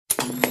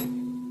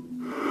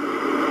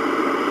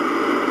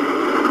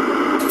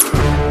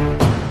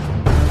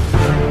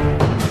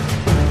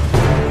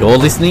You're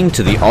listening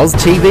to the Oz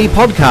TV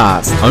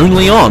podcast,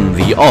 only on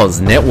the Oz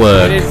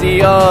Network. It is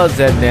the Oz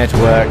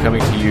Network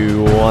coming to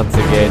you once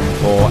again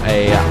for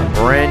a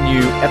brand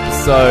new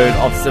episode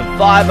of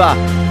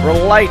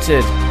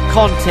Survivor-related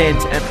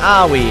content. And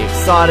are we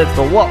excited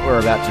for what we're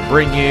about to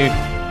bring you?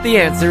 The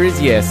answer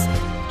is yes.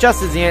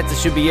 Just as the answer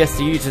should be yes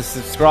to you to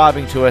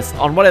subscribing to us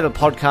on whatever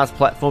podcast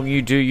platform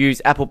you do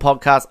use, Apple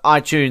Podcasts,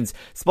 iTunes,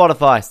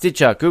 Spotify,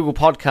 Stitcher, Google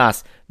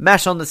Podcasts.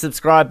 Mash on the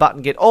subscribe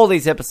button, get all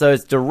these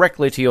episodes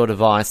directly to your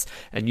device,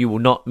 and you will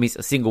not miss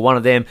a single one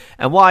of them.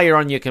 And while you're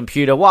on your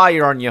computer, while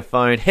you're on your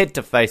phone, head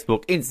to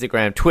Facebook,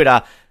 Instagram,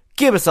 Twitter,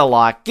 give us a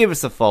like, give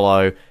us a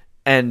follow,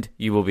 and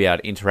you will be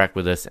able to interact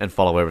with us and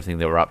follow everything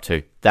that we're up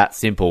to. That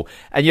simple.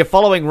 And you're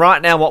following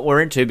right now what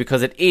we're into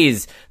because it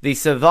is the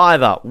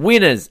Survivor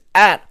Winners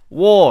at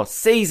War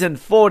Season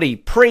 40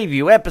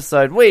 preview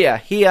episode. We are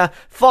here,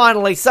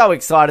 finally, so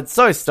excited,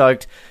 so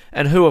stoked.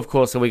 And who, of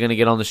course, are we going to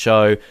get on the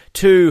show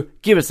to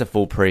give us a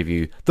full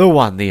preview? The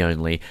one, the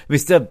only,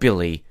 Mr.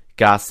 Billy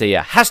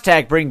Garcia.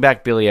 Hashtag bring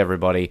back Billy,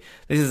 everybody.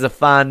 This is a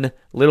fun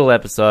little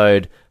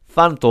episode,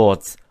 fun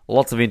thoughts,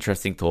 lots of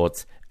interesting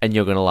thoughts, and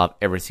you're going to love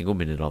every single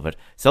minute of it.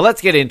 So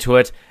let's get into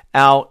it.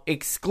 Our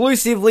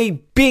exclusively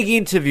big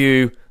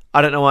interview,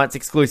 I don't know why it's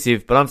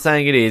exclusive, but I'm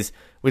saying it is,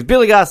 with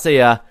Billy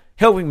Garcia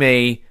helping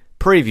me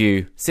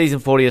preview Season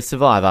 40 of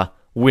Survivor,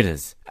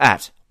 Winners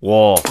at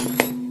War.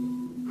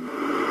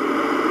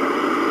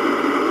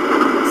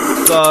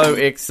 So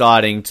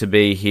exciting to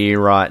be here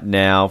right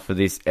now for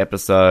this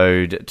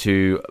episode,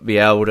 to be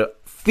able to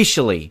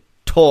officially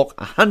talk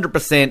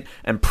 100%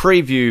 and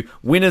preview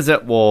Winners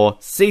at War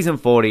Season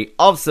 40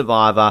 of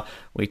Survivor.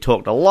 We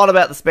talked a lot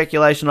about the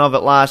speculation of it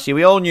last year.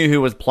 We all knew who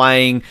was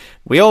playing.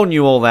 We all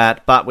knew all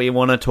that, but we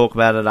want to talk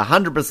about it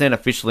 100%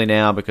 officially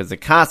now because the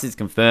cast is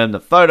confirmed, the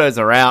photos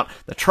are out,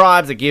 the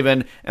tribes are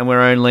given, and we're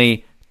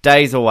only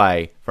days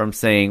away from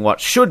seeing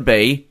what should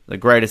be the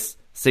greatest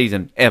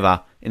season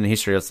ever in the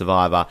history of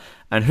Survivor.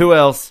 And who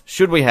else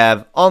should we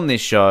have on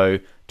this show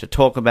to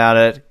talk about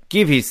it,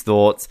 give his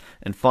thoughts,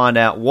 and find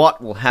out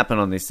what will happen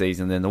on this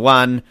season than the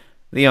one,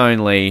 the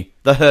only,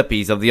 the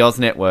herpes of the Oz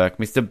Network,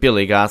 Mr.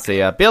 Billy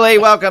Garcia. Billy,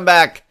 welcome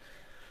back.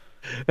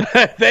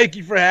 Thank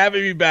you for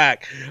having me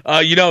back.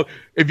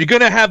 If you're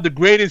going to have the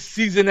greatest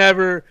season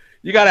ever,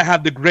 you got to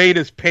have the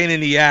greatest pain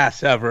in the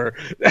ass ever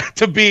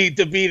to be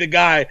the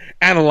guy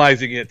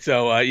analyzing it.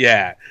 So,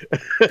 yeah.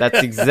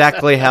 That's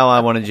exactly how I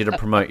wanted you to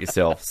promote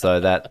yourself.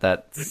 So that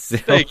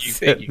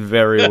thank you.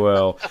 Very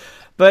well.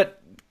 But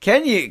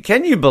can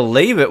you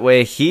believe it?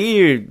 We're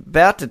here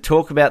about to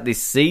talk about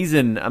this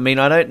season. I mean,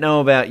 I don't know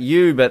about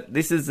you, but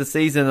this is the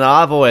season that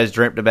I've always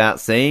dreamt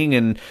about seeing,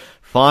 and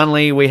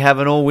finally we have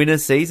an all-winner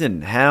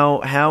season. How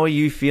are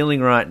you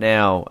feeling right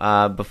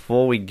now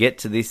before we get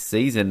to this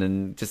season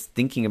and just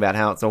thinking about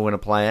how it's all going to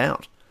play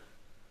out?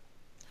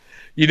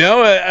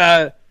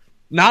 Now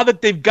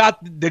that they're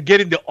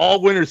getting the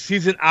all-winner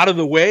season out of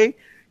the way,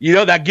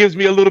 that gives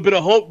me a little bit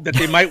of hope that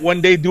they might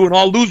one day do an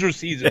all-loser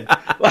season.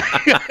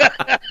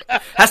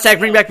 Hashtag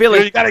bring back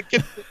Billy.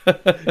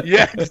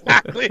 Yeah,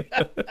 exactly.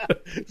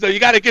 So you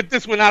got to get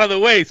this one out of the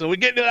way. So we're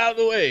getting it out of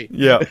the way.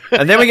 Yeah.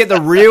 And then we get the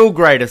real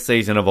greatest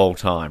season of all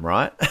time,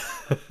 right?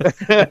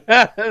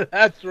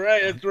 That's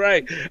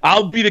right.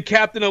 I'll be the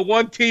captain of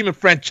one team and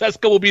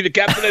Francesca will be the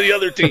captain of the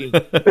other team.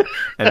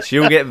 And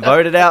she'll get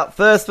voted out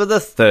first for the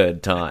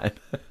third time.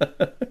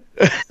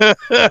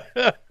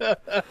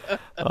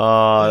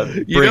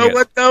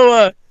 What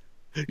though?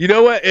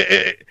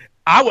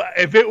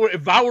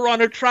 If I were on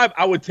her tribe,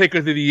 I would take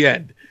her to the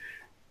end.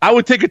 I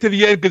would take her to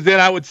the end because then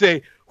I would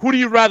say, who do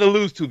you rather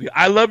lose to, the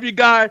I love you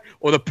guy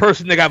or the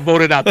person that got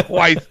voted out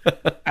twice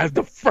as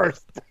the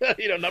first,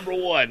 number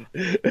one?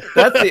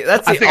 That's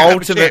the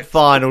ultimate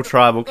final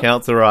tribal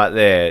council right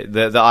there.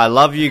 The I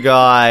love you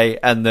guy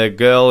and the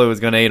girl who was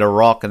going to eat a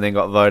rock and then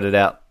got voted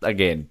out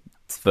again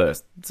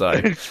first. So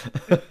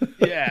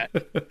yeah,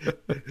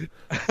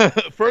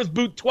 first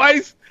boot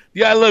twice.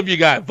 The I love you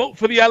guy. Vote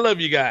for the I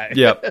love you guy.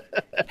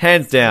 Yep,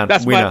 hands down,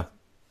 that's winner.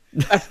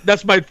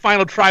 That's my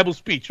final tribal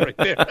speech right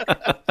there.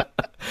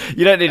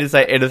 You don't need to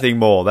say anything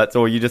more. That's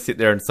all. You just sit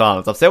there in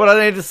silence. I've said what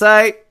I need to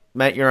say.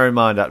 Make your own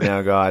mind up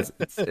now, guys.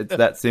 It's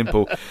that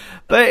simple.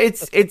 But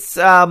it's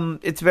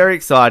very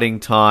exciting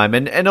time,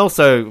 and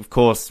also, of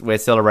course, we're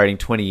celebrating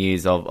 20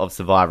 years of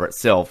Survivor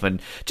itself.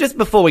 And just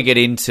before we get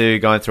into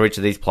going through each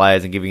of these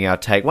players and giving our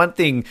take, one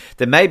thing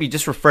that maybe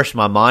just refreshed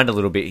my mind a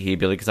little bit here,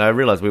 Billy, because I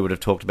realised we would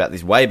have talked about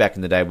this way back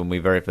in the day when we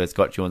very first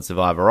got you on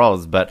Survivor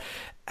Oz. But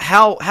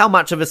how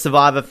much of a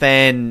Survivor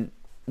fan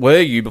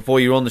were you before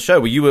you were on the show?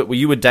 Were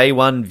you a day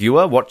one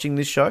viewer watching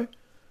this show?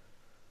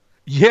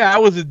 Yeah, I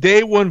was a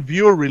day one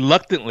viewer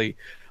reluctantly.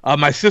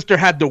 My sister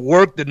had to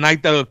work the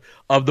night of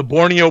the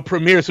Borneo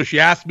premiere, so she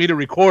asked me to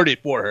record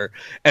it for her.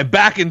 And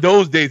back in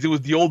those days, it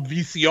was the old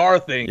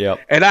VCR thing.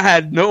 Yep. And I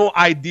had no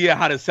idea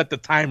how to set the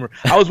timer.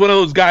 I was one of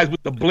those guys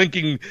with the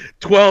blinking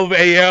 12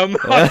 a.m.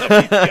 on the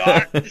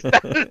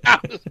VCR.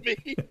 That was me.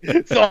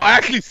 So I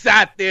actually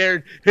sat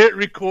there, hit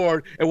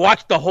record, and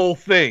watched the whole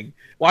thing.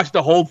 Watched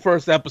the whole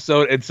first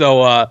episode. And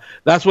so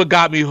that's what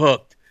got me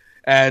hooked.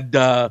 And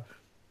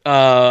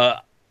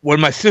when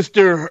my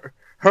sister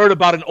heard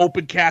about an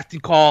open casting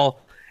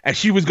call and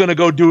she was going to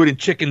go do it and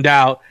chickened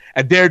out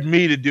and dared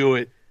me to do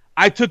it,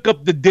 I took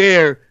up the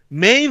dare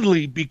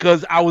mainly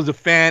because I was a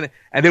fan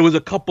and there was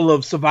a couple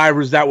of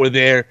survivors that were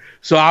there.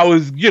 So I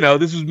was,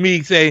 this was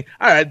me saying,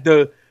 all right,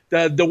 the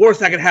worst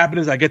that could happen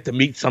is I get to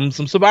meet some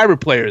survivor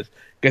players,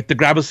 get to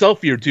grab a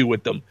selfie or two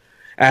with them.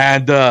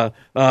 And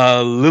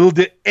little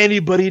did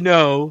anybody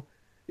know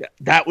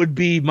that would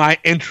be my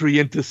entry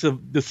into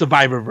the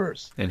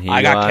Survivorverse. And here I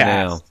you got are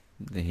cast.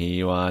 now. Here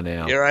you are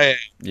now. Here I am.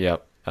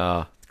 Yep.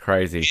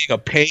 Crazy.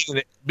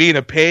 Being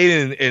a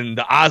pain in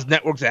the Oz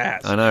Network's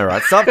ass. I know,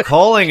 right? Stop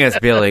calling us,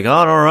 Billy.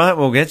 God, all right,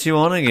 we'll get you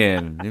on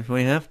again if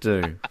we have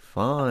to.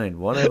 Fine,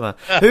 whatever.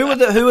 Who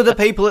were the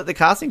people at the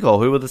casting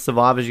call? Who were the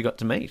survivors you got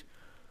to meet?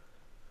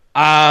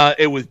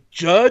 It was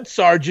Judd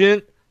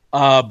Sargent,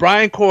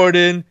 Brian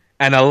Corden,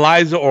 and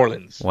Eliza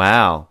Orleans.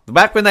 Wow.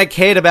 Back when they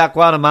cared about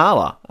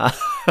Guatemala.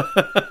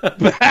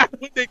 Back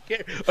when they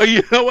cared. Oh,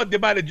 you know what? They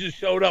might have just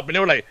showed up and they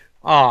were like,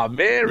 oh,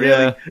 man, really?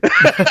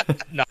 Yeah.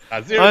 No,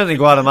 seriously. Only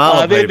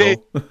Guatemala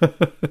people.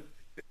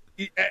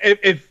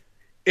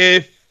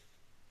 If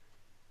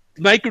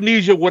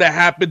Micronesia would have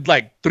happened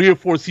like 3 or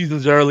 4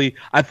 seasons early,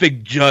 I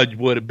think Judge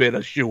would have been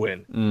a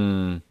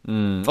shoo-in.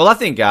 Well, I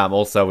think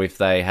also if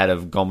they had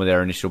have gone with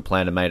their initial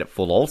plan and made it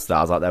full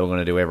All-Stars like they were going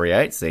to do every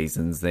 8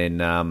 seasons, then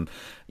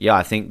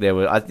I think they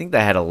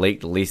had a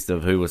leaked list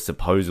of who was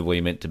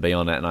supposedly meant to be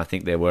on it, and I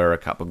think there were a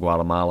couple of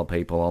Guatemala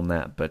people on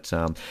that. But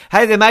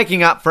hey, they're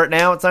making up for it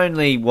now. It's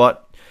only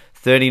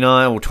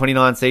 39 or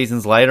 29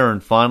 seasons later,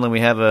 and finally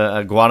we have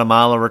a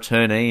Guatemala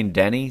returnee in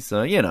Danny.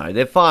 So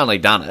they've finally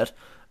done it.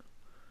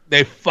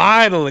 They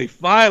finally,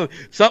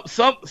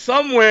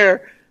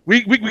 somewhere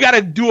we got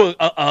to do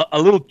a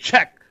little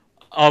check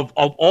of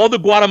all the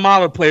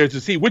Guatemala players to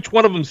see which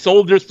one of them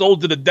sold their souls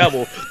to the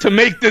devil to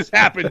make this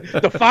happen,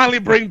 to finally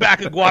bring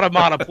back a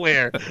Guatemala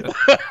player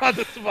on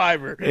the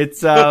Survivor.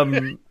 It's I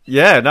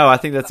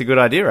think that's a good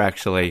idea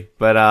actually.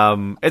 But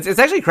it's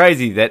actually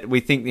crazy that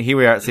we think here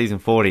we are at season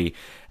 40.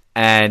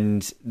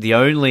 And the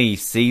only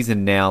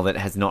season now that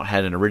has not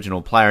had an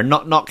original player,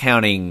 not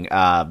counting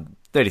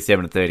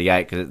 37 and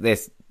 38, because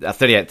there's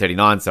 38,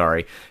 39,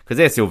 sorry, because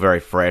they're still very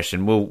fresh,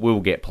 and we'll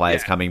get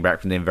players coming back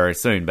from them very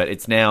soon. But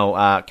it's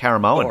now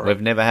Karamoan.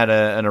 We've never had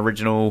an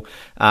original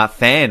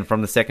fan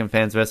from the second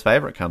Fans Vs.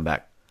 Favorite come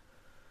back.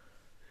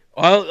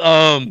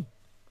 Well,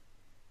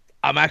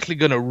 I'm actually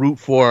going to root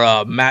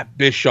for Matt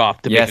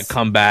Bischoff to make a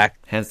comeback.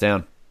 Hands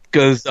down.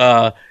 Because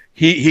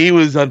he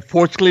was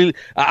unfortunately,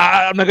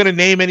 I'm not going to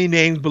name any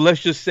names, but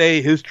let's just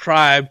say his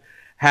tribe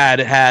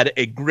had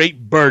a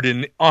great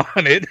burden on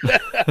it.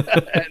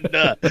 And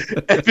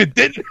if it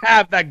didn't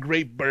have that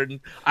great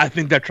burden, I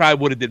think that tribe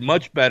would have did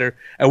much better,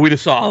 and we'd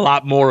have saw a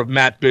lot more of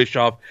Matt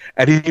Bischoff,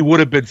 and he would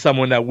have been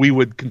someone that we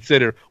would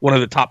consider one of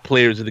the top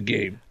players of the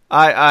game.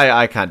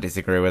 I can't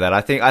disagree with that.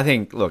 I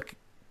think look,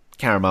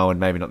 Karamoan,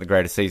 maybe not the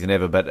greatest season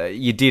ever, but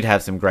you did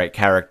have some great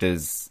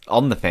characters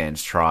on the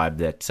Fans tribe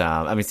that,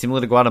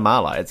 similar to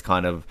Guatemala, it's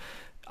kind of,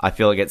 I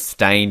feel it gets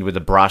stained with the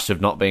brush of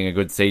not being a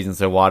good season,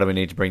 so why do we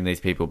need to bring these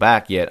people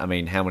back? Yet, how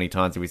many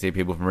times do we see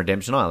people from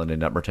Redemption Island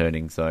end up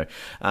returning? So,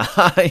 just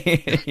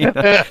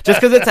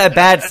because it's a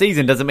bad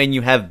season doesn't mean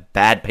you have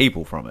bad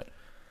people from it.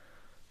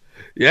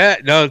 Yeah,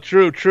 no,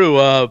 true.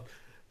 You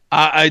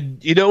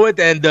know what?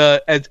 And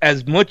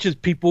as much as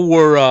people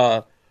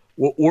were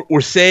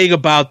saying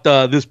about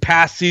this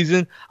past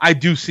season, I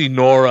do see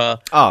Nora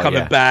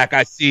coming back.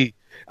 I see,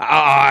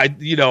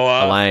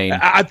 Elaine.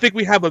 I think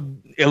we have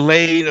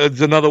Elaine is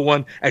another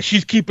one, and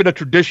she's keeping a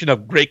tradition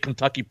of great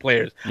Kentucky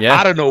players. Yeah.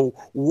 I don't know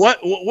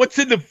what's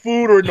in the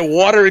food or in the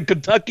water in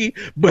Kentucky,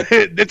 but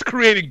it's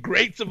creating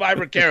great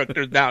Survivor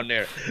characters down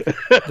there.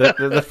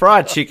 The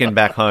fried chicken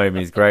back home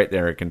is great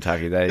there in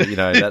Kentucky.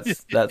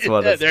 That's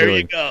what it's there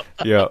doing. There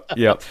you go.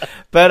 Yeah.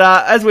 But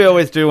as we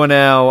always do on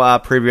our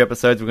preview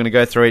episodes, we're going to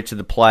go through each of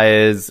the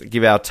players,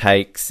 give our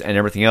takes and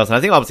everything else. And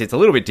I think obviously it's a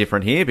little bit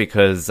different here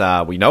because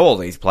we know all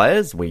these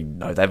players. We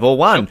know they've all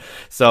won.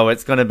 So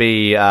it's going to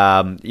be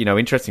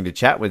interesting to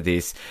chat with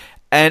this.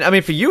 And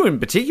for you in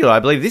particular, I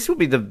believe this will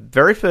be the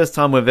very first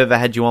time we've ever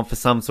had you on for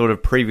some sort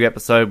of preview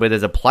episode where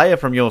there's a player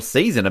from your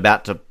season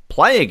about to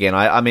play again.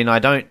 I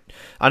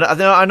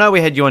know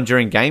we had you on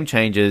during Game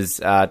Changers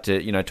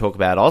to talk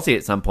about Aussie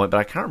at some point, but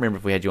I can't remember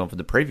if we had you on for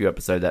the preview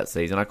episode that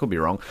season. I could be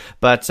wrong,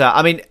 but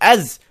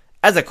as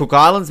a Cook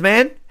Islands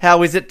man,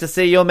 how is it to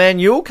see your man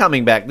Yul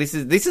coming back? This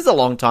is a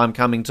long time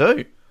coming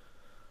too.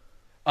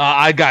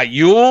 I got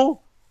Yul.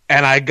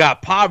 And I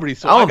got Parvati.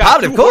 So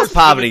Parvati, of course,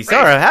 Parvati.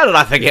 Sorry, how did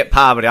I forget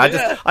Parvati?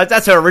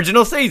 That's her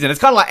original season. It's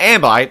kind of like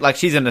Amber.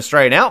 She's an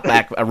Australian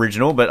Outback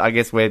original, but I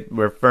guess we're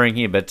referring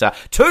here. But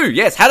 2,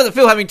 yes. How does it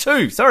feel having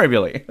 2? Sorry,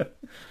 Billy.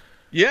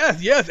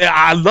 Yes.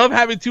 I love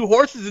having 2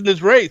 horses in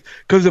this race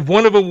because if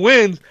one of them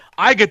wins,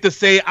 I get to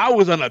say I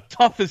was on the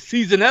toughest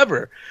season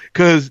ever.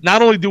 Because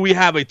not only do we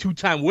have a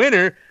 2-time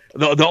winner,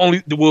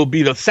 will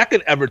be the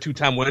second ever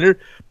 2-time winner,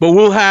 but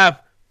we'll have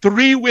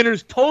 3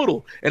 winners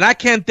total, and I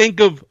can't think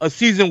of a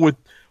season with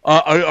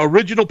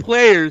original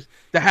players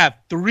that have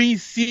 3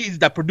 seasons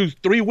that produce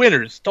 3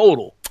 winners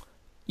total.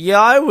 Yeah,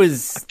 I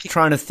was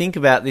trying to think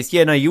about this.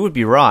 Yeah, no, you would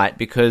be right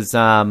because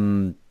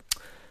Australian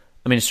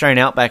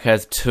Outback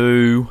has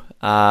 2.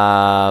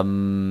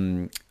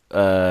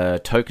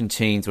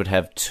 Tocantins would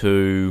have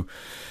 2.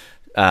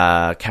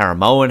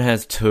 Caramoan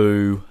has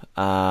 2.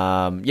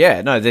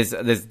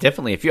 There's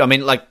definitely a few. I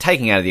mean, like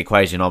taking out of the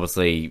equation,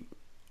 obviously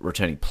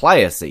returning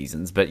player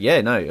seasons, but yeah,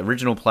 no,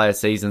 original player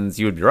seasons.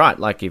 You would be right.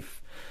 Like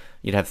if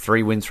you'd have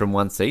 3 wins from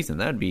one season,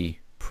 that'd be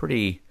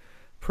pretty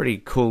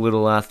cool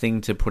little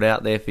thing to put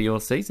out there for your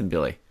season,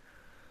 Billy.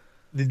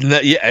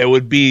 Yeah, it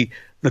would be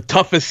the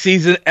toughest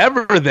season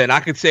ever. Then I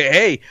could say,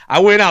 hey, I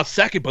went out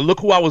second, but look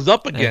who I was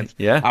up against.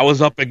 Yeah, I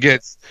was up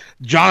against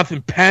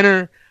Jonathan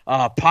Penner,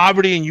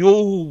 Parvati and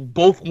Yul, who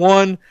both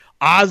won.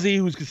 Ozzy,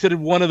 who's considered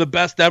one of the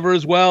best ever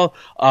as well.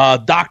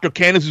 Dr.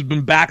 Candace, who's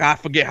been back, I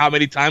forget how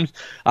many times.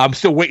 I'm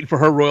still waiting for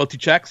her royalty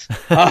checks.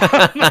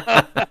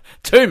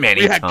 Too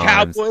many we had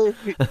times. Cowboy,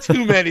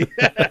 too many.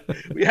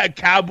 We had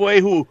Cowboy,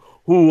 who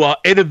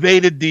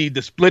innovated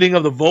the splitting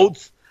of the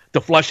votes to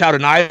flush out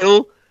an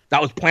idol.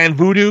 That was Plan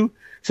Voodoo.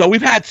 So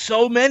we've had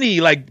so many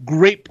like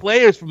great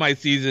players for my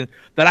season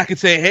that I could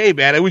say, hey,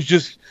 man, it was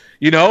just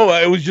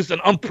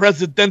an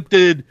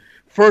unprecedented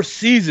first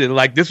season.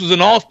 Like this was an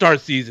all-star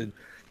season.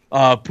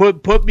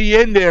 Put me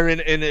in there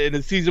in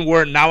a season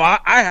where now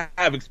I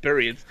have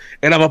experience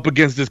and I'm up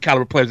against this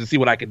caliber players and see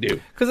what I can do.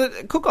 Because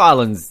Cook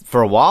Islands,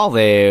 for a while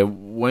there,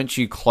 weren't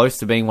you close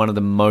to being one of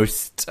the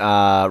most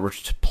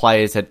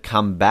players had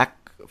come back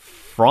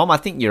from? I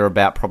think you're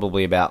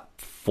probably about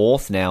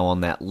 4th now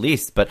on that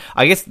list. But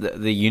I guess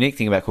the unique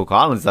thing about Cook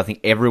Islands is I think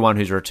everyone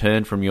who's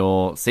returned from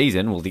your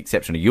season, well, the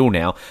exception of Yule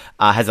now,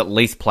 has at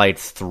least played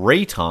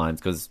 3 times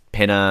because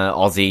Penna,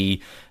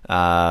 Aussie,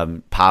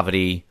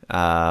 Parvati,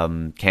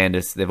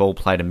 Candace, they've all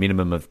played a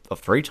minimum of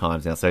 3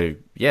 times now. So,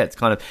 yeah, it's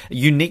kind of a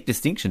unique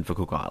distinction for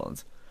Cook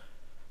Islands.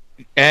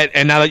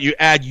 And now that you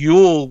add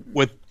Yule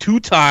with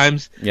 2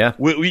 times, yeah,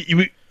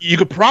 you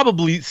could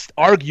probably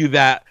argue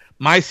that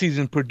my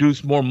season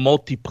produced more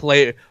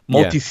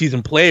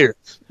multi-season players.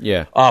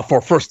 Yeah. For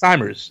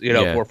first-timers,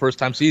 for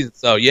first-time seasons.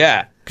 So,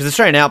 yeah. Because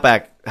Australian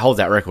Outback holds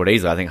that record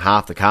easily. I think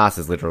half the cast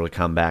has literally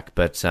come back.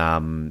 But,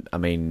 out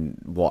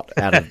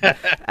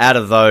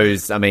of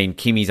those,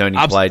 Kimmy's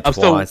only played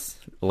twice.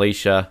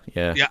 Alicia,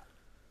 yeah. Yeah.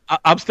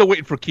 I'm still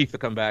waiting for Keith to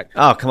come back.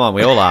 Oh, come on.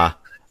 We all are.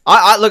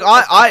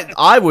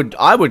 I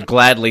would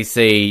gladly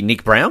see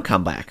Nick Brown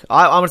come back.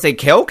 I want to see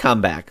Kel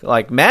come back,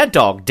 like Mad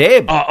Dog,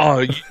 Deb.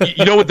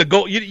 You know what the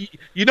goal? You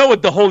know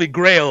what the holy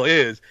grail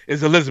is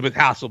Elizabeth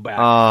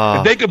Hasselbeck.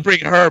 If they can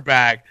bring her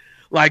back,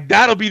 like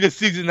that'll be the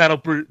season that'll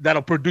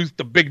produce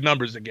the big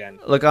numbers again.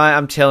 Look,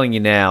 I'm telling you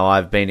now,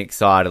 I've been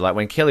excited. Like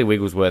when Kelly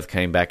Wigglesworth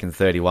came back in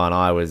 31,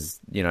 I was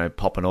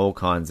popping all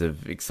kinds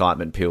of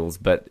excitement pills.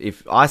 But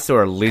if I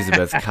saw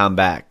Elizabeth come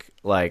back.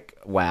 Like,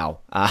 wow.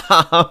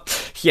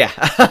 Yeah.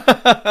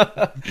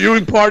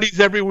 Viewing parties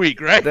every week,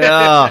 right?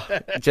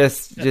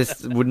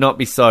 Just would not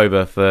be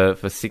sober for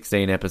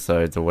 16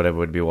 episodes or whatever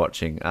we'd be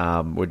watching.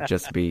 Would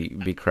just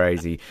be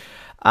crazy.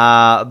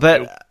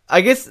 But I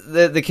guess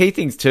the key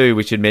things too,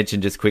 we should mention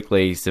just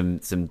quickly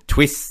some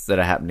twists that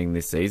are happening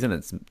this season.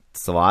 It's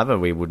Survivor.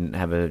 We wouldn't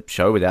have a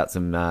show without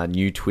some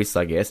new twists,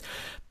 I guess.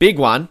 Big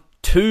one.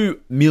 $2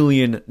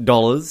 million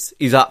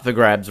is up for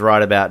grabs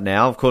right about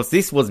now. Of course,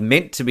 this was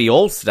meant to be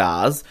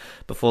All-Stars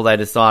before they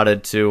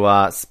decided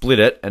to split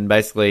it and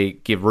basically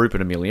give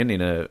Rupert $1 million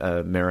in a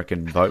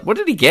American vote. What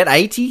did he get?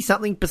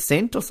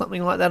 80-something% or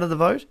something like that of the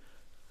vote?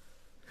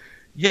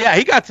 Yeah,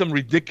 he got some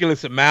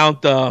ridiculous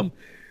amount.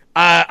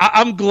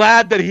 I'm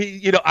glad that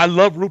he, I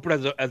love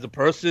Rupert as a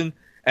person,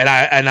 and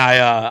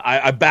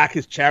I back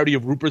his charity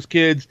of Rupert's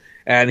Kids,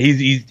 and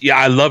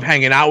I love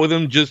hanging out with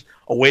him just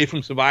away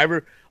from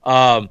Survivor.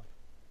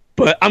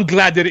 But I'm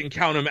glad they didn't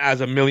count him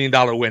as $1 million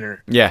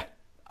winner. Yeah.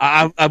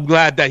 I'm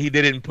glad that he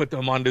didn't put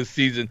them on this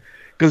season,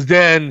 because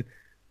then,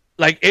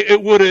 like,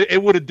 it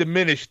would have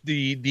diminished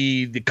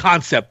the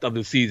concept of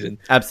the season.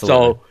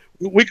 Absolutely.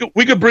 So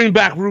we could bring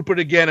back Rupert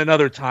again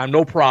another time,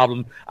 no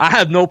problem. I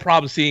have no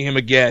problem seeing him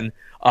again.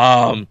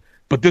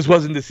 But this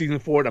wasn't the season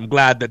for it. I'm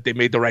glad that they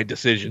made the right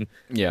decision.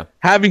 Yeah.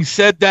 Having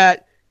said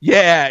that,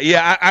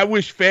 yeah. I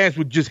wish fans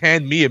would just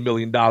hand me $1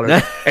 million.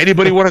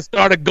 Anybody want to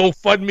start a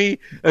GoFundMe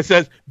that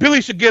says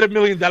Billy should get $1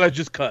 million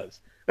just cause?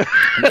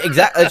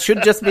 Exactly. It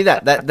should just be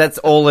that. That's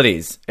all it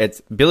is.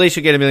 It's Billy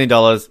should get $1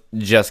 million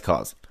just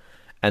cause.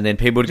 And then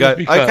people would go,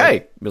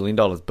 okay, $1 million,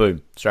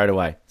 boom, straight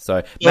away.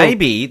 So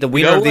maybe the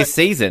winner of this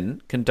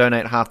season can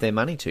donate half their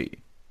money to you.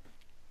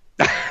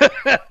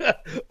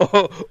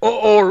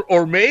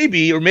 or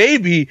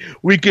maybe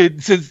we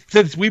could,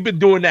 since we've been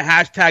doing the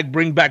hashtag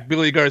bring back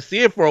Billy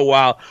Garcia for a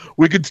while,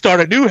 we could start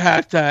a new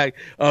hashtag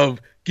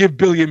of give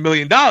Billy $1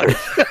 million.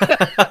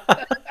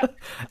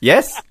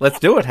 Yes, let's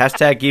do it.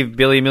 Hashtag give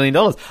Billy $1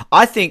 million.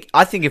 I think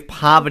if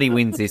Parvati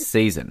wins this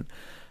season,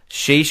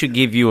 she should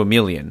give you $1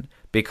 million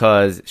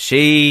because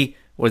she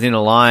was in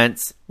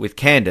alliance with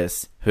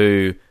Candace,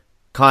 who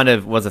kind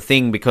of was a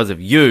thing because of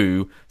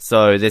you.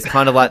 So there's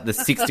kind of like the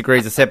 6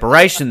 degrees of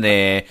separation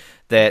there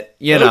that,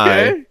 you know.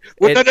 Okay.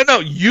 Well,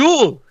 no.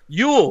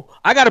 Yul.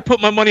 I got to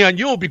put my money on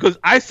Yul because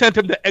I sent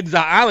him to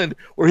Exile Island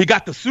where he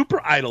got the super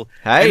idol.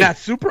 Hey. And that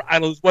super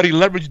idol is what he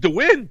leveraged to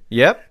win.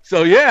 Yep.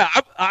 So, yeah.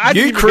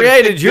 You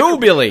created Yul,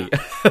 Billy.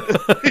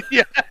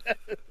 Yeah.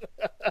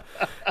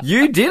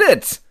 You did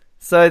it.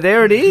 So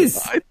there it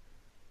is.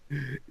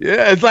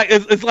 Yeah,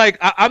 it's like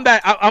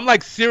I'm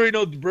like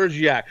Cyrano de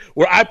Bergerac,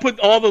 where I put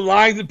all the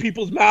lines in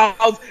people's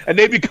mouths and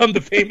they become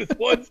the famous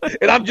ones,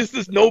 and I'm just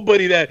this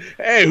nobody that,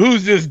 hey,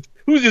 who's this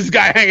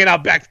guy hanging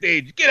out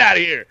backstage? Get out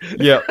of here.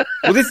 Yeah.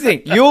 Well, this is the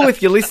thing. Yul,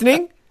 if you're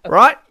listening,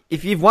 right?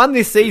 If you've won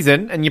this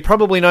season, and you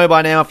probably know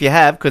by now if you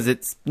have, because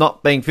it's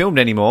not being filmed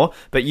anymore,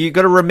 but you've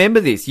got to remember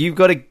this. You've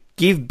got to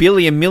give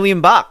Billy $1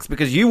 million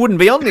because you wouldn't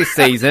be on this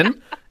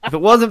season if it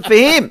wasn't for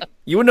him.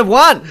 You wouldn't have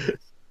won.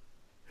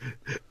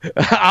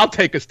 I'll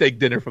take a steak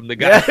dinner from the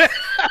guy. Yeah.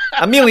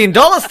 $1 million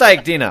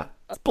steak dinner.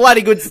 It's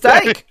bloody good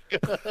steak.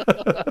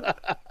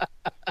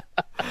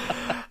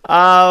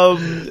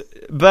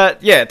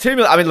 But yeah, $2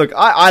 million. I mean, look,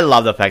 I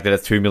love the fact that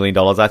it's $2 million.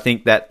 I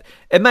think that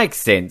it makes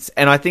sense,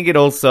 and I think it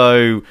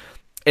also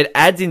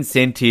adds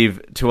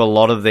incentive to a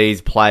lot of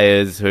these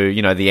players who,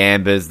 you know, the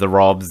Ambers, the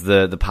Robs,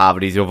 the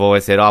Parvatis, who've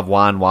always said, "I've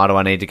won. Why do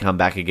I need to come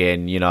back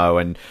again?" You know,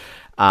 and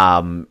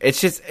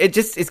it's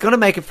going to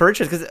make it for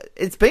interest because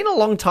it's been a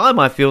long time,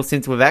 I feel,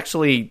 since we've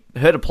actually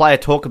heard a player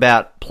talk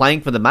about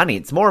playing for the money.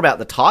 It's more about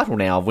the title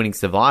now of winning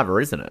Survivor,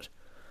 isn't it?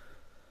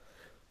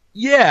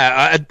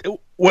 Yeah,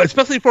 well,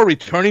 especially for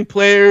returning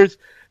players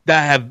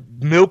that have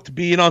milked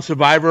being on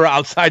Survivor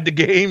outside the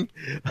game.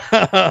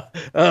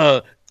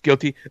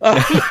 Guilty.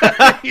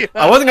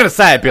 I wasn't going to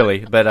say it, Billy,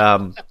 but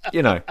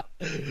you know.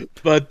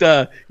 But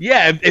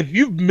yeah, if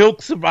you've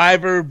milked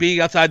Survivor being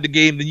outside the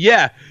game, then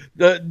yeah,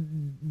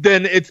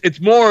 then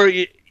it's more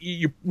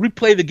you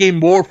replay the game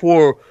more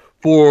for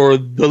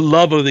the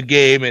love of the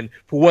game and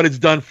for what it's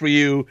done for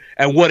you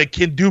and what it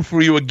can do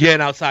for you again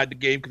outside the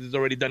game because it's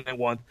already done that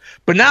once.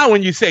 But now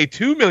when you say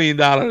 $2 million,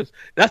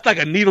 that's like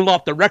a needle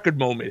off the record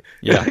moment.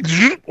 Yeah. Like,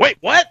 wait,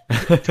 what?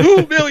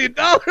 $2 million?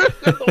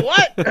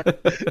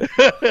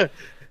 What?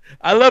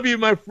 I love you,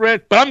 my friend,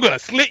 but I'm going to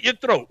slit your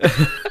throat.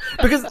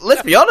 Because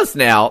let's be honest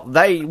now,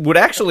 they would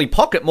actually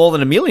pocket more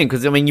than $1 million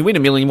because, I mean, you win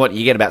 $1 million, what,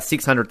 you get about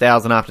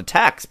 $600,000 after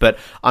tax, but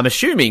I'm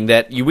assuming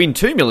that you win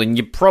 $2 million,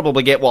 you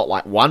probably get, what,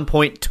 like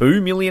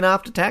 $1.2 million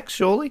after tax,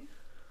 surely?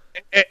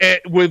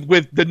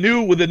 With the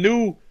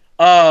new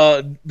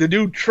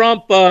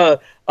Trump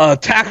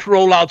tax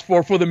rollouts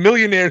for the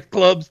millionaires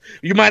clubs,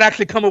 you might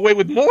actually come away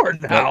with more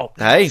now.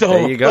 Hey, so,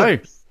 there you go.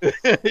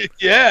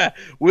 Yeah,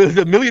 with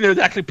the millionaires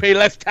actually pay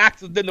less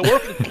taxes than the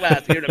working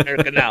class here in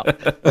America now.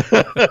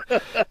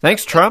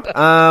 Thanks, Trump.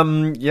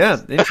 Yeah,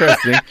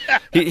 interesting.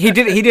 He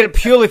did it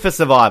purely for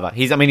Survivor.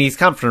 He's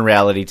come from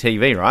reality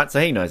TV, right? So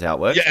he knows how it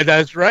works. Yeah,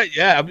 that's right.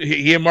 Yeah,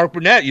 he and Mark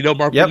Burnett. You know,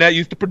 Mark Burnett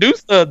used to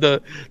produce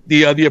the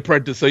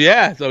Apprentice. So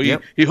yeah,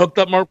 he hooked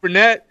up Mark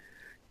Burnett.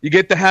 You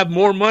get to have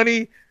more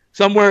money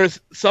somewhere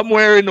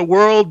in the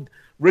world.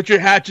 Richard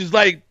Hatch is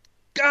like,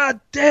 God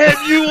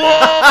damn you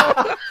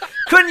all!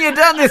 Couldn't you have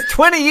done this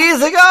 20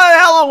 years ago?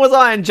 How long was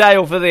I in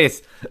jail for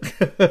this?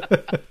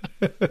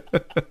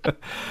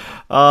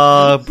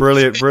 Oh,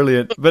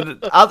 brilliant.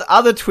 But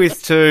other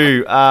twist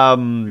too,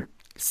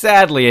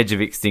 sadly, Edge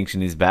of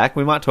Extinction is back.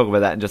 We might talk about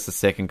that in just a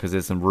second because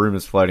there's some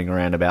rumours floating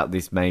around about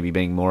this maybe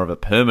being more of a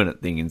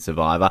permanent thing in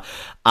Survivor.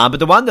 But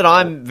the one that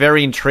I'm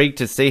very intrigued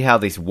to see how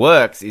this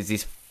works is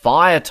this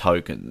fire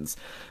tokens,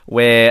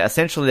 where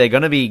essentially they're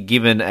going to be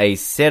given a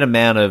set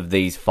amount of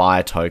these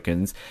fire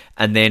tokens,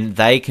 and then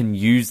they can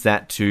use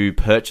that to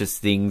purchase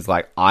things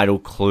like idle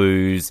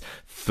clues,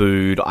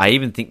 food. I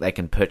even think they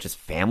can purchase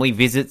family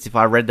visits, if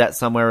I read that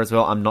somewhere as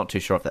well. I'm not too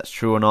sure if that's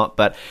true or not,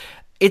 but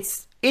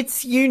it's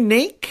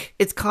unique.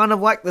 It's kind of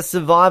like the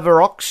Survivor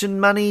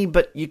auction money,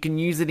 but you can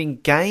use it in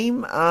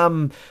game.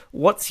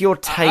 What's your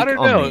take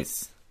on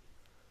this?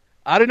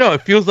 I don't know.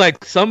 It feels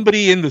like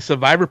somebody in the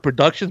Survivor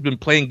production's been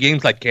playing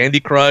games like Candy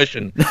Crush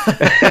and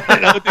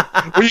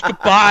where you could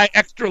buy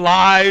extra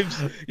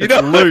lives.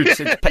 It's loot.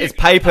 It's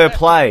pay per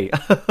play.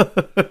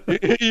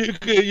 You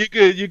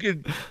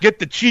could get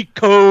the cheat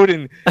code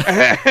and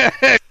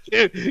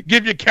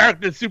give your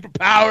character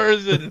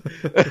superpowers. And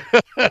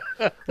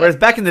whereas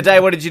back in the day,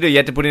 what did you do? You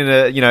had to put in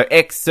a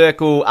X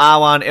circle,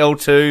 R1,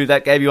 L2.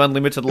 That gave you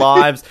unlimited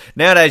lives.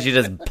 Nowadays, you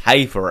just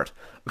pay for it.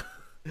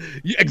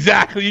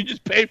 Exactly. You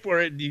just pay for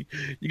it and you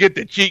get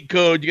the cheat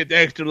code, you get the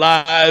extra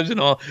lives and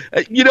all.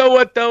 You know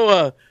what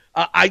though?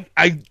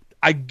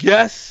 I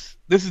guess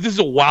this is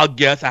a wild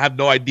guess. I have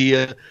no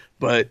idea,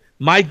 but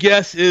my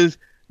guess is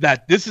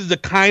that this is the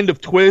kind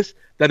of twist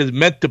that is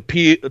meant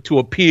to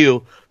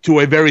appeal to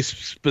a very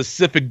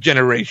specific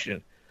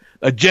generation.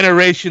 A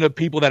generation of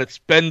people that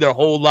spend their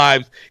whole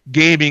lives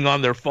gaming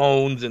on their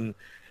phones and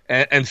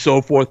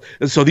so forth.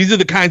 And so these are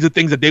the kinds of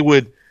things that they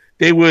would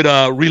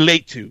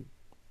relate to.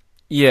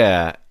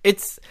 Yeah,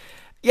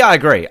 I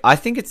agree. I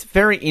think it's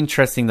very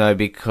interesting though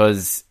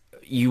because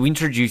you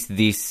introduce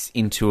this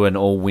into an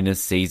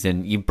all-winners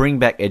season. You bring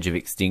back Edge of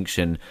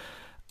Extinction.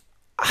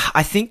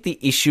 I think the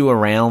issue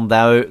around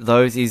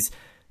those is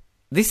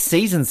this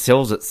season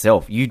sells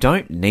itself. You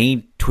don't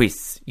need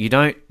twists. You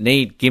don't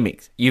need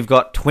gimmicks. You've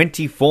got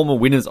 20 former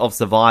winners of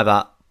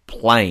Survivor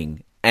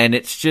playing, and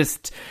it's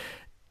just...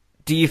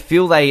 Do you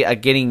feel they are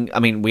getting... I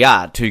mean, we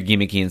are too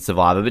gimmicky in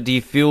Survivor, but do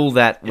you feel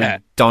that we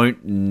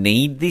don't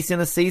need this in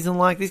a season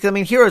like this? I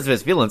mean, Heroes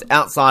vs. Villains,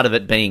 outside of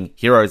it being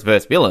Heroes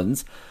vs.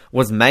 Villains,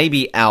 was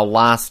maybe our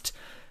last...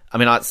 I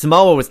mean,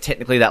 Samoa was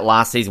technically that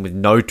last season with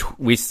no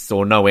twists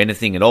or no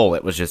anything at all.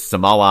 It was just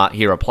Samoa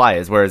hero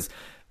players, whereas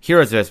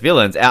Heroes vs.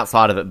 Villains,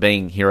 outside of it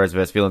being Heroes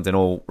vs. Villains and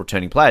all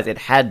returning players, it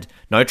had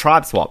no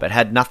tribe swap. It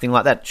had nothing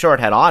like that. Sure, it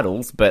had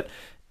idols, but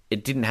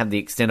it didn't have the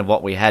extent of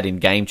what we had in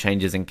Game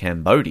Changers in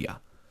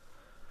Cambodia.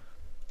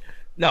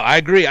 No, I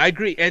agree.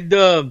 And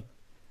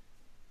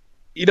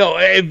you know,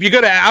 if you're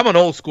gonna, I'm an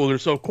old schooler,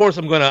 so of course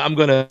I'm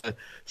gonna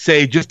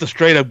say just a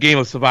straight up game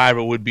of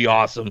Survivor would be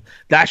awesome.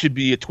 That should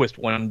be a twist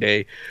one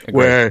day. Agreed.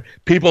 Where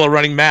people are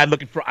running mad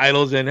looking for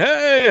idols, and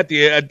hey, at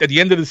the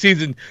end of the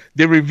season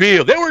they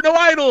reveal there were no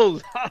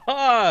idols.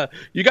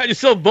 You got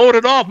yourself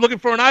voted off looking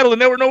for an idol,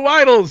 and there were no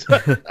idols.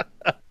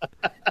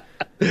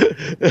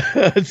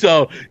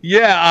 So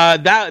yeah,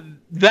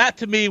 that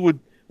to me would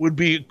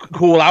be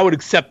cool. I would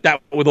accept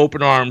that with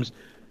open arms.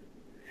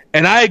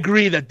 And I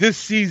agree that this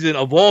season,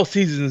 of all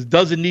seasons,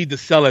 doesn't need to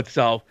sell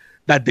itself.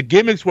 That the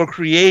gimmicks were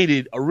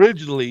created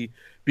originally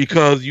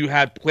because you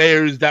had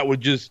players that were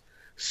just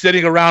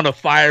sitting around a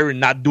fire and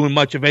not doing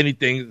much of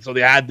anything, so they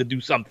had to do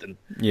something.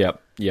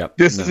 Yep.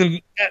 This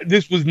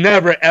was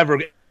never, ever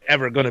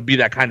going to be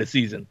that kind of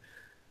season.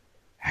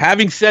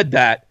 Having said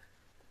that,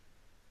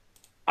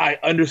 I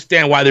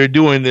understand why they're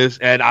doing this,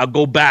 and I'll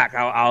go back.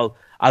 I'll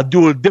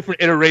do a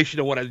different iteration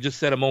of what I just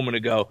said a moment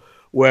ago,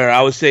 where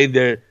I was saying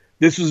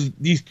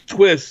these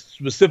twists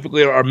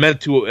specifically are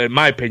meant to, in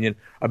my opinion,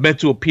 are meant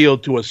to appeal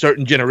to a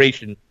certain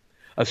generation,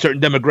 a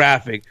certain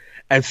demographic.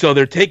 And so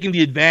they're taking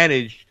the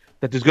advantage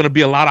that there's going to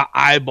be a lot of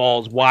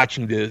eyeballs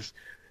watching this,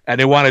 and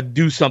they want to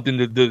do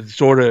something to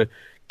sort of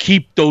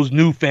keep those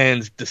new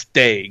fans to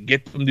stay,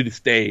 get them to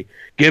stay,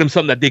 get them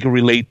something that they can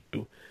relate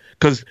to.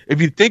 Because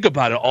if you think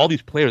about it, all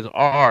these players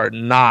are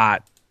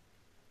not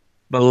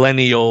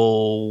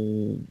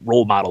millennial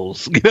role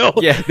models. You know,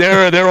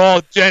 they're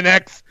all Gen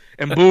X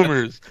and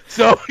boomers.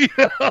 So, you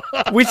know.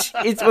 Which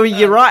is, well,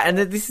 you're right, and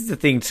this is the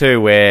thing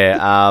too, where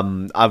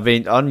I've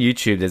been on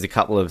YouTube. There's a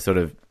couple of sort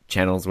of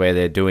channels where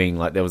they're doing,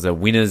 like, there was a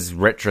winners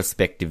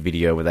retrospective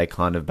video where they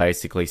kind of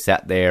basically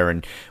sat there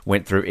and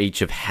went through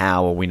each of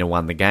how a winner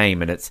won the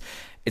game, and it's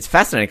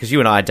fascinating because you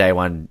and I, day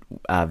one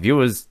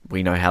viewers,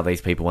 we know how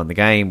these people won the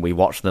game. We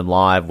watch them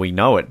live. We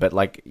know it. But,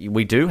 like,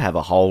 we do have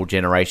a whole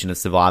generation of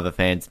Survivor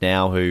fans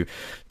now who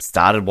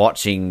started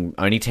watching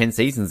only 10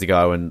 seasons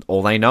ago, and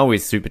all they know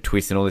is Super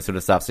Twist and all this sort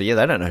of stuff. So, yeah,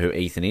 they don't know who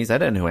Ethan is. They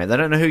don't know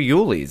who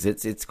Yul is.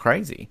 It's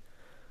crazy.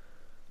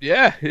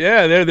 Yeah.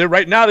 They're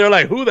right now. They're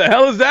like, who the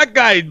hell is that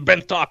guy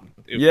been talking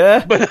to?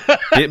 Yeah.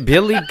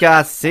 Billy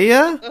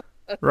Garcia,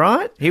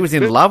 right? He was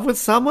in love with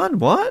someone?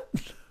 What?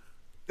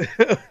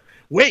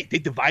 Wait, they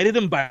divided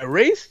them by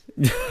race,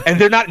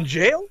 and they're not in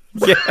jail?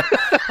 Yeah.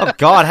 Oh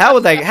God, how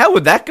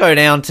would that go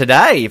down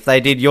today if they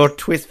did your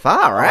twist?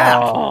 Far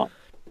out.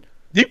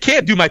 You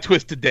can't do my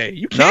twist today.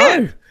 You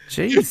can't. No,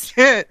 jeez. You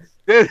can't.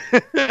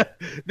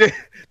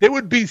 There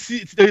would be,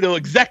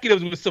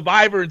 executives with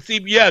Survivor and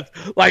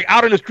CBS like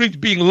out in the streets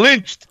being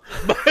lynched.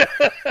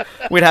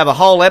 We'd have a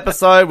whole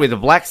episode with a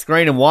black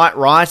screen and white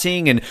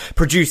writing, and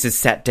producers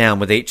sat down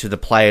with each of the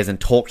players and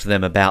talked to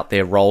them about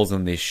their roles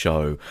in this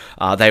show.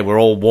 They were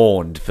all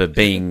warned for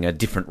being a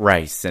different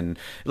race, and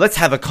let's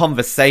have a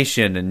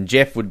conversation. And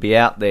Jeff would be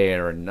out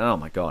there, and oh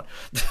my God.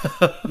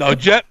 No,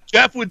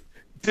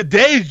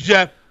 today's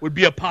Jeff would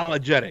be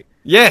apologetic.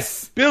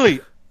 Yes,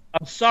 Billy,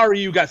 I'm sorry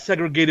you got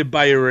segregated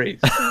by your race.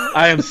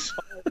 I am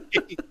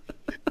sorry.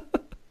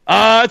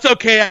 It's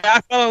okay.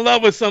 I fell in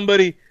love with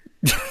somebody.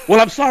 Well,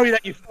 I'm sorry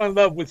that you fell in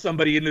love with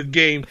somebody in this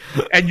game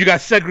and you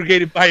got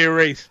segregated by your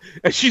race.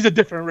 And she's a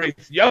different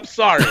race. Yeah, I'm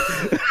sorry.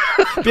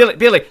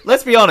 Billy,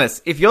 let's be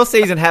honest. If your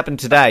season happened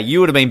today, you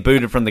would have been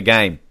booted from the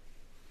game.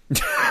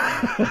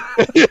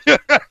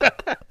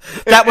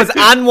 That was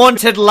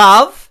unwanted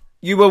love.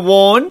 You were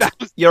warned.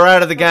 You're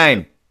out of the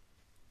game.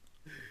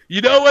 You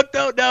know what,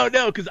 though? No,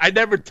 because I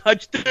never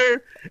touched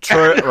her.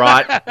 True,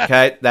 right.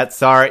 Okay, that's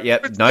sorry.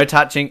 Yep, no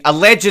touching.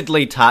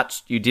 Allegedly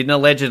touched. You didn't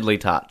allegedly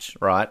touch,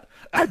 right?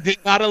 I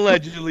did not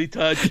allegedly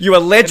touch. You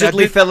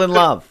allegedly fell in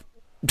love.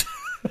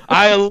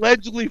 I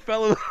allegedly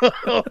fell in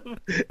love.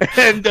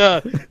 And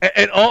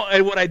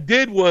what I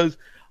did was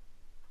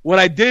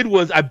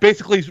I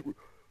basically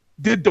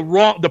did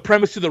the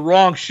premise to the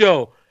wrong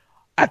show.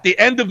 At the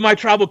end of my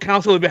tribal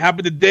council, if it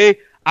happened today,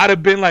 I'd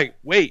have been like,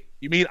 wait,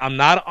 you mean I'm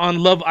not on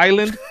Love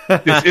Island?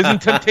 This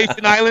isn't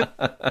Temptation Island?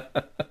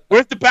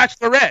 Where's the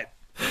Bachelorette?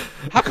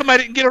 How come I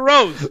didn't get a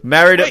rose?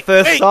 Married at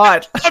first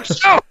sight.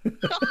 Show.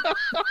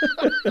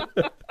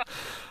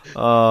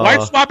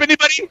 Wife swap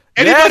anybody?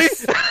 Anybody?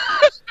 Yes.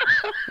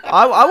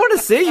 I want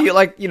to see you,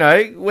 like,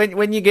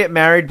 when you get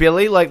married,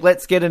 Billy, like,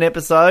 let's get an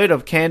episode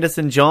of Candace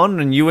and John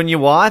and you and your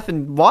wife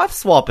and wife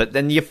swap it.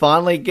 Then you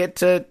finally get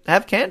to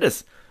have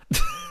Candace.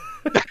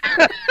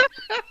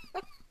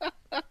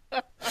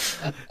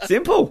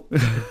 Simple.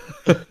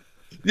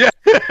 Yeah.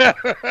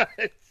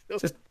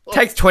 Just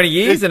takes 20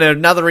 years and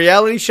another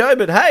reality show,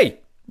 but hey,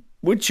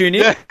 we'd tune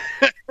in.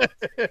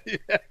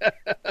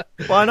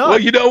 Why not? Well,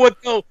 you know what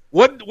though?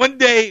 One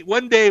day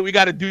we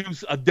got to do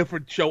a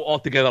different show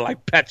altogether,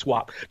 like Pet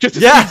Swap, just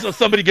to see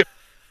somebody get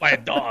by a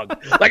dog.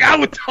 Like I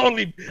would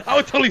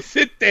totally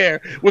sit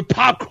there with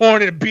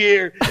popcorn and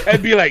beer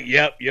and be like,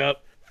 "Yep,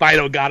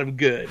 Fido got him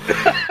good."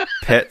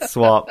 Pet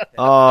Swap.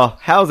 Oh,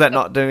 how's that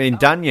not being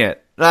done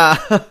yet?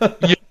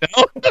 You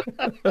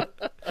know?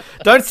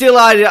 Don't steal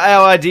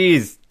our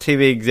ideas,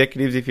 TV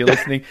executives, if you're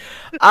listening.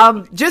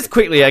 Just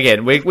quickly,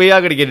 again, we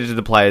are going to get into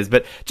the players,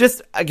 but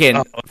just,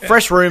 again,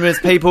 fresh rumours,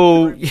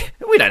 people,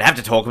 we don't have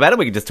to talk about it,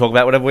 we can just talk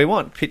about whatever we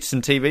want, pitch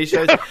some TV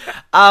shows.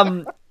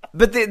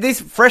 But this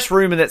fresh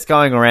rumour that's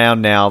going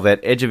around now that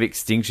Edge of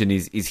Extinction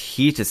is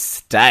here to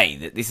stay,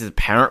 that this is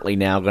apparently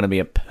now going to be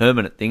a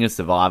permanent thing of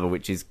Survivor,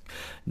 which is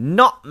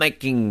not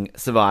making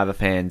Survivor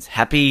fans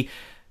happy.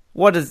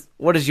 What is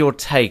your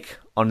take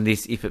on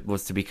this if it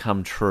was to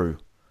become true?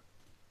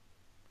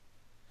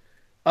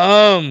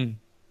 If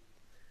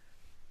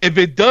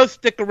it does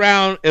stick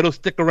around, it'll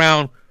stick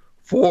around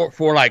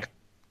for like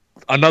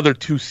another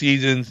 2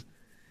 seasons,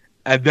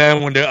 and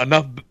then when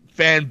enough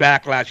fan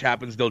backlash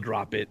happens, they'll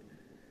drop it.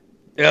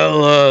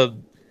 The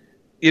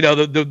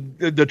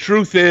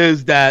truth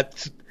is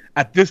that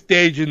at this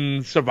stage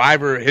in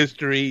Survivor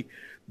history,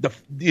 the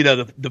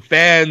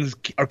fans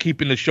are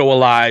keeping the show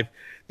alive.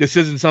 This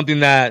isn't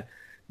something that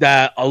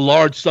a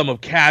large sum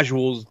of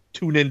casuals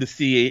tune in to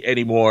see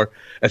anymore,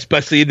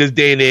 especially in this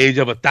day and age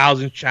of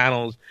 1,000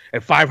 channels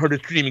and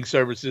 500 streaming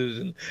services,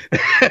 and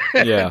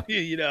yeah,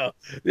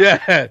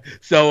 yeah.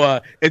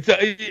 So it's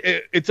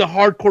a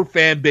hardcore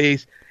fan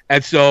base,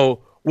 and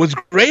so what's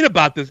great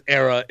about this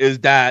era is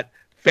that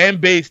fan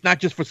base, not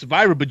just for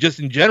Survivor but just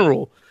in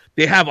general,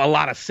 they have a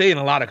lot of say and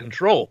a lot of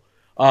control.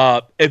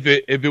 If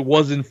it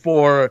wasn't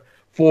for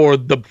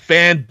the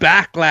fan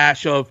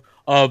backlash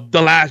of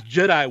The Last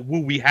Jedi,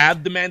 will we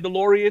have The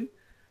Mandalorian?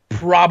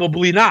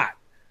 Probably not.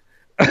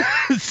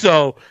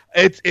 So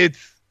it's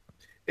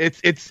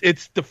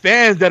the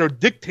fans that are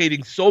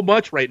dictating so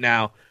much right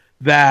now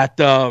that,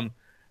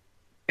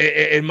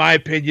 in my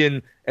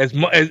opinion,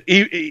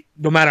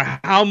 no matter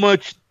how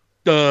much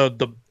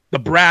the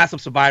brass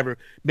of Survivor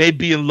may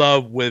be in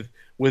love with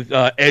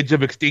Edge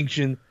of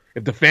Extinction,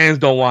 if the fans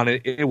don't want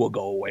it, it will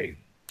go away.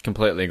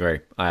 Completely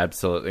agree. I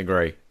absolutely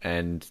agree.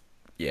 And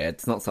yeah,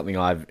 it's not something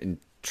I've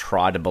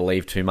tried to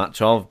believe too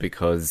much of,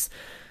 because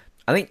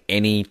I think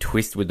any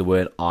twist with the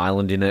word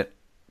island in it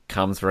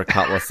comes for a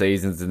couple of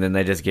seasons and then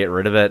they just get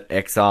rid of it.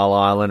 Exile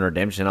Island,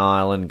 Redemption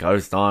Island,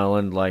 Ghost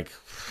Island,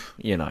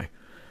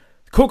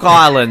 Cook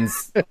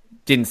Islands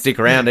didn't stick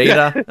around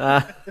either.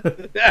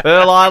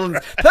 Pearl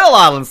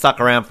Island stuck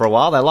around for a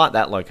while. They like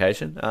that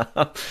location.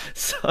 The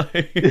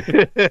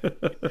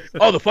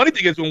funny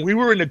thing is, when we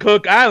were in the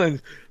Cook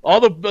Islands, all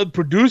the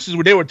producers,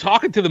 when they were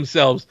talking to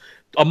themselves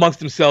amongst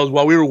themselves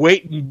while we were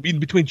waiting in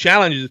between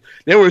challenges,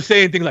 they were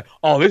saying things like,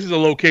 "Oh, this is a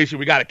location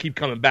we got to keep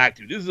coming back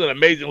to. This is an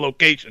amazing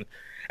location."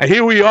 And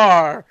here we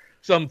are,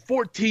 going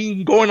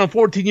on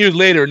 14 years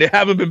later, and they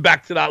haven't been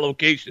back to that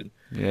location.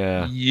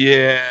 Yeah.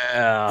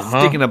 Yeah.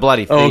 Sticking a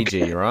bloody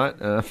Fiji, right?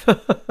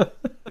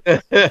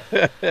 But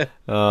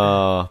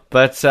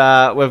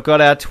we've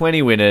got our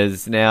 20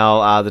 winners.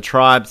 Now, the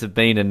tribes have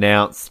been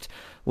announced.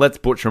 Let's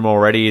butcher them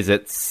already. Is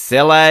it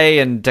Sele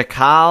and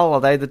Dakal? Are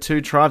they the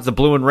 2 tribes? The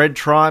blue and red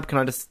tribe? Can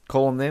I just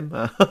call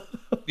them?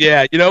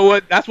 Yeah, you know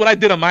what? That's what I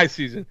did on my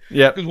season.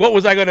 Yeah. Because what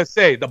was I going to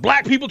say? The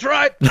black people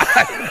tribe?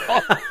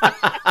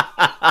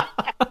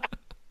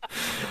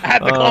 I had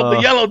to call them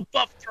the yellow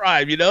buff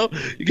tribe,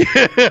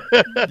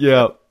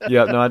 Yeah.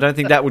 No, I don't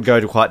think that would go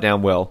to quite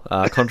down well.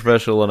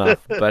 Controversial enough.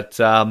 But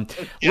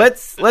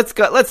let's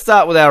go. Let's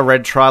start with our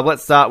red tribe.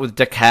 Let's start with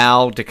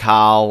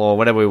Dakal, or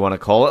whatever we want to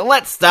call it.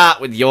 Let's start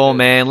with your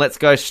man. Let's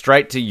go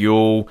straight to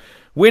Yul.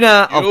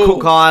 Winner of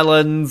Cook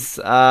Islands.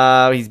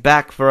 He's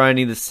back for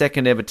only the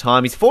second ever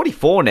time. He's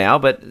 44 now,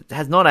 but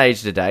has not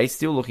aged a day.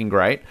 Still looking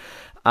great.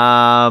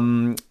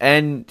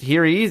 And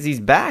here he is. He's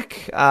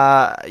back.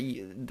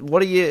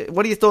 What are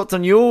your thoughts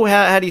on Yul?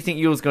 How do you think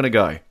Yul's going to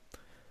go?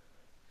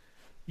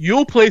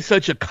 Yul plays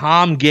such a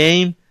calm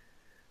game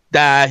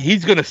that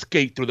he's going to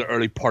skate through the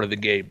early part of the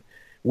game.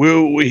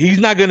 He's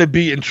not going to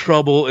be in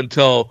trouble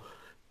until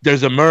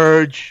there's a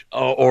merge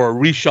or a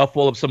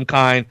reshuffle of some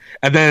kind,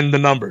 and then the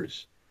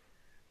numbers.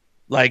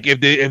 Like if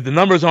the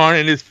numbers aren't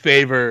in his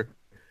favor,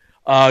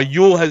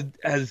 Yul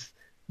has.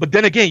 But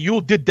then again,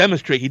 Yul did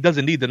demonstrate he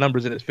doesn't need the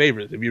numbers in his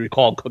favor, if you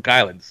recall Cook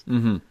Islands.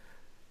 Mm-hmm.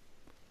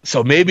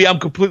 So maybe I'm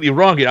completely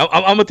wrong here.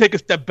 I'm going to take a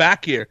step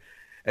back here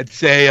and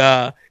say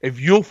if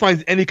Yul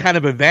finds any kind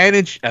of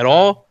advantage at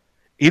all,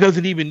 he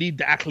doesn't even need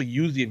to actually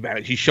use the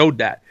advantage. He showed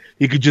that.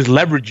 He could just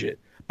leverage it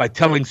by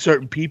telling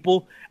certain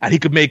people, and he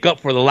could make up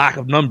for the lack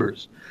of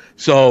numbers.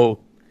 So,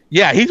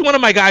 yeah, he's one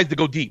of my guys to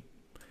go deep.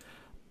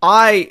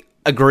 I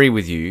agree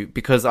with you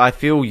because I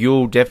feel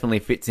Yul definitely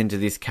fits into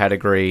this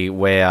category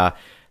where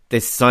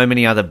there's so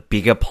many other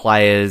bigger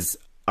players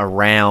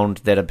around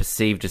that are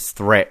perceived as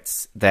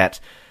threats that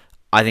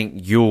I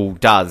think Yul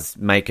does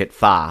make it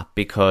far,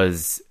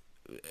 because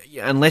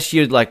unless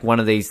you're like one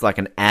of these, like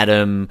an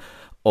Adam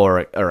or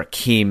a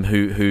Kim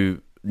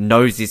who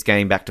knows this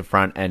game back to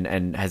front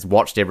and has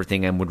watched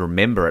everything and would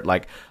remember it,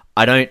 like,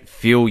 I don't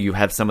feel you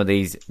have some of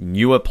these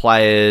newer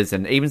players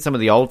and even some of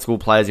the old school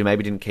players who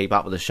maybe didn't keep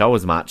up with the show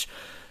as much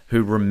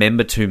who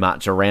remember too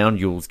much around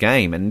Yul's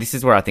game. And this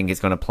is where I think it's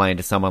going to play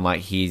into someone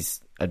like his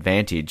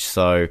advantage.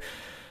 So,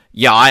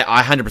 yeah,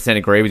 I 100%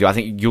 agree with you. I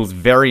think Yul's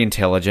very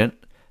intelligent.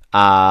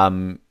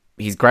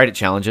 He's great at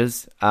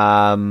challenges.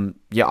 I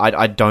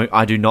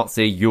do not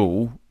see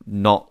Yul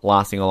not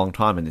lasting a long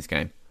time in this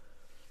game.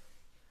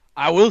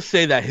 I will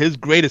say that his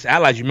greatest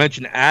allies, you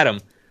mentioned Adam,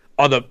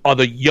 are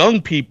the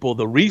young people,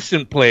 the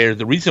recent players,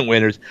 the recent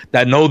winners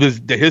that know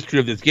the history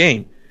of this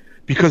game,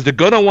 because they're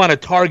gonna want to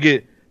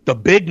target the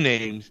big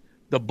names,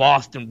 the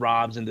Boston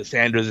Robs and the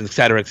Sandras, et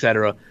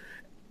cetera,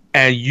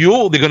 and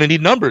Yul, they're gonna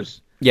need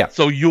numbers. Yeah.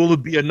 So Yul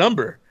would be a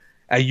number,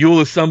 and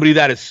Yul is somebody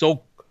that is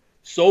so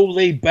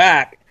laid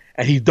back,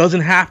 and he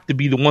doesn't have to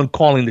be the one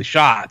calling the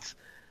shots.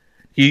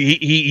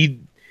 He's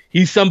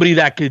somebody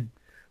that could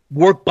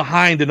work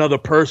behind another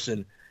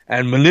person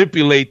and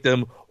manipulate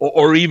them,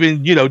 or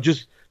even,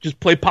 just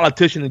play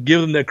politician and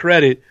give them their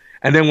credit.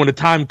 And then when the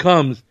time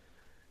comes,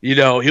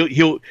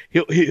 he'll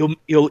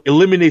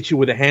eliminate you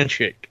with a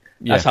handshake.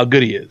 Yeah. That's how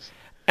good he is.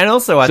 And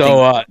also, I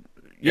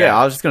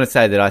was just going to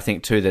say that I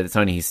think too that it's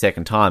only his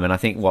second time, and I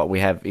think what we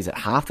have is that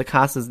half the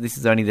casters, this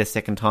is only their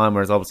second time,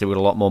 whereas obviously we've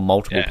got a lot more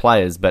multiple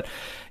players. But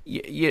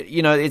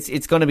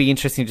it's going to be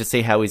interesting to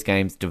see how his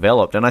game's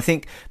developed. And I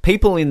think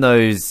people in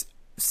those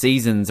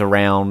seasons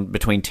around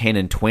between 10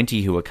 and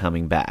 20 who are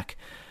coming back,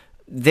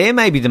 they're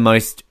maybe the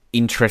most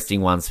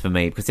interesting ones for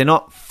me, because they're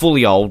not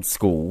fully old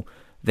school.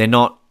 They're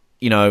not,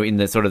 in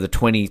the sort of the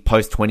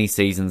post-20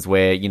 seasons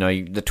where,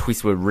 the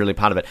twists were really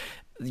part of it.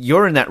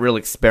 You're in that real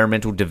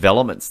experimental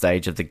development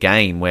stage of the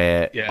game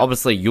where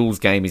obviously Yul's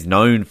game is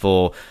known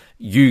for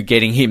you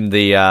getting him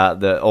the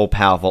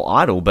all-powerful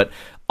idol, but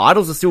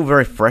idols are still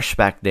very fresh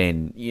back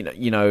then.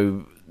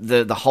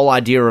 The whole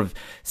idea of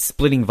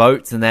splitting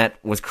votes and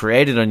that was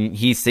created on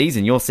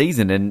your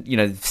season,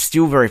 and,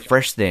 still very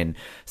fresh then.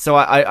 So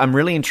I'm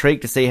really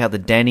intrigued to see how the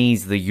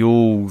Dannys, the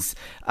Yules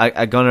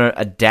are going to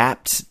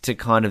adapt to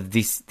kind of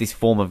this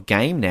form of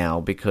game now,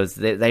 because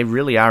they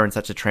really are in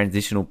such a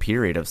transitional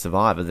period of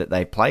Survivor that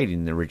they played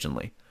in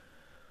originally.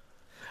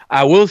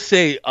 I will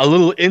say a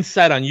little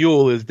insight on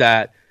Yul is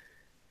that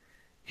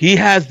he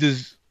has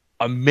this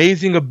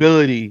amazing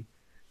ability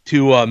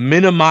to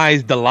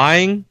minimize the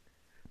lying,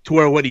 to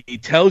where when he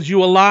tells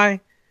you a lie,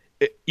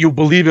 you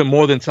believe it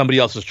more than somebody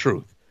else's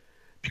truth.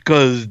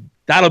 Because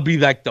that'll be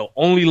like the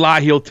only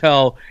lie he'll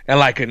tell in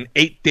like an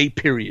 8-day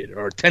period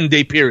or a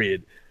 10-day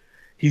period.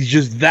 He's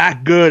just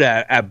that good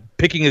at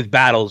picking his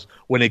battles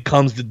when it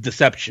comes to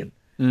deception.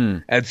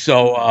 And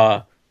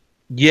so,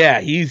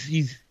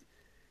 he's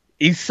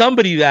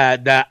somebody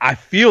that I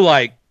feel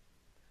like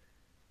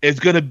is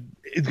gonna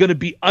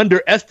be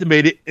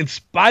underestimated, in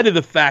spite of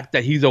the fact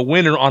that he's a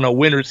winner on a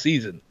winner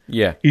season.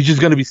 Yeah. He's just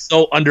going to be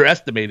so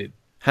underestimated.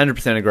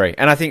 100% agree.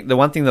 And I think the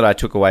one thing that I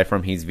took away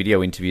from his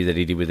video interview that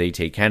he did with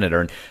ET Canada,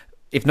 and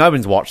if no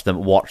one's watched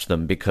them, watch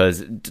them,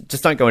 because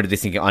just don't go into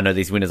this thinking, I know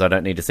these winners, I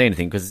don't need to see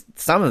anything, because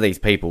some of these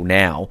people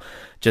now,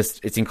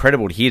 it's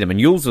incredible to hear them. And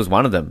Yules was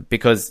one of them,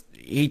 because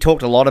he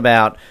talked a lot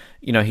about,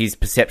 his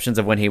perceptions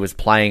of when he was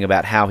playing,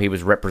 about how he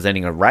was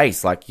representing a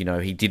race. Like,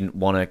 he didn't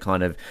want to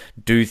kind of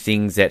do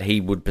things that he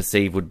would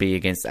perceive would be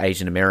against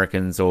Asian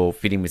Americans or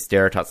fitting with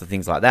stereotypes and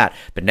things like that.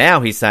 But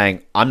now he's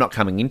saying, I'm not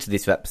coming into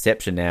this with that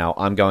perception now.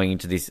 I'm going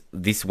into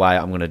this way.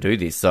 I'm going to do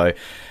this. So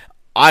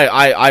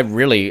I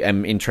really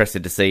am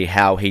interested to see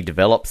how he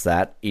develops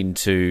that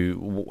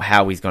into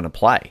how he's going to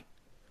play.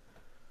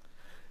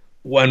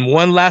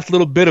 One last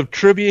little bit of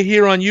trivia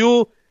here on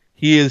Yul.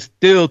 He is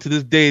still, to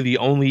this day, the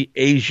only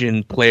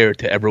Asian player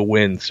to ever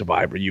win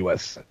Survivor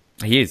US.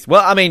 He is.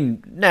 Well, I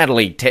mean,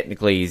 Natalie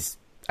technically is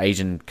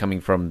Asian, coming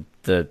from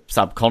the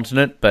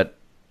subcontinent, but...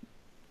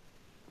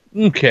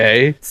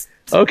 Okay,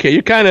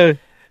 you're kind of...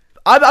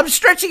 I'm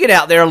stretching it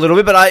out there a little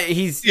bit, but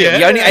he's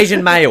the only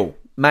Asian male.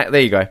 There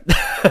you go.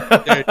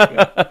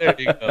 There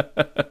you go.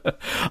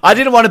 I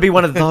didn't want to be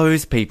one of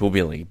those people,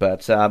 Billy,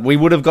 but we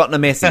would have gotten a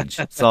message.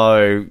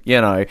 So,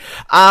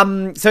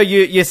 So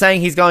you're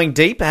saying he's going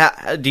deep?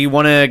 Do you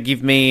want to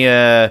give me...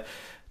 No,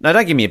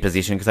 don't give me a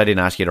position, because I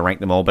didn't ask you to rank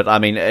them all. But, I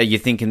mean, are you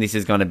thinking this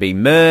is going to be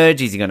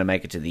merge? Is he going to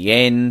make it to the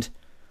end?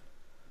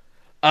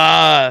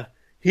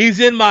 He's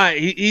in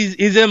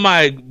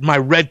my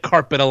red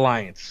carpet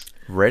alliance.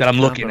 That I'm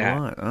looking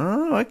at.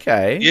 Oh,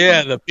 okay.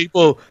 Yeah, the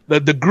people,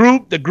 the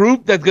group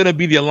that's going to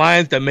be the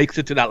alliance that makes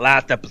it to that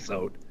last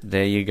episode.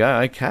 There you go.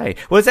 Okay.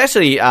 Well, it's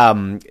actually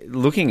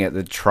looking at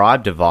the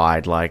tribe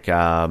divide. Like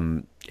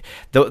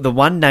the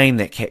one name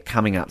that kept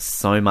coming up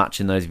so much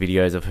in those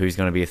videos of who's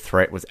going to be a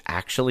threat was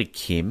actually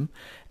Kim,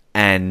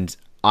 and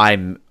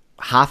I'm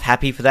half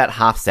happy for that,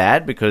 half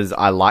sad, because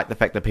I like the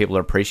fact that people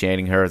are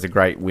appreciating her as a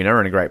great winner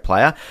and a great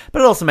player,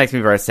 but it also makes me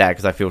very sad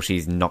because I feel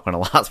she's not going to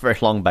last very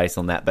long based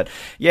on that. But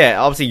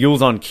yeah, obviously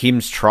Yul's on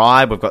Kim's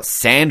tribe. We've got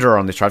Sandra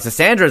on this tribe. So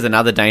Sandra is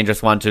another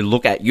dangerous one to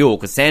look at Yul,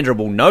 because Sandra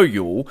will know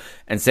Yul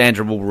and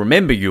Sandra will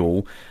remember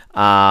Yul.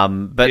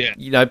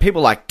 But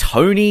people like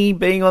Tony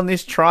being on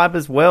this tribe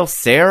as well,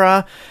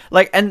 Sarah,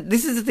 and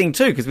this is the thing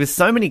too, because with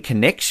so many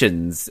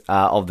connections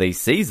of these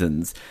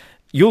seasons,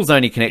 Yul's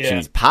only connection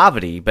is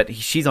Parvati, but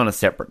she's on a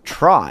separate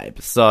tribe.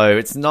 So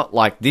it's not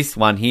like this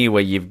one here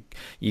where you're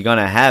going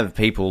to have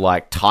people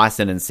like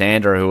Tyson and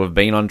Sandra who have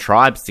been on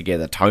tribes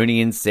together,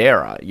 Tony and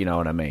Sarah, you know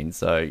what I mean?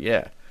 So,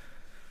 yeah.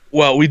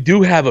 Well, we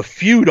do have a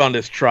feud on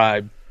this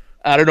tribe.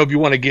 I don't know if you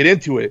want to get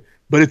into it,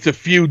 but it's a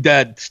feud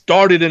that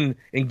started in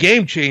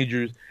Game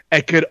Changers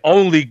and could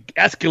only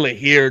escalate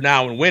here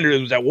now in Winter. It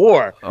was at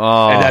War.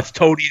 Oh. And that's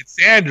Tony and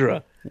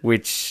Sandra.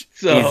 Which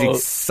is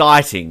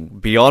exciting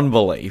beyond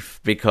belief,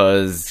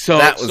 because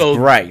that was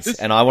great,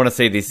 and I want to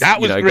see this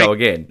go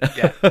again.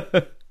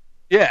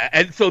 Yeah,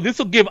 and so this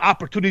will give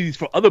opportunities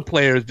for other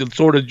players to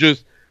sort of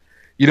just,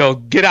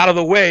 get out of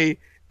the way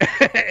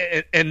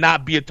and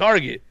not be a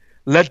target.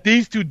 Let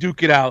these two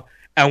duke it out,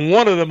 and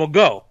one of them will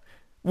go.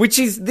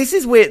 This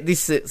is where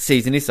this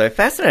season is so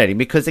fascinating,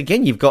 because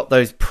again, you've got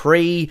those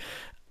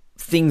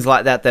things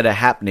like that are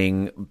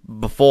happening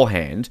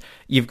beforehand.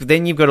 You've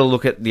got to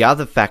look at the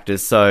other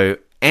factors. So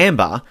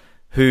Amber,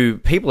 who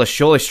people are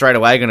surely straight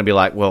away going to be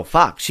like, well,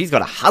 fuck, she's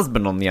got a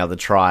husband on the other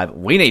tribe.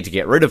 We need to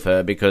get rid of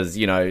her because,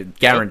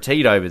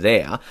 guaranteed over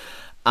there.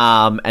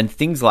 And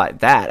things like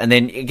that. And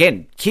then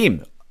again,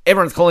 Kim,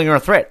 everyone's calling her a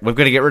threat. We've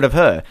got to get rid of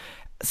her.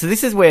 So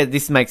this is where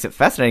this makes it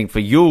fascinating for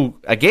you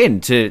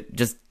again to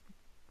just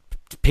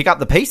pick up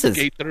the pieces.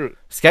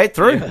 Skate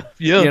through.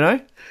 Yeah.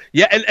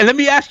 Yeah, and let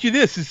me ask you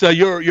this: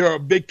 you're a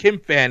big Kim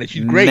fan, and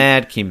she's great.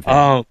 Mad Kim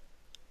fan.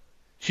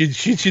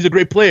 She's a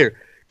great player.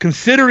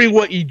 Considering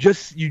what you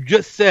just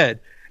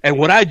said and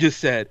what I just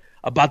said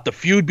about the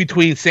feud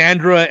between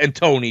Sandra and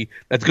Tony,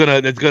 that's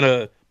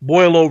gonna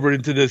boil over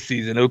into this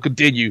season. It'll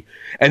continue,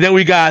 and then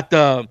we got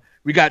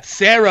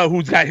Sarah,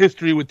 who's got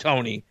history with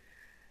Tony,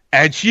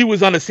 and she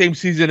was on the same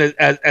season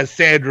as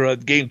Sandra,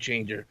 Game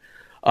Changer.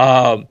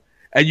 And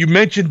you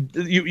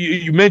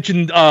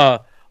mentioned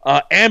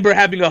Amber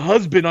having a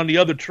husband on the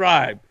other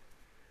tribe.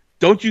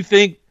 Don't you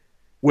think,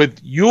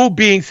 with Yul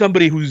being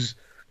somebody who's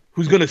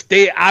going to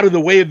stay out of the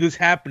way of this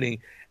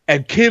happening,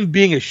 and Kim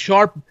being as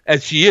sharp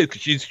as she is,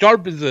 because she's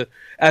sharp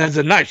as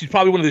a knife, she's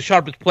probably one of the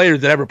sharpest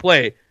players that ever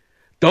play.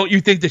 Don't you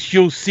think that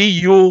she'll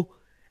see Yul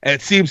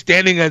and see him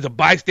standing as a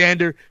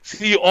bystander,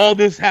 see all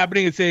this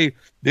happening, and say,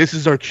 this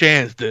is our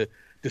chance to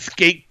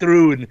skate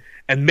through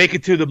and make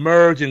it to the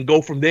merge and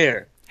go from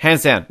there?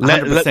 Hands down,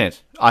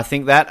 100%. I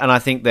think that, and I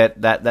think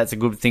that's a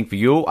good thing for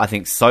you. I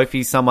think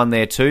Sophie's someone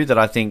there too, that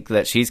I think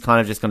that she's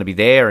kind of just going to be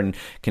there and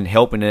can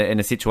help in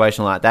a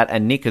situation like that.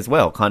 And Nick as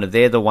well. Kind of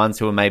they're the ones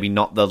who are maybe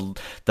not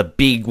the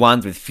big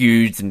ones with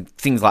feuds and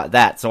things like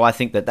that. So I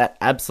think that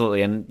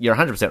absolutely, and you're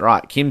 100%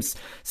 right. Kim's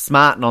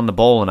smart and on the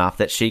ball enough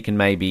that she can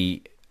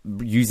maybe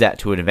use that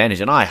to an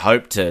advantage. And I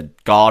hope to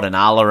God and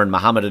Allah and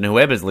Muhammad and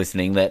whoever's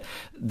listening that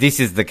this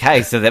is the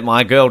case, so that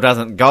my girl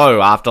doesn't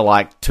go after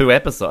like 2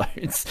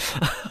 episodes.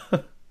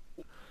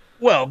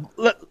 Well,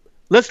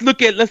 let's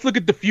look at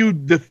the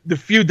feud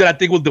that I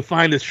think will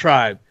define this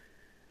tribe.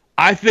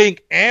 I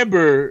think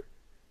Amber,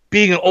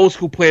 being an old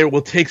school player,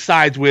 will take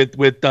sides with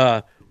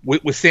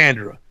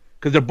Sandra,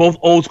 because they're both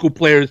old school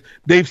players.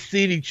 They've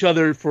seen each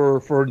other for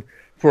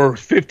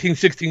 15,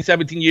 16,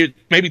 17 years,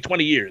 maybe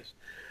 20 years.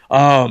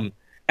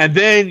 And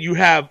then you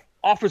have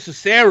Officer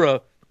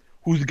Sarah,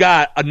 who's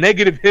got a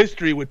negative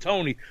history with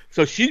Tony,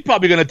 so she's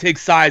probably going to take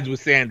sides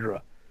with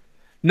Sandra.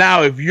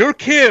 Now, if you're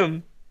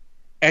Kim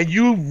and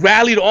you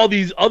rallied all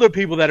these other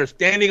people that are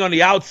standing on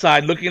the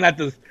outside looking at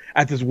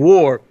this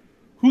war,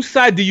 whose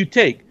side do you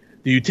take?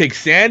 Do you take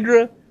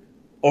Sandra,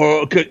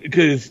 or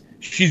because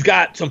she's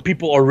got some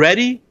people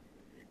already,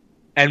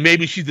 and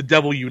maybe she's the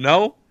devil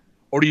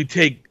or do you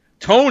take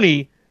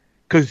Tony,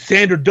 because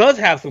Sandra does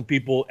have some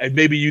people, and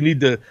maybe you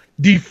need to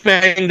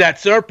defang that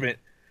serpent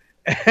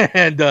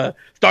and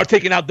start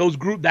taking out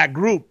that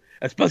group,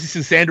 especially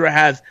since Sandra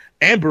has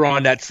Amber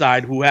on that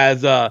side, who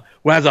has a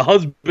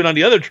husband on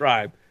the other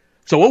tribe.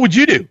 So what would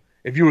you do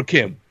if you were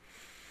Kim?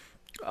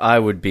 I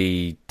would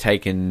be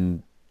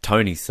taking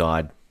Tony's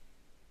side.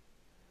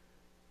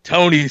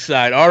 Tony's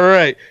side. All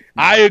right.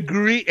 I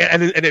agree,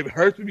 and it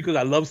hurts me because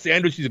I love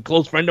Sandra. She's a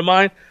close friend of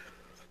mine.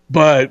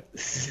 But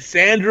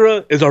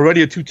Sandra is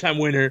already a 2-time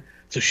winner,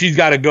 so she's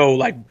got to go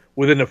like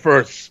within the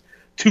first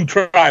 2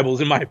 tribals,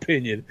 in my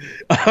opinion.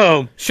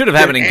 Should have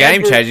happened in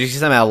Game Changers. She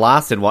somehow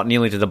lasted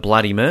nearly to the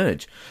bloody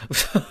merge.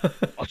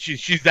 Oh,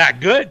 she's that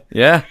good.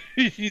 Yeah,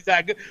 she's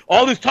that good.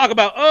 All this talk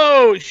about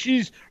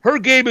her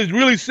game is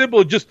really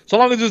simple. Just so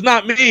long as it's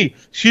not me.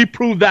 She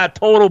proved that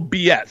total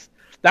BS.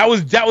 That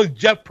was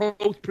Jeff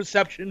Probst's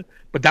perception,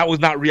 but that was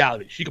not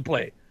reality. She could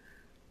play.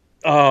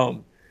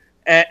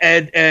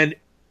 And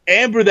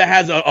Amber that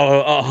has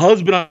a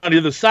husband on the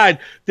other side,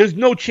 there's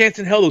no chance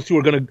in hell those two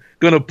are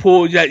gonna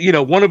pull. You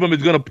know, one of them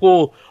is gonna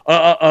pull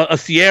a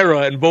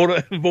Sierra and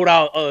vote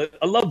out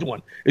a loved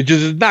one. It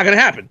just is not gonna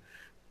happen.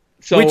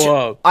 So, which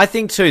I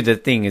think too, the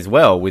thing as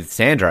well with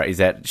Sandra is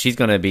that she's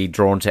going to be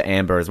drawn to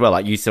Amber as well.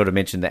 Like you sort of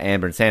mentioned the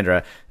Amber and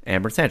Sandra,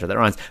 that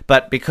rhymes.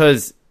 But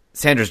because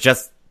Sandra's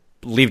just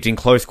lived in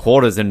close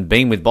quarters and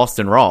been with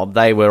Boston Rob,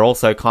 they were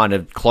also kind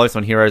of close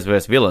on heroes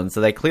versus villains,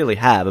 so they clearly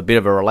have a bit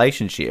of a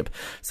relationship.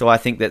 So I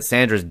think that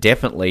Sandra's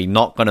definitely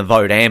not going to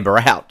vote Amber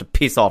out to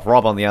piss off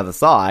Rob on the other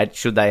side,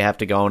 should they have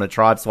to go on a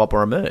tribe swap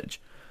or a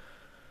merge.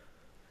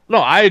 No,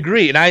 I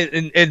agree.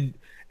 And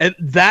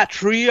that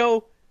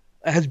trio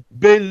has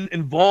been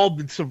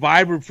involved in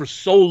Survivor for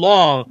so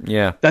long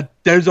that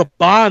there's a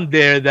bond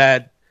there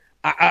that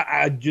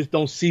I just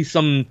don't see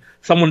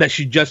someone that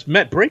she just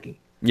met breaking.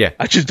 Yeah.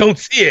 I just don't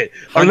see it,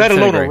 or let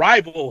alone a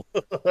rival.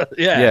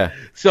 Yeah.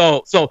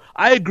 So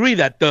I agree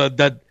that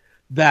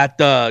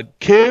that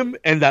Kim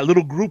and that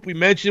little group we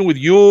mentioned with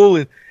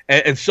Yul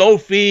and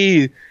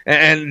Sophie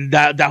and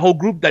that whole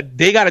group, that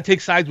they got to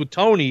take sides with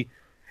Tony,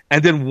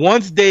 and then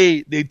once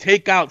they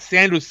take out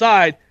Sandra's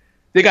side,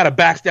 they got to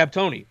backstab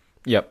Tony.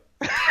 Yep.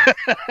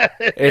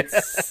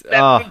 It's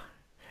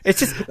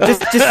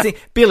just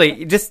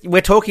Billy.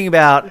 We're talking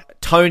about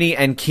Tony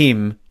and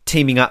Kim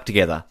teaming up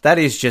together. That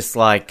is just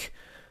like,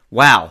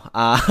 wow.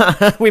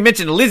 We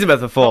mentioned Elizabeth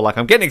before. Like,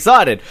 I'm getting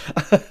excited.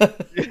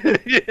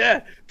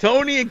 Yeah,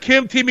 Tony and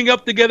Kim teaming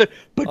up together,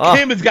 but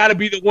Kim has got to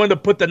be the one to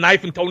put the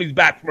knife in Tony's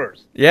back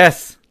first.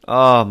 Yes.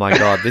 Oh my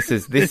God, this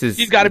is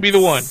He's got to be the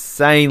one.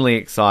 Insanely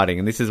exciting,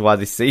 and this is why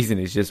this season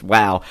is just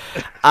wow.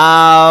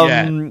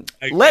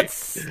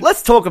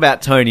 Let's talk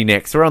about Tony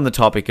next. We're on the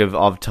topic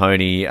of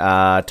Tony.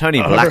 Tony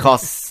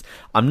Blackhouse.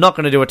 I'm not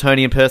going to do a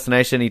Tony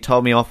impersonation. He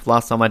told me off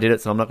last time I did it,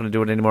 so I'm not going to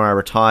do it anymore. I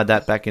retired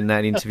that back in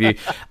that interview.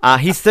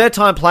 His third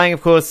time playing,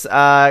 of course,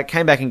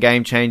 came back in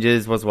Game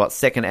Changers, was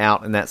second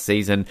out in that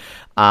season.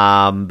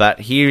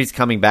 But here he's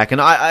coming back. And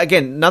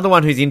again, another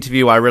one whose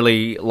interview I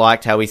really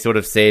liked, how he sort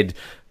of said,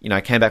 you know,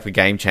 came back for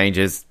Game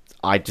Changers.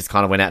 I just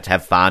kind of went out to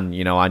have fun.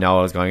 You know, I know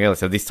I was going early,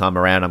 so this time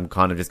around I'm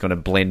kind of just going to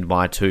blend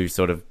my two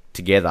sort of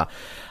together.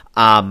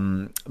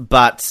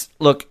 But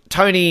look,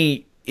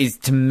 Tony is,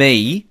 to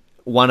me,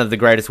 one of the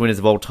greatest winners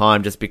of all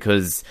time, just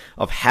because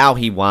of how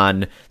he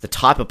won, the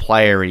type of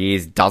player he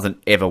is,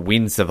 doesn't ever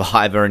win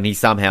Survivor, and he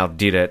somehow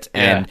did it.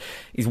 Yeah. And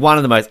he's one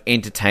of the most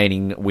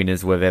entertaining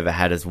winners we've ever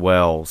had as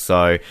well.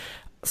 So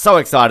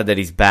excited that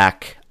he's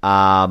back.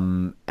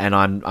 And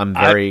I'm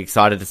very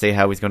excited to see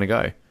how he's going to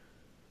go.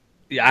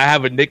 Yeah, I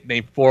have a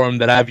nickname for him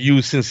that I've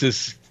used since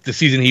the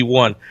season he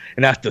won,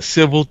 and that's the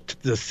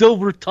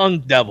silver tongue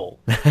devil,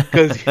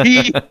 because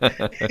he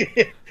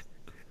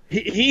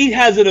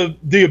has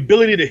the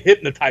ability to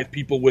hypnotize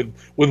people with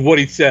what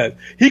he says.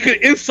 He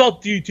could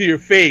insult you to your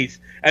face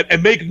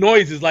and make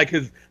noises like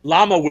his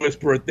llama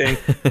whisperer thing,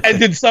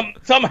 and then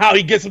somehow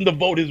he gets him to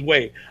vote his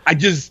way.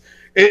 It's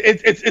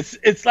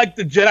like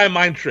the Jedi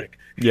mind trick.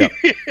 Yeah.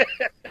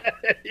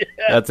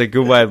 That's a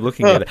good way of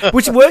looking at it.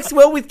 Which works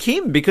well with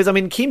Kim, because, I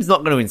mean, Kim's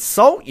not going to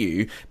insult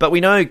you, but we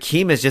know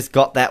Kim has just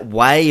got that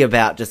way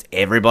about just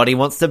everybody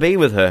wants to be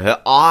with her.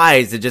 Her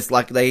eyes are just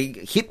like, they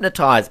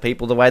hypnotize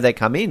people the way they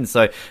come in.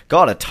 So,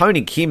 God, a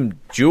Tony Kim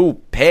dual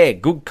pair,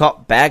 good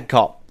cop, bad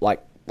cop.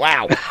 Like,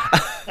 wow.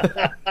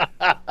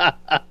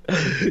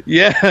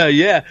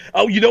 Yeah.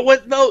 Oh, you know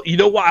what, though? You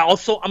know why?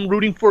 Also, I'm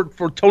rooting for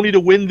Tony to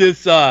win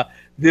this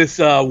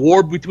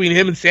war between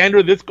him and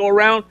Sandra this go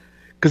around.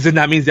 Because then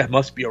that means that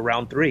must be a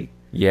round 3.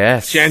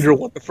 Yes. Sandra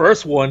won the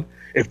first one.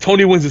 If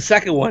Tony wins the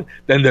second one,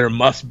 then there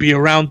must be a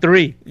round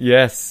 3.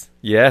 Yes,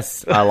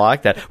 I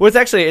like that. Well,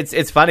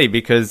 it's funny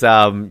because,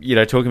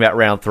 talking about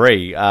round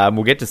 3,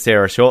 we'll get to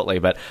Sarah shortly,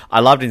 but I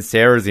loved in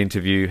Sarah's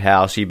interview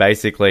how she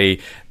basically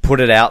put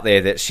it out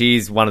there that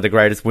she's one of the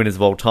greatest winners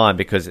of all time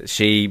because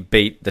she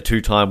beat the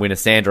 2-time winner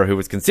Sandra, who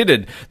was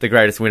considered the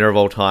greatest winner of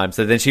all time.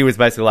 So then she was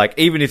basically like,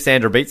 even if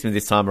Sandra beats me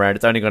this time around,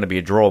 it's only going to be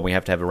a draw and we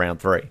have to have a round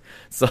 3.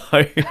 So...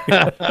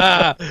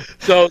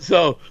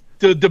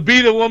 So to be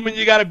the woman,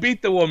 you got to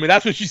beat the woman.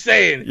 That's what she's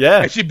saying.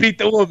 Yeah. And she beat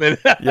the woman.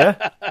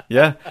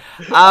 Yeah.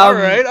 All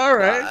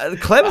right.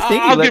 Clever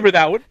thinking. I'll give her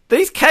that one.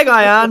 These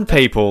Cagayan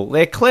people,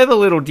 they're clever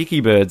little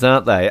dicky birds,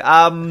 aren't they?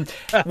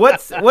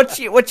 What's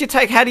your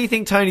take? How do you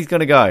think Tony's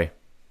going to go?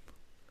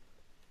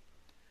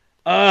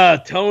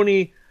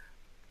 Tony,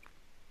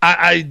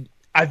 I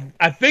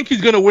think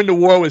he's going to win the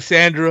war with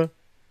Sandra.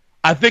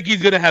 I think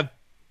he's going to have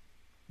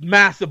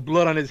massive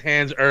blood on his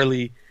hands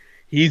early.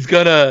 He's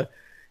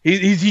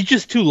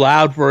just too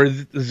loud for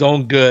his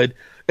own good.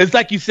 It's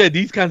like you said,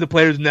 these kinds of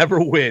players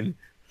never win.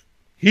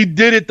 He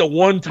did it the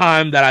one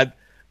time that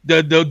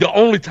the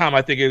only time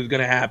I think it was going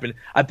to happen.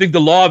 I think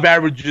the law of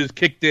averages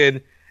kicked in,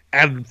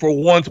 and for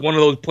once one of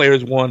those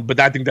players won,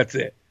 but I think that's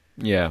it.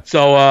 Yeah.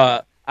 So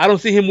I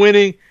don't see him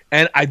winning,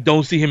 and I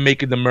don't see him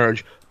making the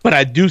merge, but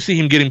I do see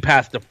him getting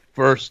past the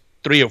first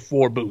 3 or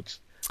 4 boots.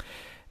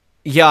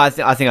 Yeah, I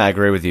think I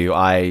agree with you.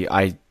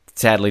 I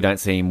sadly don't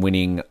see him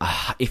winning.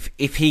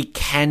 If he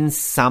can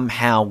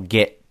somehow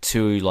get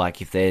to,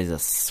 like, if there's a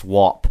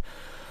swap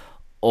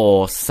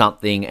or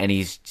something, and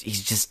he's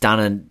just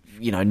done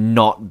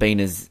not been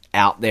as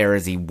out there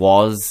as he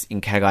was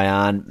in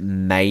Cagayan,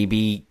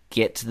 maybe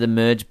get to the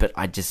merge. But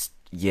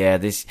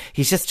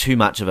he's just too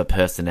much of a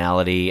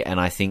personality, and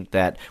I think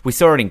that we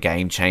saw it in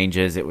Game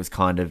Changers. It was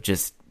kind of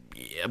just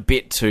a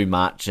bit too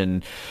much,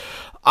 and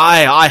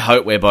I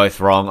hope we're both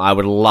wrong. I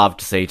would love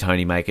to see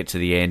Tony make it to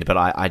the end, but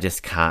I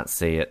just can't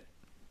see it.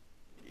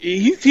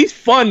 He's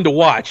fun to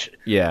watch.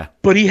 Yeah.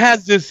 But he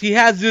has this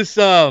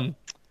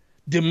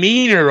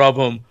demeanor of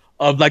him,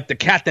 of like the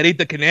cat that ate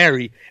the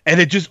canary,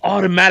 and it just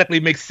automatically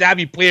makes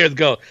savvy players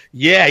go,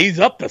 yeah, he's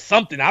up to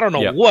something. I don't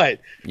know what.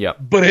 Yeah.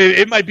 But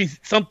it might be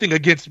something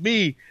against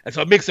me. And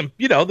so it makes him,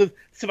 the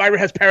survivor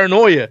has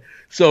paranoia.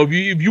 So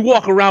if you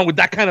walk around with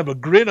that kind of a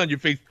grin on your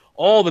face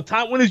all the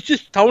time, when it's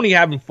just Tony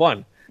having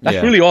fun,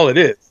 that's really all it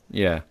is.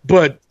 Yeah.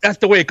 But that's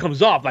the way it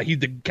comes off. Like he's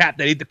the cat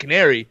that ate the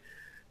canary.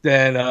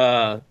 Then,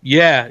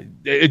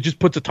 it just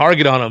puts a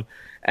target on him.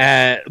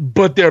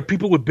 But there are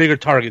people with bigger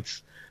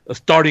targets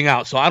starting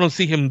out, so I don't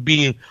see him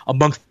being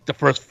amongst the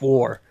first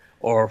 4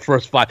 or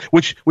first 5,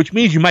 which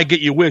means you might get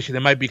your wish, and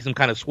there might be some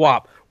kind of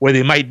swap where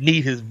they might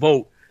need his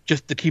vote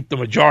just to keep the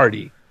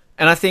majority.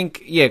 And I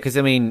think, because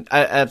I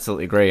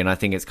absolutely agree, and I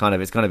think it's going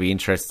to be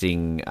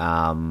interesting,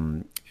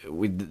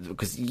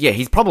 because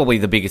he's probably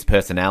the biggest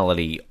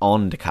personality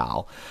on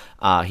Dakal,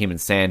 him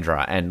and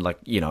Sandra, and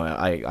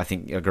I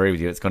think I agree with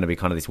you. It's going to be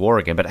kind of this war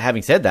again. But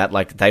having said that,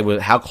 they were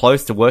how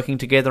close to working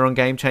together on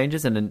Game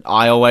Changers, and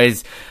I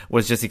always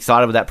was just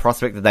excited with that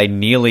prospect that they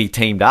nearly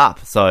teamed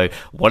up. So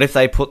what if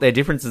they put their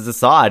differences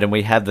aside and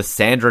we have the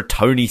Sandra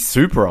Tony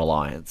Super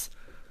Alliance?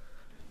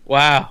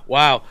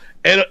 Wow!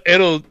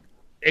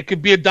 It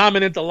could be a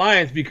dominant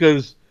alliance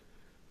because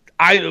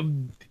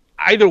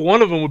either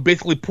one of them would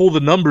basically pull the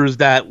numbers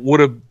that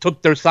would have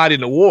took their side in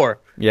the war.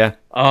 Yeah.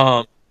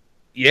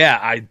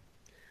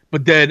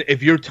 But then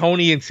if you're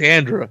Tony and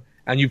Sandra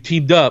and you've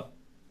teamed up,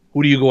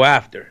 who do you go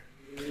after?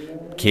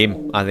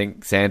 Kim. I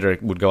think Sandra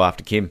would go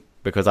after Kim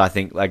because I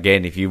think,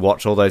 again, if you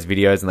watch all those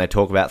videos and they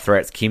talk about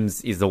threats,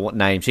 Kim's is the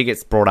name. She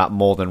gets brought up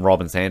more than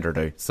Rob and Sandra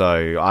do.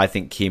 So I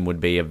think Kim would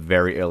be a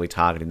very early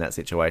target in that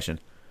situation.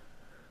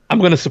 I'm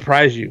going to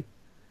surprise you.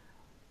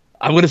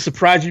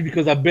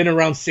 Because I've been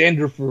around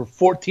Sandra for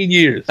 14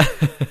 years.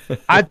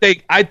 I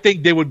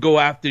think they would go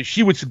after.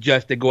 She would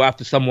suggest they go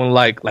after someone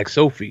like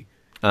Sophie.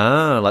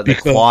 The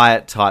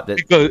quiet type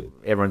that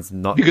everyone's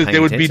not because paying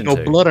there would be attention no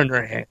to. Blood on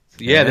her hands.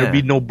 Yeah, there would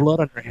be no blood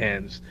on her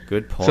hands.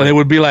 Good point. So they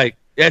would be like,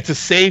 it's a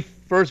safe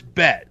first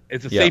bet.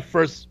 It's a safe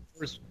first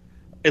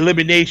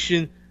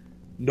elimination.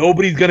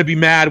 Nobody's gonna be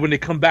mad when they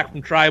come back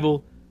from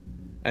tribal,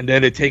 and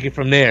then they take it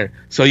from there.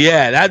 So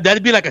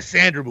that'd be like a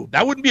Sandra move.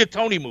 That wouldn't be a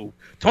Tony move.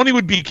 Tony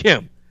would be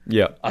Kim.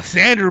 Yeah. A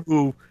Sandra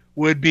move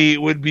would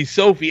be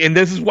Sophie, and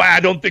this is why I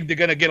don't think they're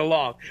gonna get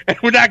along, and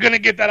we're not gonna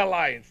get that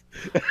alliance.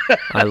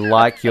 I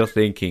like your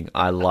thinking.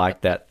 I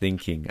like that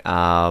thinking.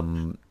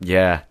 No,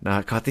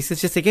 God, this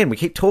is just, again, we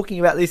keep talking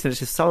about this, and it's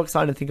just so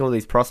exciting to think of all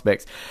these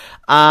prospects.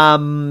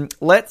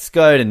 Let's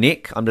go to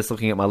Nick. I'm just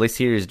looking at my list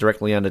here. He's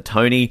directly under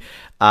Tony.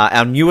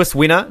 Our newest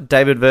winner,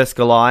 David vs.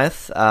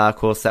 Goliath. Of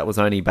course, that was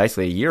only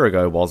basically a year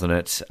ago, wasn't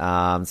it?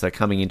 So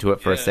coming into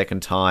it for a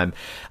second time.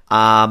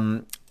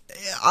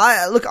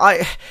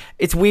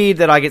 It's weird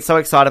that I get so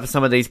excited for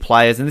some of these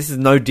players, and this is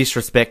no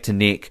disrespect to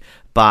Nick,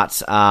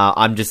 but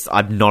I'm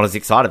not as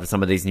excited for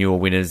some of these newer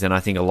winners, and I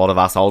think a lot of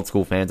us old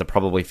school fans are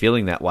probably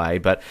feeling that way.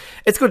 But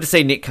it's good to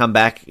see Nick come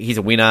back. He's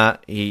a winner.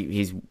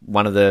 He's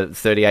one of the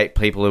 38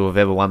 people who have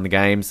ever won the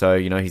game, so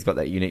he's got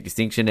that unique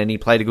distinction, and he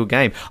played a good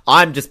game.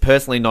 I'm just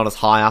personally not as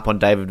high up on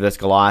David vs.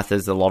 Goliath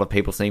as a lot of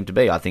people seem to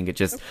be. I think it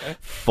just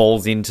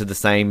falls into the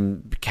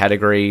same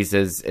categories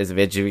as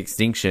Edge of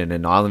Extinction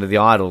and Island of the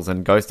Idols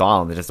and Ghost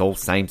Island. They're just all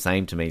same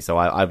to me, so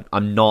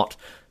I'm not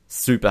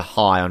super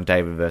high on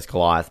David vs.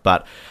 Goliath,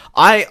 but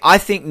I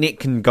think Nick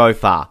can go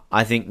far.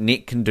 I think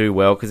Nick can do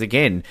well, because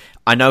again,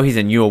 I know he's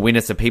a newer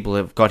winner, so people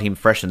have got him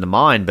fresh in the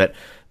mind, but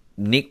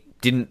Nick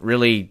didn't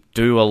really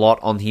do a lot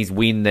on his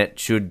win that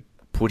should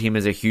put him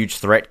as a huge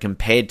threat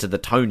compared to the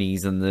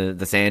Tonys and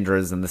the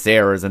Sandras and the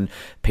Sarahs and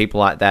people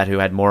like that who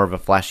had more of a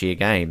flashier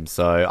game.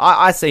 So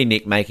I see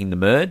Nick making the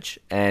merge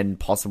and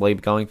possibly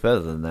going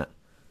further than that.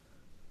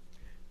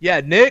 Yeah,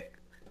 Nick,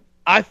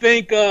 I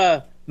think...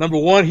 number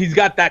one, he's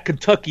got that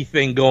Kentucky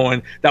thing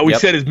going that we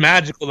said is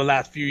magical the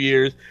last few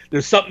years.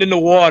 There's something in the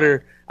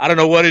water. I don't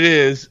know what it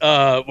is.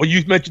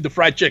 You mentioned the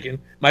fried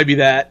chicken. Might be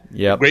that.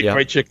 Great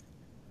fried chicken.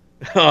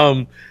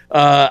 So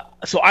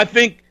I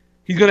think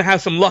he's going to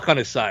have some luck on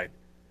his side.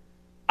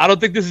 I don't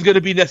think this is going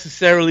to be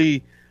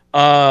necessarily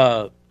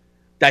that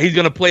he's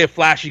going to play a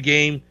flashy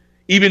game,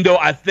 even though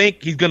I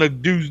think he's going to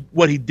do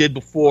what he did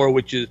before,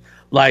 which is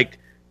like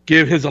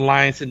give his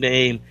alliance a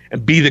name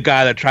and be the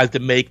guy that tries to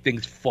make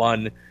things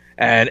fun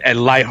and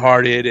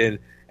lighthearted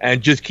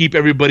and just keep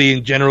everybody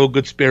in general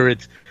good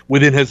spirits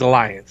within his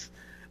alliance.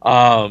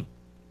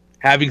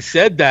 Having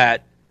said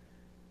that,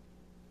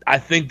 I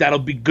think that'll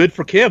be good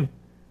for Kim.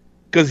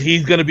 because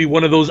he's going to be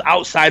one of those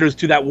outsiders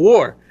to that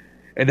war,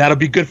 and that'll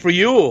be good for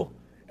Yul.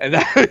 And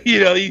that,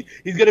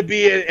 he's going to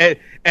be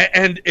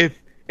and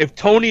if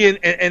Tony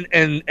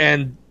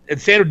and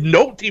Sandra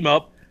don't team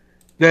up,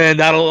 then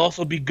that'll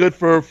also be good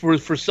for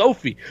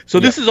Sophie. So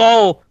this is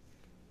all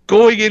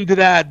going into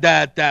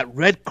that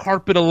red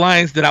carpet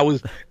alliance that I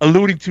was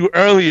alluding to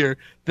earlier.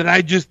 That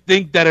I just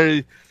think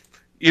that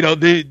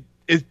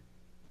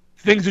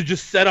things are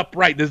just set up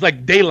right. There's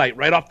like daylight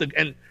right off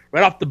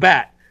the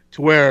bat,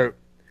 to where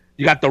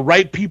you got the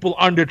right people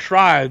under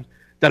Tribe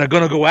that are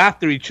going to go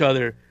after each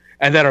other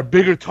and that are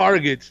bigger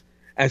targets.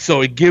 And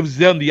so it gives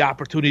them the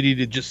opportunity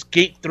to just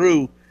skate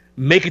through,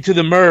 make it to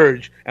the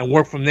merge, and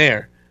work from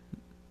there.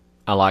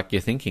 I like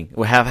your thinking.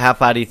 Well, how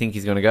far do you think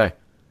he's going to go?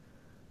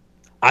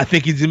 I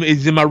think he's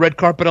in my red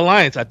carpet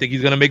alliance. I think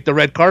he's going to make the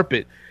red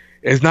carpet.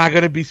 It's not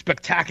going to be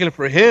spectacular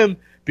for him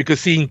because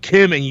seeing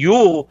Kim and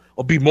Yul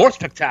will be more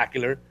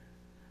spectacular.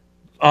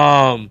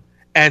 And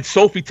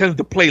Sophie tends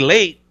to play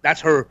late.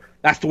 That's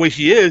the way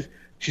she is.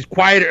 She's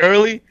quiet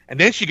early, and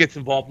then she gets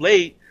involved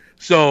late.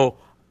 So,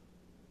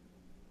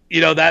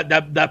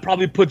 that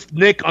probably puts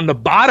Nick on the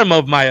bottom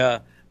of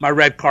my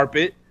red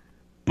carpet.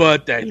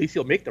 But at least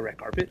he'll make the red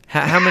carpet.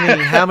 How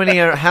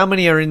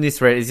many are in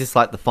this red? Is this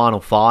like the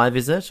final 5?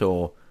 Is it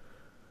or?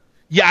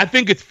 Yeah, I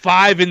think it's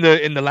 5 in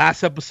the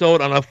last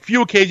episode. On a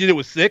few occasions it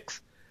was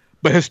 6,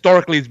 but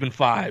historically it's been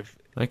 5.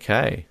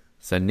 Okay,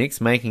 so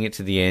Nick's making it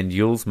to the end.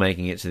 Yul's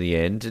making it to the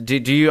end. Do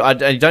you?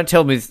 Don't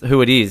tell me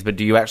who it is, but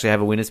do you actually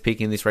have a winner's pick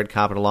in this red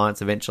carpet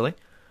alliance eventually?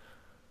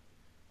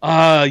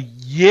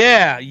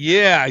 Yeah,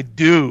 I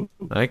do.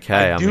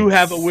 Okay, I do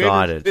have a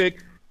winner's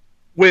pick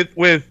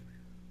with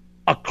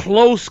a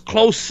close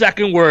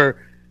second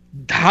where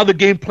how the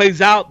game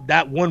plays out,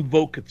 that one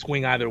vote could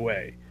swing either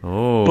way.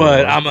 Oh,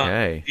 but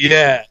okay.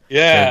 Yeah.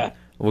 So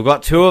we've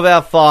got 2 of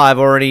our 5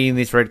 already in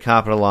this red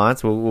carpet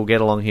alliance. We'll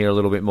get along here a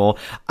little bit more.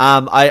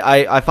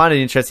 I find it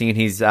interesting in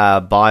his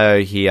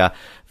bio here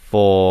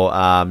for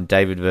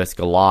David versus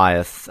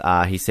Goliath.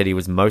 He said he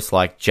was most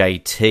like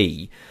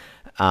JT.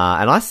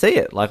 And I see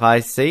it. Like, I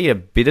see a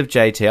bit of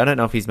JT. I don't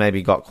know if he's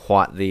maybe got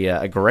quite the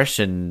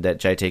aggression that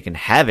JT can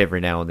have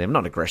every now and then.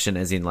 Not aggression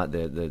as in like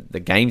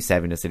the game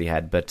savviness that he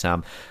had, but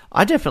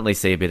I definitely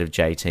see a bit of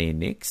JT in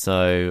Nick.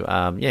 So,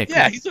 yeah.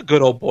 Yeah, he's a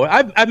good old boy.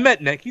 I've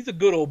met Nick. He's a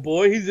good old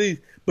boy.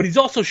 But he's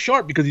also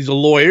sharp because he's a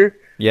lawyer.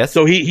 Yes.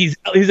 So he's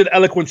an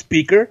eloquent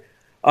speaker.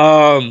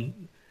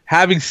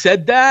 Having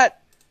said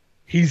that,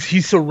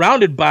 he's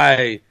surrounded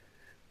by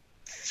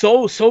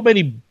so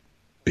many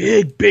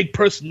big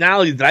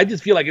personalities that I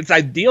just feel like it's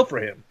ideal for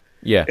him.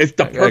 Yeah, it's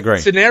the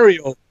perfect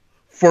scenario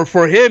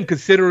for him,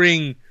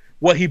 considering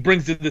what he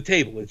brings to the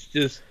table. It's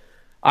just,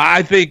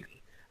 I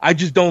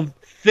just don't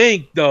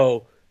think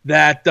though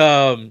that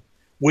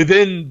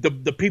within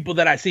the people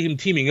that I see him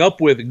teaming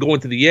up with and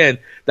going to the end,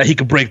 that he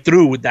could break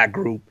through with that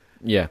group.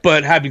 Yeah.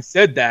 But having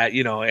said that,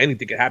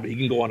 anything can happen. He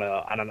can go on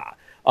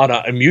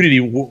a immunity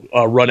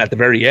run at the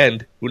very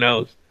end. Who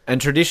knows? And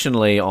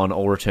traditionally, on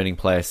all returning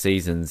player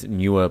seasons,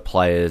 newer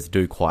players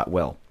do quite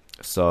well.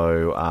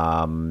 So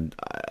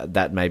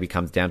that maybe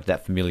comes down to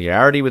that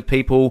familiarity with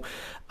people.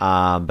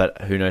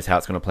 But who knows how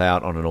it's going to play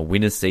out on a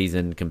winner's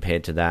season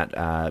compared to that.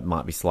 It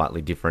might be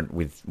slightly different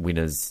with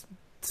winners,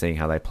 seeing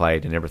how they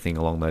played and everything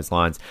along those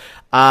lines.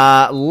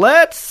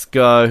 Let's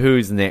go.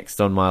 Who's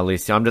next on my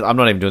list? I'm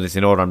not even doing this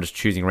in order. I'm just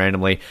choosing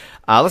randomly.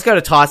 Let's go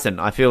to Tyson.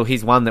 I feel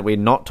he's one that we're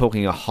not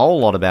talking a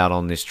whole lot about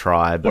on this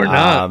tribe. We're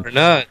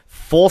not.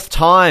 4th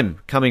time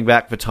coming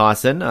back for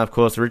Tyson. Of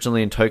course,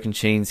 originally in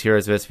Tocantins,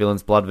 Heroes vs.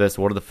 Villains, Blood vs.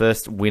 Water, the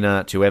first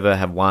winner to ever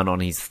have won on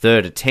his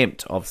 3rd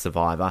attempt of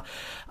Survivor.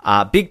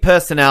 Big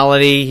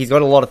personality. He's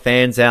got a lot of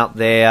fans out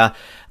there.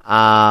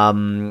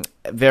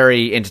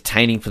 Very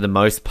entertaining for the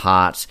most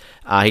part.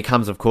 He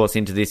comes, of course,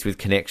 into this with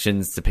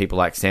connections to people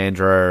like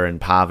Sandra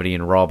and Parvati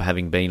and Rob,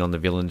 having been on the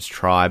Villains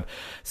tribe.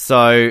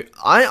 So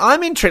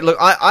I'm intrigued. Look,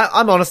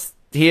 I'm honest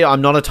here.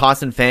 I'm not a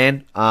Tyson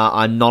fan.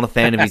 I'm not a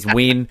fan of his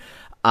win.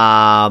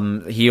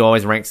 He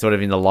always ranks sort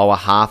of in the lower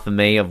half for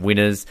me of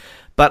winners,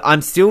 but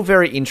I'm still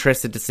very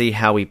interested to see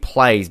how he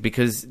plays,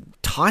 because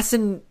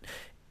Tyson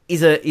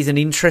is an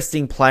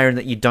interesting player in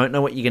that you don't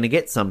know what you're going to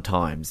get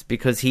sometimes,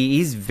 because he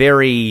is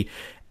very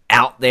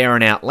out there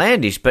and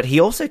outlandish, but he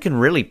also can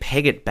really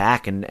peg it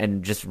back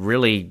and just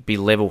really be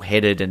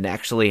level-headed and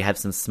actually have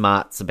some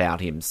smarts about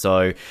him.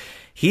 So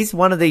he's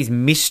one of these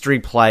mystery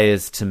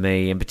players to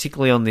me, and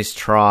particularly on this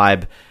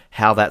tribe,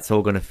 how that's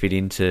all going to fit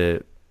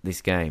into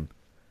this game.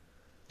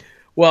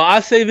 Well, I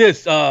say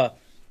this. A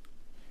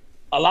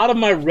lot of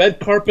my red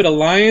carpet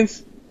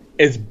alliance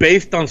is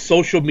based on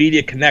social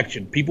media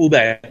connection. People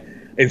that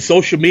in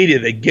social media,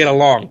 they get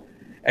along.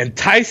 And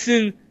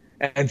Tyson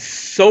and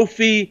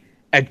Sophie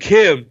and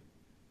Kim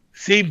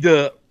seem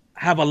to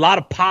have a lot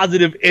of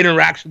positive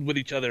interactions with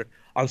each other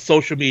on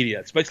social media,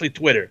 especially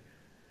Twitter.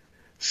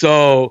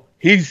 So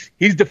he's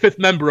the 5th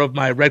member of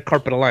my red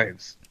carpet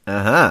alliance.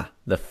 The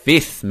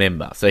 5th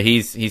member. So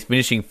he's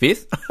finishing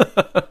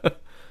 5th?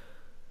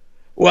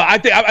 Well, I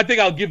think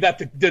I'll give that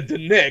to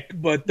Nick,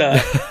 but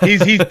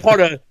he's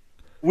part of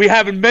we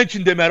haven't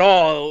mentioned him at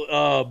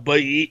all,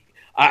 but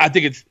I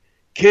think it's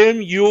Kim,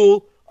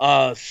 Yul,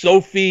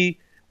 Sophie,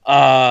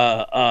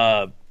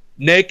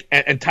 Nick,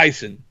 and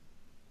Tyson.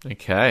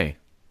 Okay.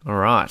 All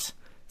right.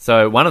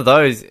 So one of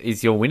those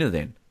is your winner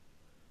then.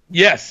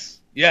 Yes.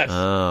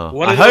 Oh.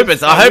 I hope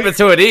it's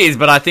who it is,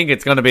 but I think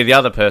it's going to be the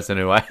other person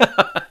who I.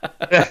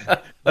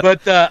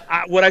 But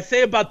what I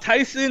say about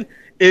Tyson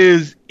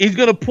is he's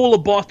going to pull a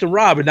Boston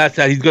Rob, and that's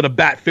that he's going to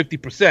bat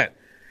 50%.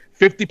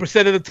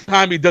 50% of the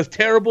time he does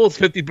terrible.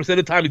 50% of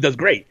the time he does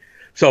great.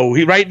 So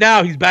right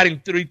now he's batting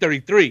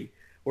 .333.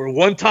 Where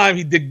one time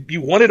he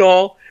won it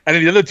all, and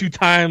then the other two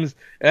times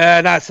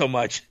not so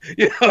much.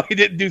 He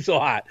didn't do so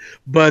hot.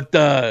 But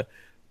I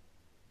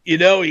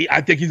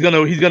think he's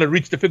gonna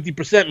reach the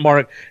 50%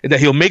 mark, and that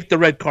he'll make the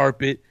red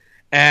carpet.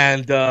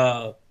 And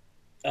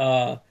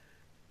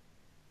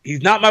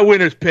he's not my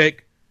winner's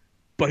pick,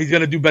 but he's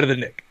gonna do better than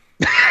Nick.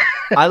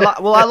 I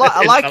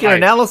like your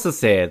analysis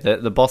there,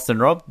 the Boston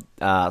Rob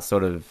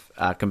sort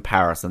of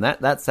comparison.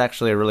 That's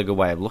actually a really good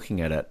way of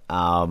looking at it.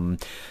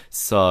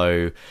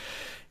 So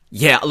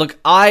yeah, look,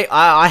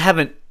 I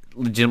haven't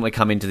legitimately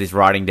come into this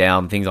writing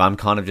down things. I'm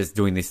kind of just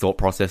doing this thought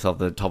process off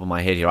the top of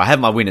my head here. I have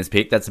my winner's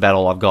pick. That's about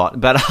all I've got.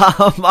 But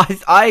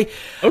I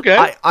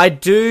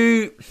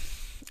do.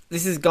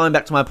 This is going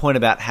back to my point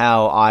about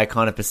how I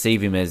kind of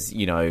perceive him as,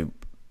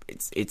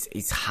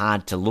 it's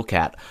hard to look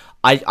at.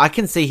 I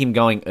can see him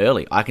going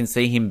early. I can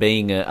see him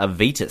being a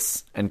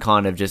Vetus and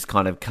kind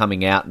of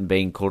coming out and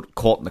being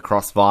caught in the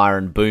crossfire,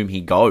 and boom,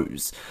 he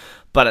goes.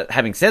 But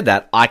having said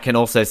that, I can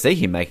also see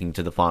him making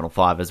to the final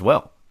five as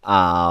well.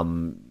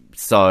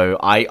 So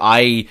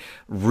I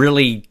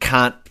really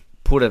can't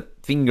put a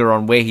finger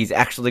on where he's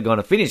actually going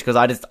to finish, because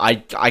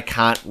I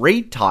can't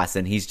read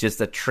Tyson. He's just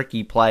a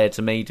tricky player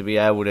to me to be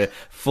able to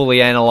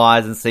fully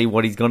analyze and see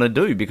what he's going to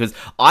do, because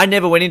I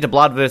never went into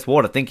blood versus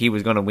water think he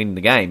was going to win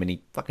the game, and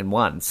he fucking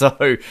won.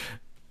 So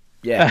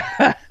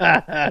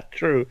yeah.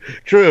 True.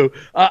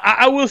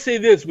 I will say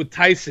this with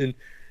Tyson: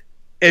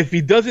 if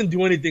he doesn't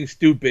do anything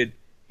stupid,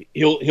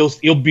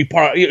 he'll be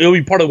part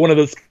of one of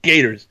those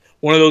skaters,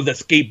 one of those that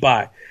skate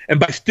by. And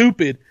by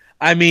stupid,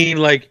 I mean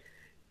like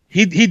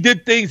he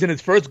did things in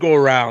his first go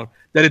around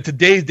that in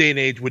today's day and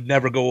age would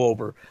never go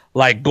over,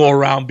 like go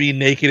around being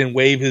naked and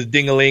wave his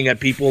ding-a-ling at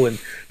people, and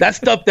that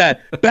stuff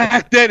that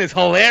back then is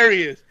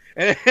hilarious.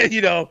 And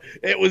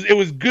it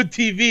was good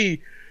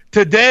TV.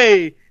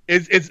 Today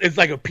it's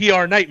like a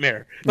PR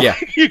nightmare. Yeah,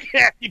 like,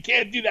 you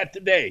can't do that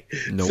today.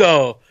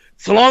 Nope.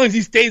 So long as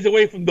he stays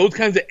away from those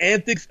kinds of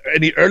antics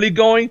in the early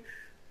going,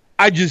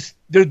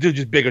 they're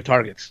just bigger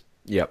targets.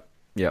 Yep.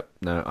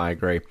 No, I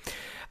agree.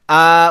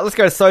 Let's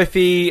go to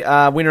Sophie,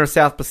 winner of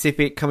South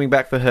Pacific, coming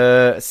back for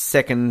her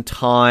second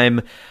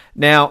time.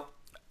 Now,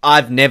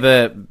 I've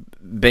never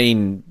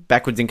been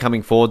backwards in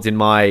coming forwards in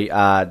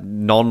my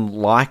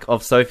non-like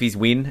of Sophie's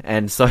win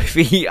and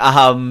Sophie.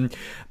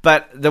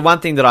 But the one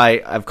thing that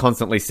I've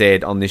constantly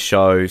said on this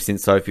show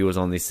since Sophie was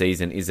on this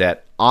season is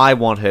that I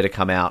want her to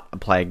come out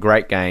and play a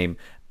great game,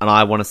 and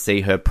I want to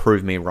see her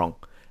prove me wrong.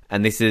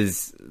 And this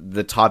is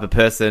the type of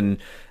person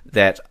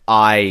that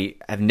I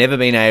have never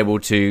been able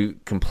to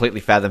completely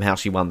fathom how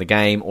she won the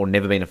game, or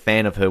never been a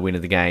fan of her win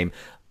of the game.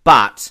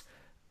 But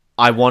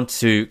I want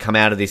to come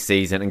out of this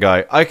season and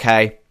go,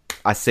 okay,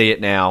 I see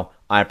it now.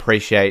 I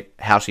appreciate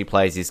how she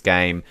plays this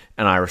game,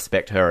 and I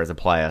respect her as a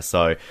player.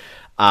 So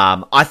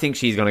I think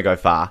she's going to go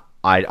far.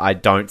 I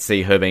don't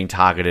see her being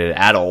targeted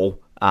at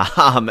all.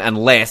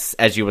 Unless,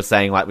 as you were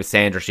saying, like with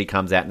Sandra, she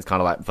comes out and it's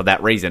kind of like, for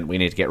that reason, we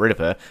need to get rid of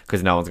her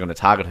because no one's going to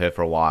target her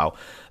for a while.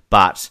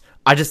 But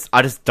I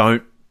just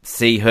don't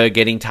see her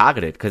getting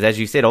targeted, because as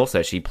you said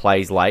also, she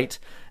plays late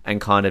and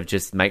kind of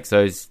just makes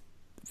those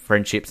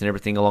friendships and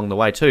everything along the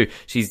way too.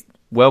 She's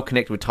well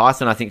connected with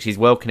Tyson. I think she's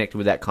well connected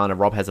with that kind of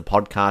Rob Has a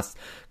Podcast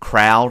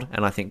crowd,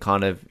 and I think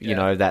kind of,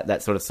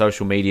 that sort of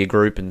social media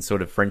group and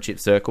sort of friendship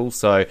circle.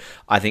 So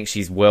I think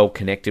she's well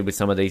connected with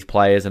some of these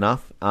players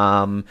enough.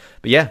 But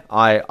yeah,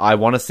 I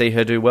want to see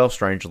her do well,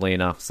 strangely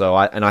enough. So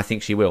I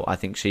think she will. I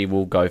think she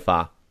will go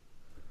far.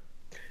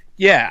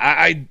 Yeah,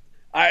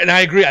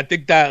 I agree. I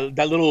think that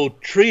little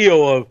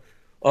trio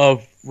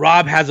of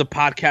Rob Has a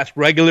Podcast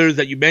regulars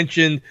that you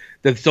mentioned,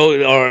 that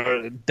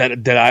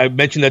I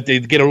mentioned that they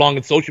get along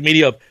in social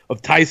media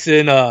of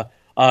Tyson,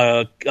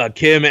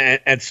 Kim,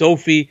 and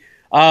Sophie.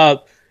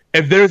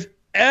 If there's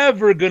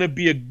ever going to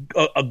be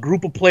a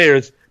group of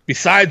players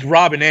besides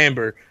Rob and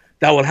Amber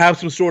that will have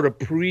some sort of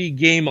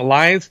pre-game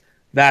alliance,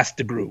 that's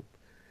the group.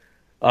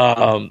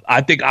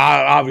 I think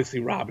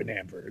obviously Rob and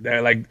Amber.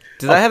 They're like,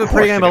 do they have a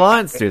pre-game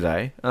alliance? Do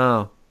they?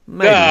 Oh.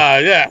 Maybe.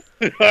 Yeah.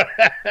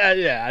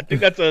 Yeah, I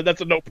think that's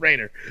a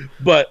no-brainer.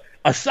 But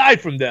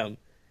aside from them,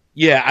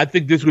 yeah, I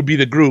think this would be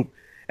the group.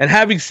 And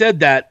having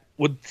said that,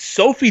 what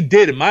Sophie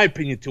did, in my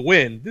opinion, to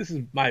win, this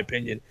is my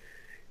opinion,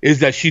 is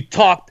that she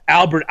talked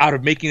Albert out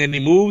of making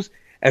any moves,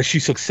 and she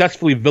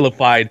successfully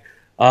vilified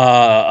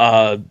Coach,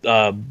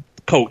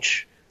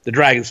 the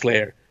Dragon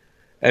Slayer.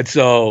 And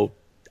so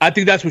I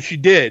think that's what she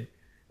did.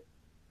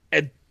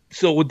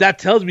 So what that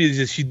tells me is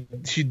that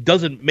she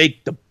doesn't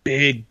make the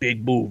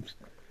big moves.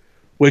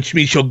 which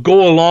means she'll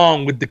go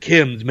along with the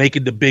Kims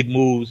making the big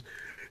moves.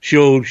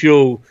 She'll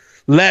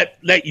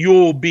let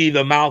Yul be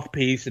the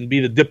mouthpiece and be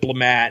the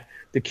diplomat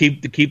to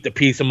keep the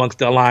peace amongst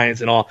the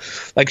alliance and all.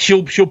 Like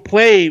she'll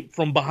play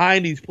from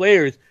behind these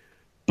players,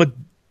 but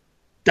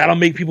that'll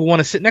make people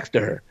want to sit next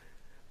to her.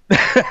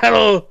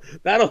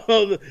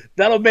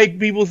 that'll make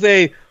people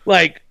say,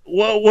 like,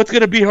 well, what's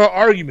going to be her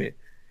argument?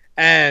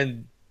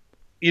 And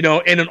in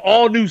an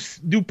all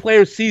new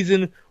player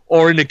season,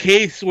 or in the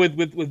case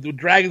with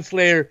Dragon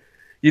Slayer,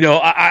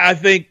 I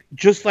think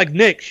just like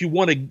Nick, she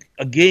won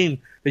a game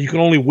that you can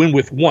only win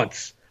with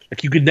once.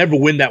 Like you could never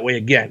win that way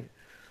again.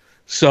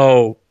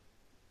 So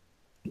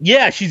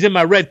yeah, she's in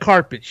my red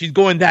carpet. She's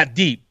going that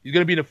deep. She's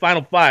going to be in the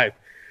final 5.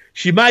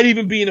 She might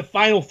even be in the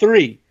final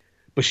 3,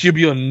 but she'll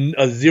be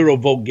a 0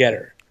 vote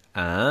getter.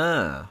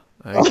 Ah,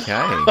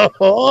 okay.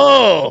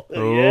 Oh,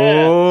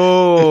 yeah.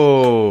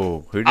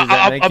 Oh, who does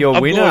that make your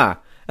winner?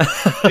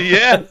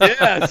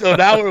 Yeah. So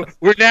now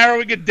we're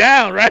narrowing it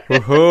down, right?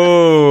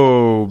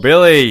 Oh,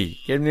 Billy,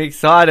 getting me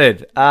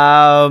excited.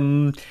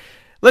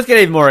 Let's get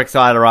even more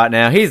excited right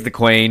now. Here's the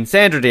queen,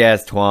 Sandra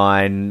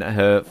Diaz-Twine,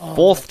 her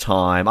 4th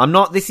time.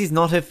 This is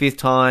not her 5th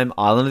time.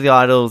 Island of the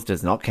Idols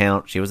does not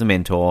count. She was a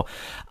mentor.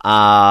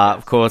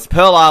 Of course,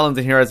 Pearl Islands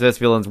and Heroes vs.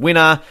 Villains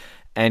winner,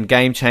 and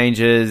Game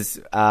Changers,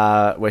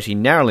 where she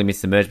narrowly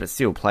missed the merge, but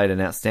still played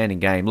an outstanding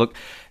game. Look,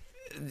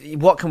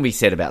 what can be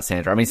said about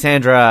Sandra? I mean,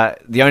 Sandra,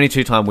 the only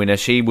 2-time winner,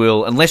 she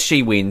will, unless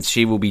she wins,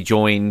 she will be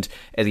joined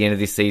at the end of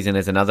this season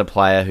as another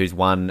player who's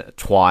won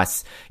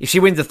twice. If she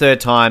wins a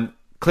 3rd time,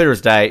 clear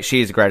as day, she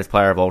is the greatest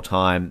player of all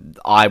time.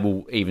 I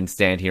will even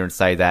stand here and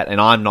say that.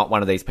 And I'm not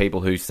one of these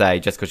people who say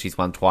just because she's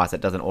won twice,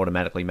 that doesn't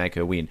automatically make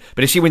her win.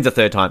 But if she wins a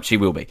 3rd time, she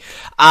will be.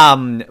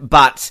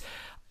 But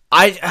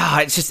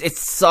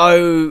it's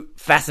so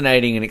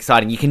fascinating and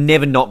exciting. You can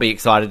never not be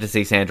excited to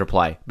see Sandra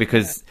play,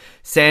 because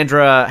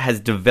Sandra has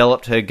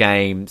developed her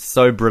game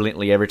so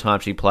brilliantly every time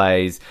she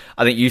plays.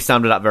 I think you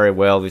summed it up very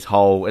well. This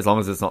whole "as long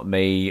as it's not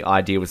me"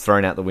 idea was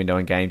thrown out the window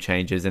in Game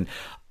Changers, and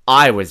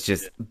I was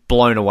just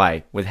blown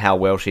away with how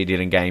well she did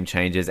in Game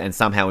Changers and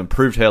somehow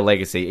improved her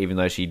legacy even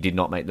though she did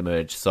not make the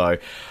merge. So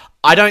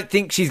I don't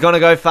think she's going to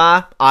go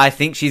far. I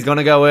think she's going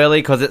to go early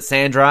because it's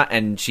Sandra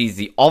and she's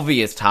the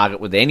obvious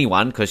target with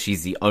anyone because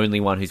she's the only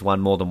one who's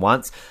won more than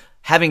once.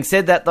 Having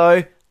said that,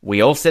 though,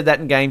 we all said that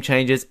in Game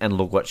Changers and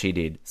look what she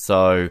did.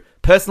 So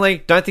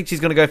personally, don't think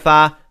she's going to go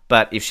far,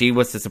 but if she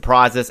was to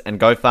surprise us and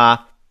go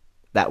far,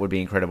 that would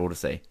be incredible to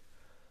see.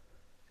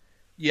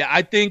 Yeah,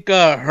 I think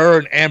her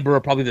and Amber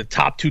are probably the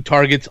top 2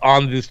 targets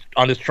on this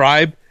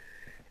tribe,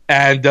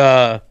 and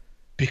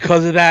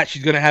because of that,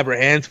 she's gonna have her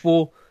hands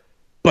full.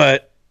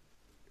 But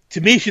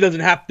to me, she doesn't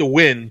have to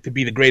win to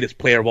be the greatest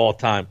player of all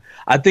time.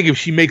 I think if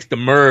she makes the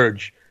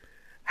merge,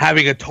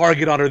 having a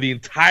target on her the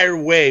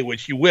entire way,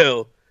 which she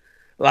will,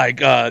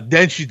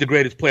 then she's the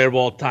greatest player of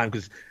all time.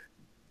 Because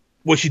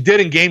what she did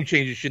in Game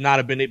Changers should not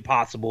have been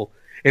impossible,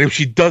 and if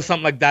she does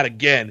something like that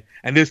again,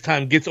 and this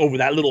time gets over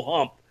that little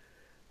hump,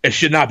 it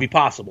should not be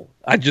possible.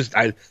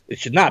 It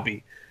should not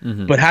be.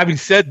 Mm-hmm. But having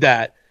said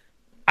that,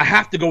 I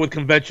have to go with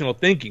conventional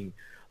thinking.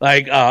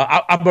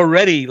 I'm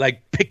already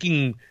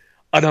picking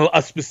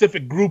a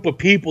specific group of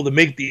people to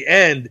make the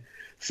end.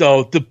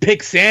 So to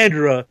pick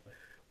Sandra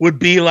would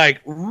be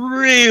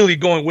really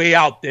going way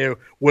out there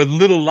with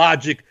little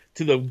logic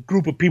to the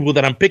group of people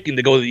that I'm picking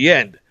to go to the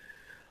end.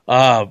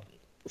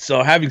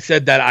 So having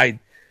said that,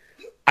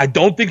 I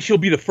don't think she'll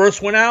be the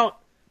first one out,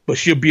 but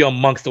she'll be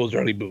amongst those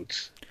early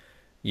boots.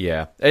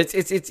 Yeah,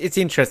 it's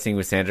interesting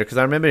with Sandra because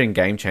I remember in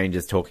Game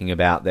Changers talking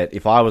about that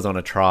if I was on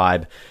a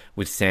tribe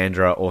with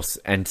Sandra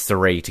and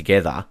Sari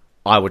together,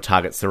 I would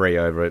target Sari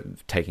over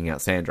taking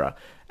out Sandra.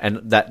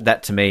 And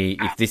that to me,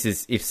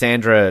 if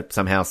Sandra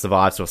somehow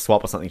survives to a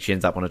swap or something, she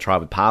ends up on a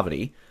tribe with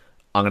Parvati,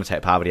 I'm going to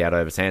take Parvati out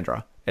over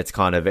Sandra. It's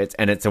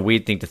a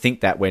weird thing to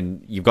think that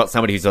when you've got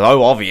somebody who's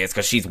so obvious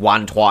because she's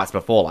won twice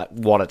before,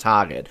 what a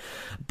target.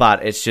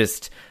 But it's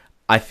just,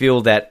 I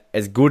feel that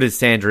as good as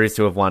Sandra is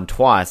to have won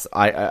twice,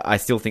 I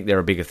still think there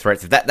are bigger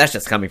threats. That's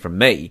just coming from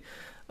me.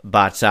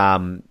 But,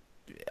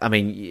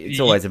 it's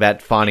always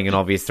about finding an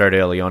obvious threat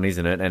early on,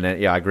 isn't it? And,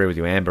 I agree with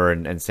you, Amber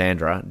and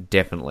Sandra,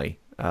 definitely.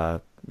 Yeah.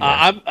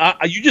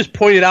 You just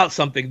pointed out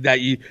something that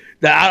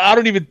I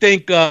don't even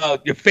think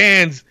the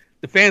fans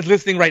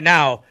listening right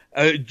now,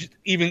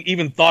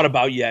 even thought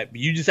about yet.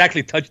 You just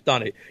actually touched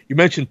on it. You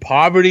mentioned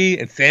Parvati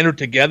and Sandra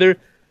together.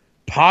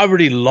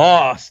 Parvati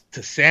lost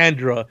to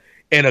Sandra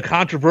in a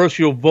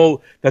controversial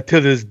vote that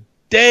to this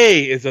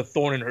day is a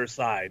thorn in her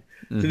side.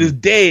 Mm-hmm. To this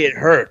day, it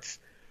hurts.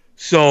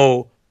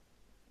 So,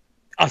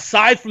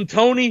 aside from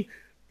Tony,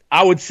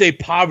 I would say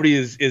Parvati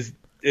is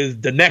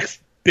the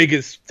next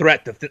biggest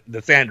threat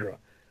to Sandra.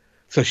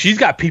 So she's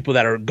got people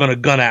that are gonna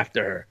gun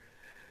after her,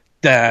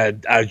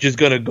 that are just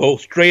gonna go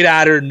straight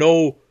at her,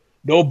 no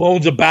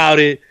bones about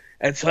it,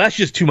 and so that's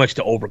just too much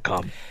to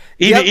overcome.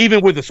 Even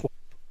with the swap.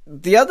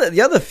 The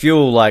other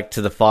fuel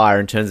to the fire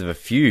in terms of a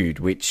feud,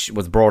 which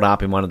was brought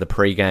up in one of the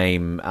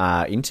pre-game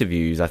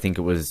interviews, I think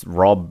it was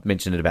Rob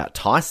mentioned it about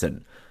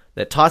Tyson.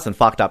 that Tyson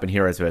fucked up in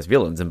Heroes vs.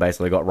 Villains and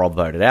basically got Rob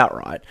voted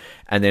outright.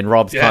 And then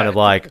Rob's kind of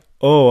like,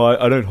 oh,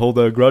 I don't hold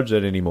that grudge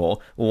that anymore.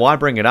 Well, why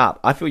bring it up?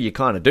 I feel you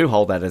kind of do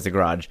hold that as a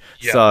grudge.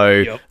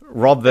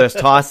 Rob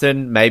versus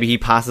Tyson, maybe he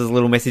passes a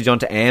little message on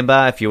to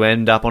Amber. If you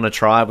end up on a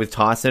tribe with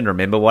Tyson,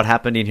 remember what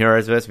happened in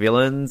Heroes vs.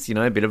 Villains? You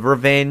know, a bit of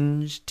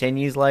revenge 10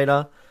 years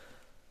later.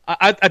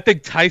 I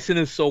think Tyson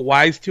is so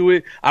wise to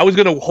it. I was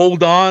going to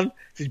hold on,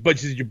 but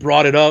since you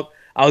brought it up,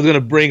 I was going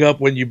to bring up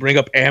when you bring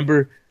up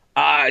Amber.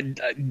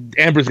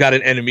 Amber's got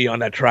an enemy on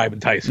that tribe in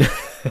Tyson.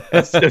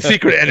 A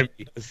secret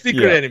enemy.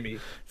 Secret enemy.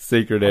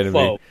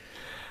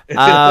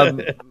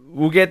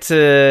 We'll get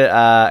to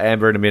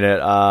Amber in a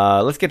minute.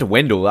 Let's get to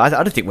Wendell. I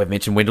don't think we've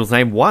mentioned Wendell's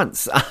name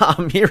once.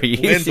 Here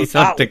he is. He's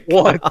up to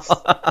once.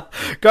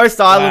 Ghost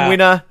Island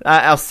winner,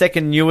 our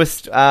second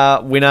newest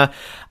winner.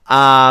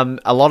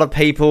 A lot of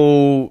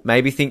people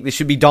maybe think this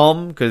should be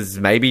Dom, because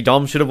maybe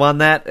Dom should have won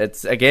that.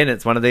 It's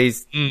one of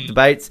these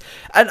debates.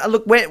 And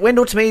look,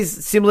 Wendell to me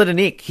is similar to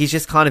Nick. He's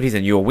just he's a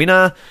newer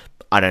winner.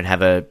 I don't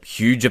have a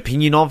huge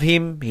opinion of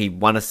him. He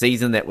won a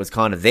season that was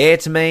kind of there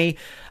to me.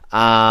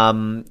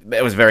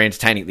 It was very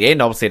entertaining at the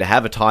end, obviously, to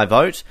have a tie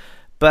vote.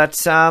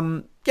 But,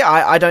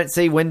 I don't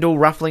see Wendell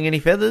ruffling any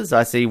feathers.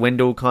 I see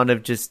Wendell kind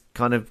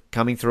of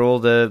coming through all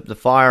the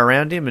fire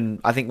around him.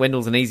 And I think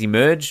Wendell's an easy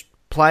merge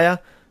player.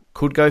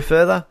 Could go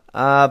further,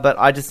 but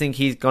I just think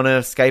he's going to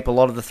escape a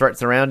lot of the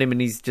threats around him, and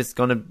he's just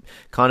going to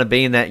kind of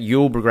be in that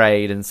Yul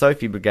brigade and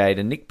Sophie brigade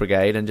and Nick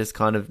brigade and just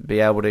kind of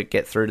be able to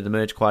get through to the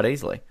merge quite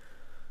easily.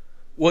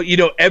 Well,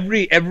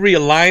 every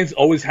alliance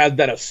always has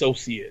that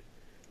associate,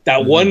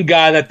 that one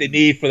guy that they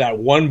need for that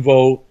one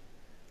vote,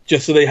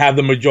 just so they have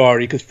the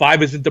majority, because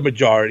 5 isn't the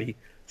majority,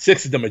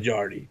 6 is the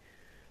majority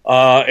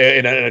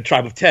in a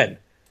tribe of 10.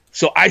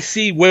 So I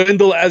see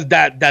Wendell as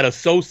that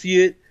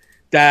associate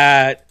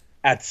that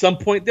at some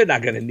point they're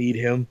not going to need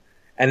him,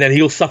 and then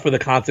he'll suffer the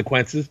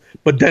consequences.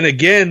 But then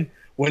again,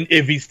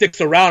 if he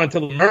sticks around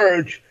until the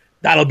merge,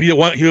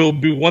 he'll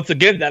be once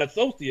again that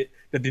associate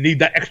that they need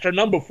that extra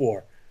number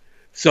for.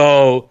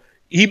 So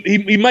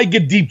he might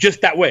get deep just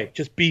that way,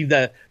 just be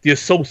the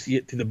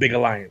associate to the big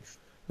alliance.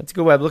 That's a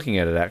good way of looking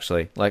at it,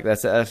 actually. Like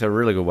that's a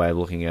really good way of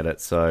looking at it.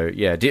 So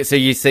yeah, so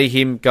you see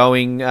him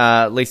going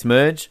at least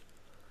merge?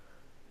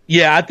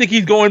 Yeah, I think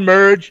he's going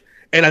merge.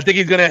 And I think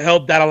he's going to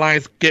help that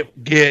alliance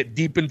get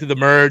deep into the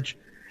merge.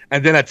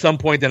 And then at some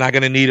point, they're not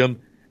going to need him.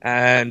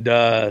 And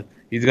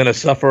he's going to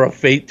suffer a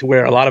fate to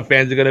where a lot of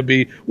fans are going to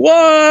be,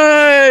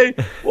 why?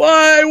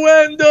 Why,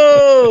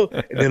 Wendell?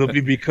 And it'll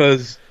be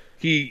because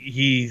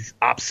he's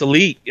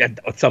obsolete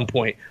at some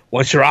point.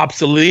 Once you're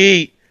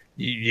obsolete,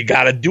 you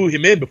got to do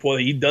him in before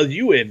he does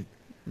you in.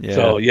 Yeah.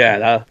 So,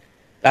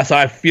 that's how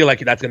I feel like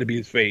that's going to be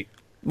his fate.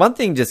 One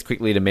thing just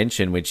quickly to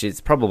mention, which is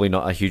probably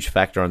not a huge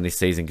factor on this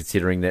season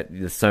considering that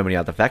there's so many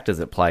other factors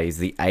at play, is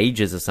the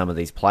ages of some of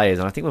these players.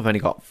 And I think we've only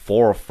got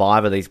 4 or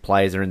 5 of these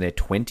players are in their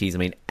 20s. I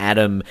mean,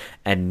 Adam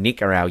and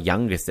Nick are our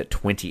youngest at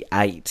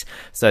 28.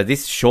 So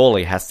this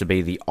surely has to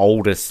be the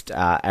oldest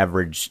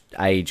average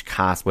age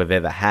cast we've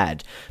ever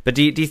had. But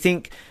do you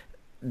think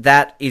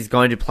that is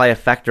going to play a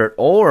factor at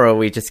all, or are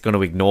we just going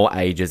to ignore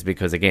ages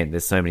because, again,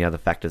 there's so many other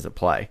factors at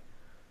play?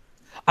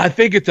 I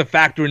think it's a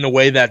factor in the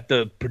way that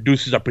the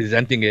producers are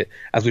presenting it,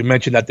 as we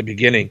mentioned at the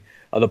beginning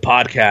of the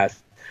podcast.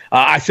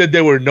 I said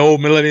there were no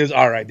millennials.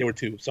 All right, there were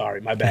 2.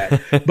 Sorry, my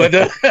bad. But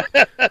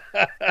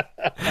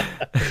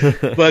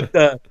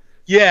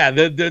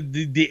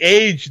the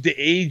age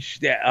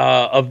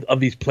of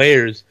these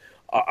players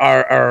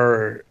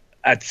are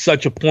at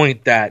such a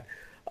point that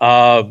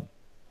A,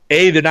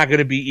 they're not going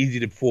to be easy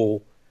to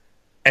fool,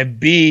 and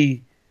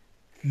B,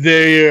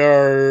 they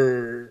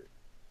are.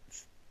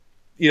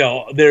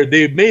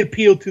 They may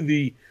appeal to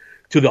the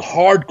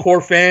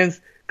hardcore fans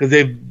because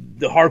the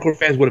hardcore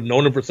fans would have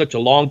known them for such a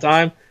long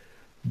time,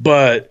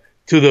 but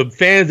to the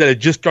fans that had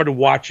just started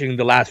watching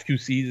the last few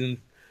seasons,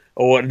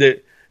 or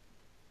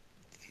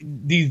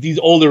these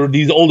older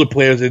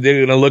players, they're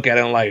going to look at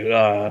it and like,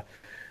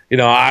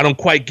 I don't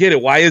quite get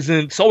it. Why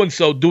isn't so and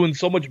so doing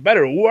so much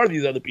better? Who are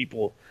these other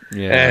people?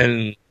 Yeah.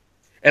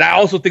 And I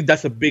also think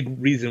that's a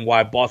big reason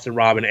why Boston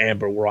Rob and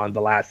Amber were on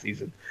the last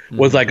season.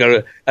 Was like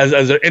as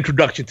an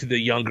introduction to the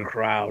younger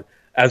crowd,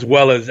 as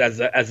well as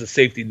a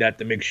safety net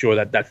to make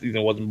sure that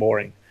season wasn't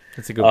boring.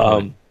 That's a good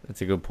point.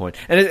 That's a good point.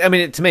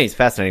 And to me, it's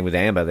fascinating with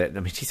Amber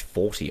that she's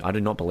 40. I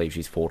do not believe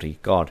she's 40.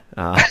 God,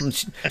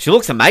 she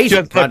looks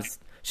amazing.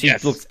 She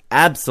looks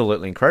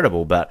absolutely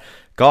incredible. But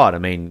God,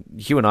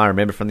 Hugh and I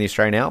remember from the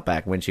Australian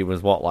Outback when she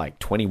was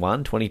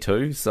 21,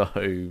 22. So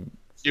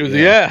she was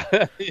yeah.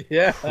 Crazy.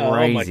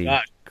 Oh my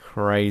God.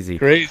 Crazy.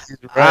 Right.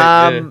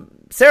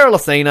 Sarah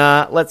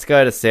Lucina, let's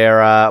go to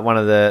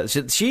Sarah.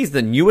 She's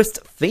the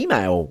newest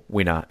female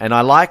winner, and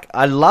I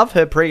love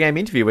her pre-game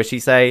interview where she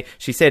said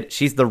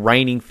she's the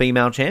reigning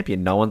female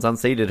champion. No one's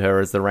unseated her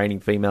as the reigning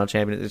female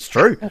champion. It's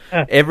true.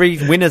 Every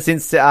winner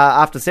since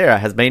after Sarah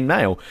has been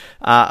male.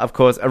 Of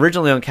course,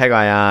 originally on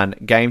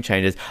Cagayan, Game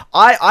Changers.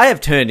 I have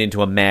turned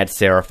into a mad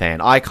Sarah fan.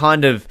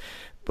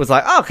 was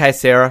like, oh, okay,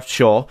 Sarah,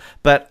 sure.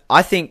 But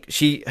I think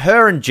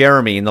her and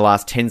Jeremy in the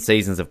last 10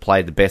 seasons have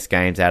played the best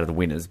games out of the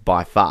winners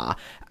by far.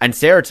 And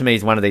Sarah, to me,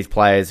 is one of these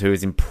players who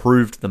has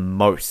improved the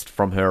most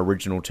from her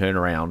original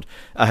turnaround,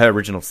 her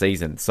original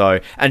season. So,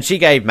 and she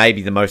gave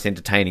maybe the most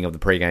entertaining of the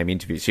pre-game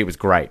interviews. She was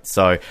great.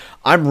 So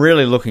I'm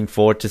really looking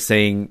forward to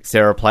seeing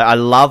Sarah play. I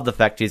love the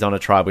fact she's on a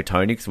tribe with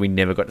Tony, because we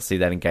never got to see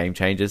that in Game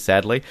Changers,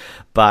 sadly.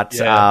 But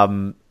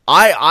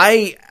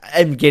I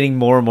am getting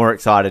more and more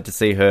excited to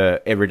see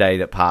her every day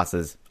that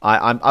passes.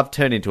 I've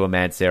turned into a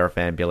mad Sarah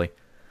fan, Billy.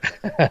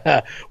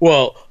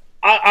 Well,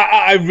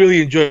 I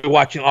really enjoy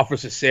watching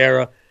Officer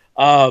Sarah.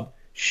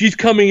 She's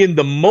coming in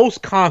the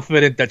most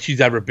confident that she's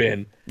ever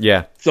been.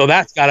 Yeah. So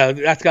that's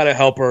gotta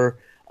help her.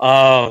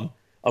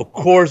 Of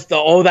course,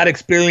 all that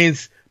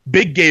experience,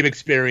 big game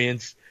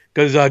experience,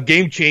 because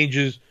Game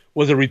Changers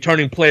was a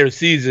returning player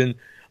season.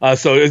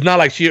 So it's not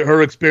like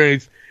her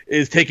experience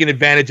is taking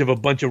advantage of a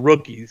bunch of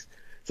rookies.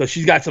 So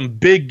she's got some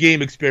big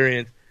game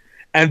experience.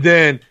 And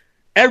then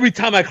every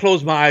time I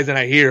close my eyes and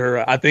I hear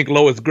her, I think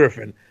Lois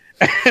Griffin.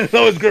 And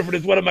Lois Griffin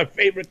is one of my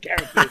favorite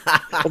characters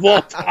of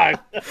all time.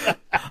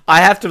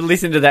 I have to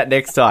listen to that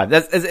next time.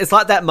 It's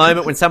like that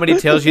moment when somebody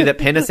tells you that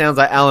Penna sounds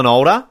like Alan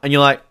Alda, and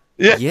you're like,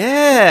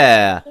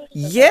 yeah.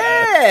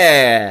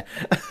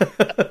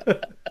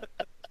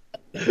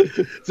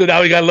 So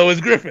now we got Lois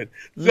Griffin.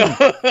 So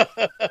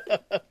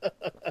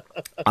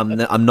I'm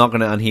not going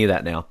to unhear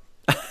that now.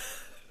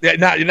 Yeah,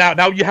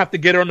 now you have to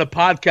get her on the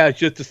podcast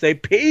just to say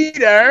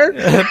Peter.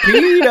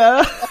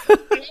 Peter.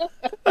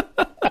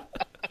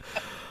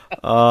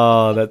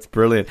 Oh, that's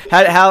brilliant.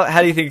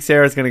 How do you think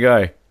Sarah's going to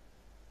go?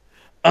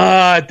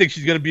 I think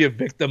she's going to be a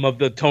victim of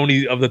the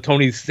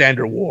Tony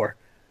Sandra war.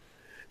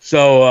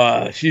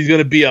 So she's going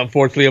to be,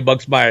 unfortunately,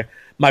 amongst my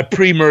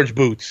pre-merge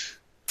boots.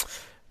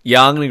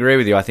 Yeah, I'm going to agree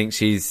with you. I think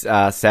she's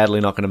sadly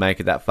not going to make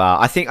it that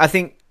far. I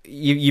think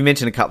you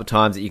mentioned a couple of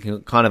times that you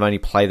can kind of only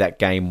play that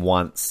game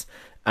once,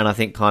 and I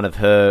think kind of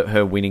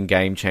her winning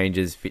Game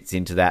Changers fits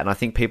into that, and I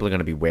think people are going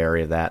to be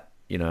wary of that,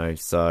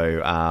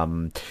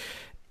 So,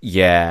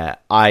 yeah,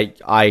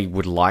 I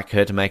would like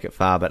her to make it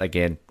far, but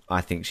again,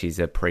 I think she's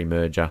a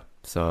pre-merger.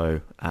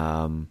 So,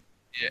 and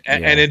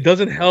it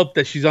doesn't help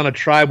that she's on a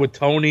tribe with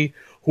Tony,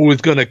 who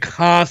is going to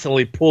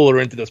constantly pull her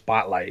into the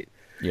spotlight.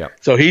 Yeah.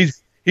 So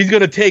he's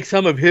going to take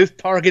some of his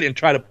target and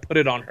try to put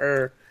it on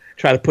her,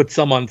 try to put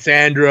some on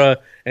Sandra,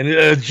 and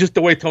it's just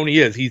the way Tony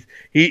is.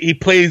 He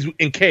plays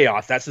in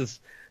chaos. That's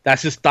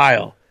his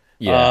style.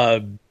 Yeah.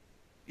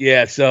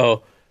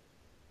 So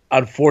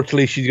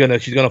unfortunately, she's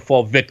gonna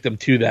fall victim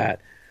to that.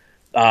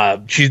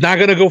 She's not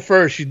gonna go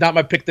first. She's not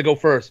my pick to go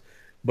first,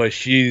 but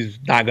she's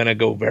not gonna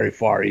go very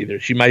far either.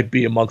 She might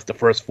be amongst the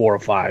first 4 or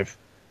 5.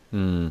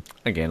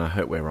 Again, I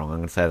hope we're wrong. I'm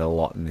going to say that a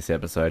lot in this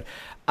episode.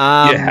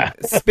 Yeah.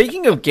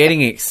 Speaking of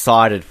getting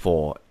excited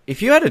for,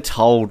 if you had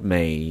told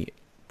me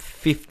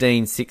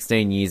 15,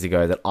 16 years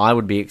ago that I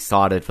would be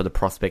excited for the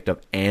prospect of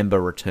Amber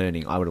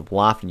returning, I would have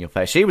laughed in your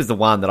face. She was the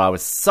one that I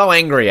was so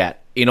angry at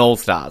in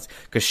All-Stars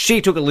because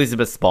she took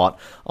Elizabeth's spot.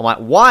 I'm like,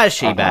 why is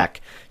she back?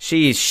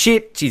 She is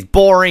shit. She's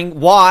boring.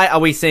 Why are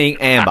we seeing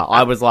Amber?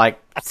 I was like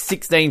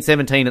 16,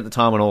 17 at the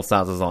time when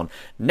All-Stars was on.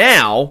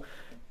 Now,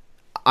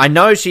 I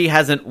know she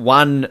hasn't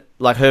won,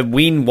 like her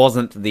win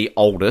wasn't the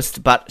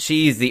oldest, but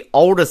she is the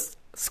oldest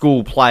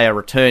school player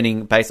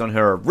returning based on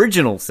her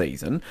original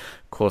season.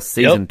 Of course,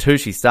 season 2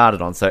 she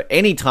started on, so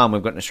anytime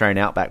we've got an Australian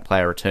Outback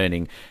player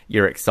returning,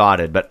 you're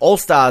excited. But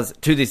All-Stars,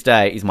 to this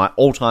day, is my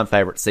all-time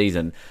favourite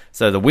season,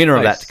 so the winner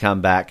of that to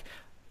come back,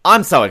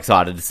 I'm so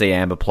excited to see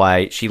Amber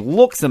play. She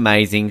looks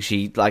amazing.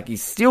 She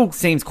still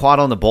seems quite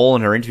on the ball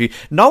in her interview.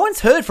 No one's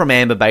heard from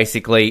Amber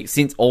basically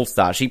since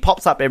All-Star. She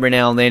pops up every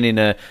now and then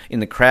in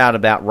the crowd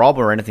about Rob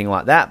or anything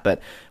like that, but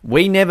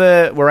we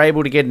never were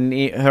able to get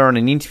her on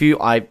an interview.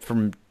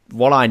 From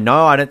what I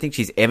know, I don't think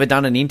she's ever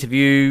done an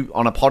interview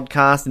on a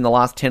podcast in the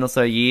last 10 or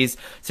so years.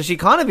 So she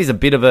kind of is a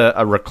bit of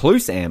a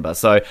recluse, Amber.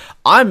 So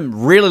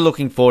I'm really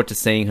looking forward to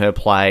seeing her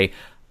play.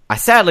 I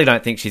sadly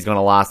don't think she's going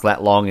to last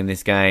that long in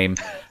this game.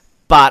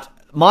 But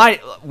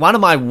one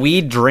of my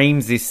weird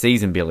dreams this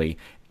season, Billy,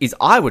 is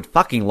I would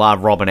fucking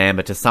love Rob and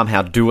Amber to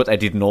somehow do what they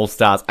did in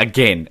All-Stars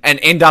again and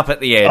end up at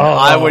the end.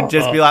 I would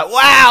just be like,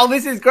 wow,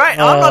 this is great.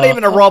 I'm not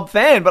even a Rob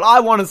fan, but I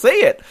want to see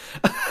it.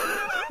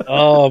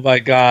 Oh, my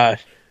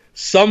gosh.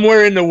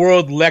 Somewhere in the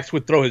world, Lex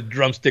would throw his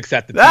drumsticks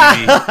at the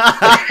TV.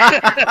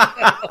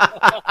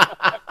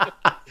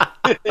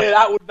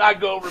 That would not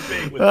go over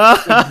big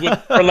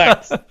for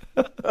Lex.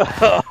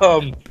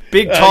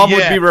 Big Tom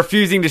would be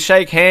refusing to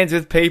shake hands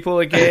with people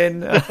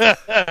again.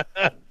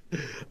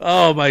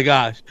 Oh my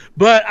gosh!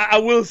 But I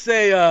will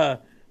say,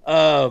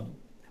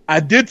 I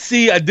did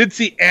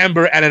see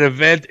Amber at an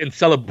event in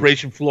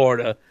Celebration,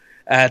 Florida,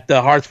 at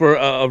the Hartsford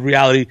of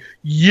Reality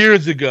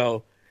years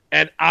ago,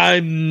 and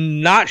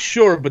I'm not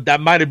sure, but that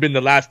might have been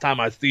the last time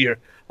I see her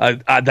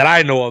that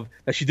I know of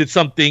that she did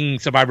something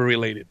Survivor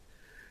related.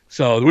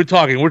 So we're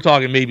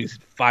talking maybe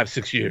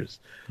 5-6 years.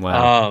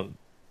 Wow.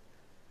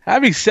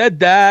 Having said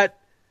that,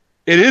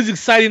 it is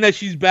exciting that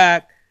she's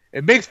back.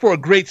 It makes for a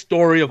great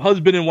story of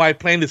husband and wife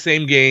playing the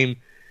same game.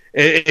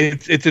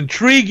 It's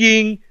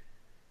intriguing.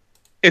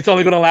 It's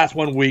only going to last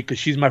 1 week because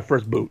she's my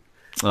first boot.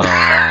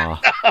 Oh,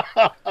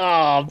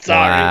 I'm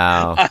sorry.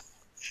 wow.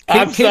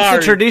 I'm Keeps sorry.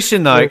 the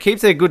tradition, though. It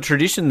keeps a good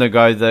tradition,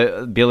 though,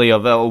 the Billy,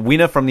 of a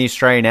winner from the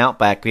Australian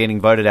Outback getting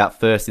voted out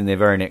first in their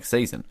very next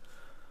season.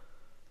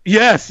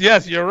 Yes,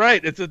 you're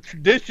right. It's a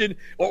tradition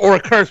or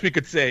a curse, we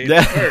could say.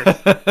 It's a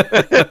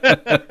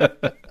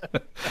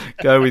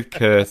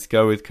curse.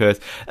 Go with curse.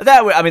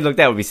 That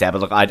would be sad, but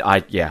look,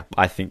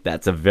 I think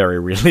that's a very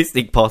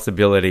realistic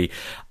possibility.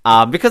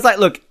 Because,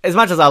 as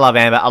much as I love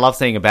Amber, I love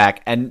seeing her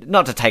back, and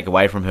not to take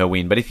away from her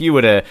win, but if you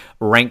were to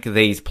rank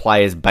these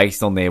players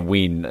based on their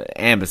win,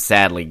 Amber's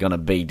sadly going to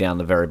be down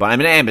the very bottom. I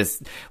mean,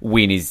 Amber's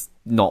win is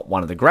not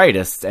one of the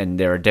greatest, and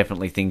there are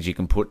definitely things you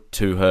can put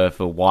to her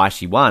for why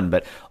she won,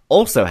 but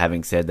also,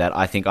 having said that,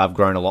 I think I've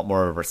grown a lot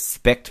more of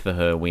respect for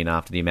her win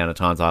after the amount of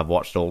times I've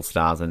watched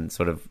All-Stars and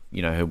sort of,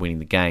 her winning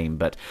the game.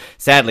 But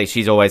sadly,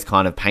 she's always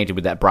kind of painted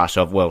with that brush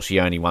of, well, she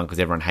only won because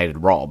everyone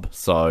hated Rob.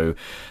 So,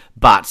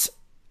 but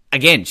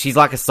again, she's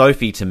like a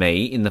Sophie to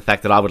me in the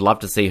fact that I would love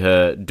to see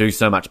her do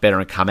so much better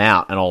and come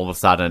out and all of a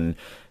sudden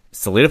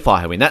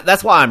solidify her win.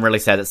 That's why I'm really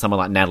sad that someone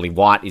like Natalie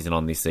White isn't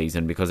on this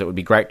season, because it would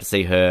be great to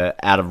see her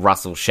out of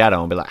Russell's shadow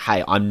and be like,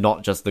 hey, I'm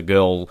not just the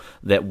girl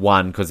that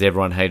won because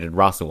everyone hated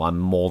Russell. I'm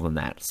more than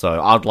that.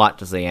 So I'd like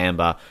to see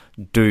Amber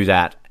do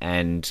that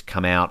and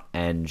come out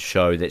and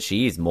show that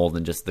she is more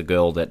than just the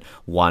girl that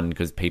won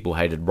because people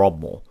hated Rob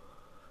more.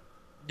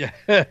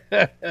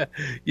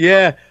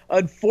 Yeah.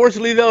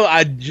 Unfortunately, though,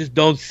 I just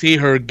don't see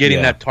her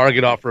getting that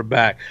target off her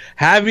back.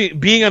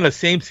 Being on the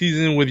same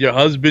season with your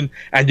husband,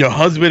 and your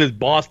husband is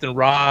Boston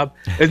Rob.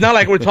 It's not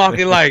like we're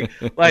talking like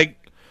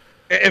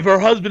if her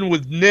husband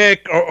was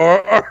Nick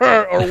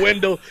or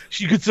Wendell,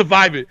 she could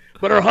survive it.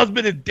 But her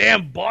husband is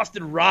damn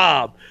Boston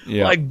Rob.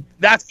 Yeah. Like,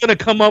 that's gonna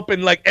come up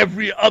in like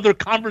every other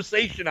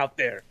conversation out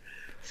there.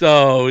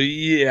 So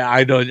yeah,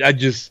 I don't. I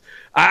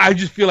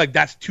just feel like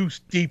that's too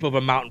steep of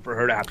a mountain for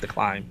her to have to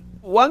climb.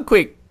 One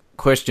quick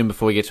question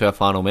before we get to our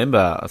final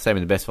member. I'm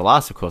saving the best for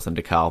last, of course,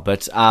 under Carl.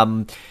 But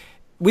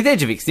with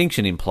Edge of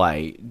Extinction in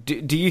play,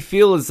 do you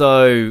feel as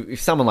though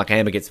if someone like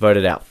Amber gets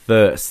voted out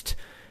first,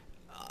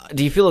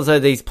 do you feel as though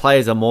these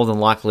players are more than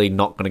likely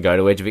not going to go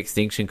to Edge of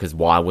Extinction because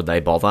why would they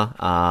bother?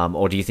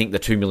 Or do you think the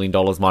 $2 million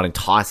might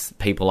entice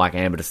people like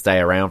Amber to stay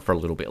around for a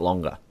little bit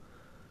longer?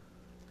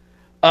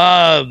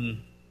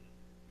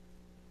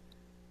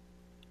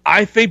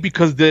 I think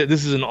because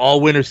this is an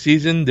all-winner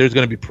season, there's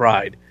going to be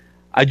pride.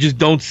 I just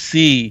don't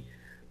see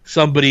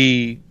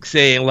somebody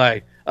saying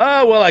like,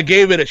 oh, well, I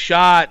gave it a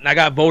shot and I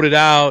got voted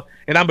out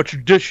and I'm a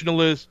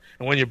traditionalist,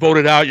 and when you're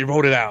voted out, you're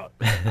voted out.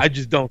 I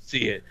just don't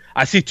see it.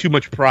 I see too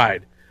much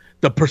pride.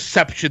 The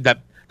perception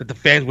that the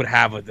fans would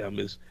have of them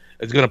is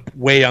going to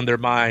weigh on their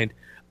mind.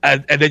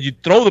 And then you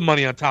throw the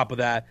money on top of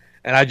that,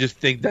 and I just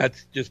think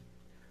that's just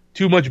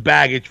too much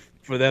baggage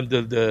for them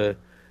to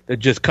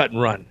just cut and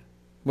run.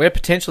 We're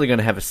potentially going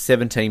to have a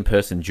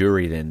 17-person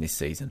jury then this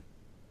season.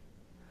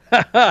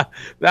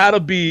 That'll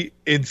be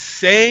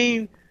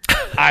insane.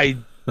 I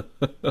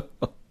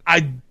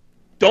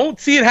don't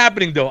see it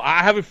happening, though.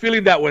 I have a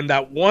feeling that when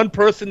that one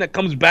person that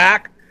comes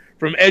back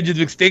from Edge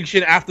of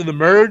Extinction after the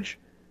merge,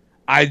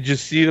 I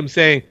just see them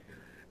saying,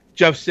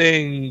 Jeff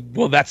saying,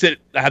 well, that's it.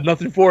 I have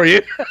nothing for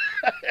you.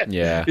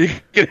 Yeah. You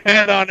can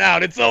head on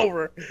out. It's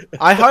over.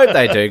 I hope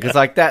they do, because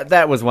like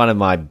that was one of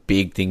my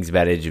big things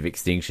about Edge of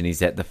Extinction, is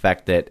that the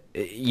fact that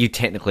you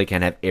technically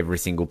can have every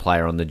single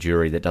player on the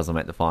jury that doesn't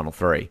make the final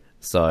three.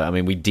 So, I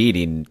mean, we did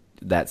in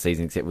that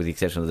season, except with the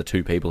exception of the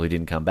two people who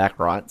didn't come back,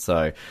 right?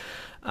 So,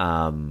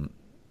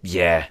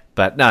 yeah.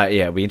 But no,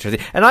 yeah, it'll be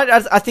interesting. And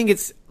I think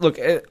it's, look,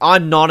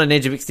 I'm not an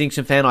Edge of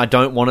Extinction fan. I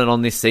don't want it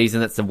on this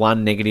season. That's the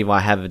one negative I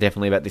have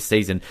definitely about this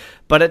season.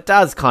 But it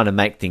does kind of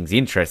make things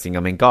interesting. I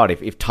mean, God,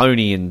 if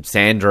Tony and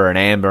Sandra and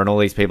Amber and all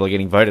these people are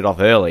getting voted off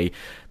early,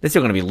 they're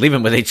still going to be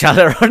living with each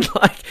other on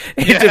like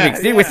Edge of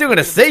Extinction. Yeah. We're still going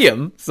to see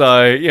them.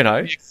 So, you know.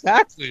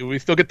 Exactly. We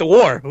still get the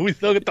war. We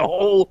still get the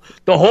whole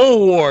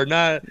war.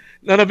 None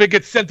of it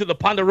gets sent to the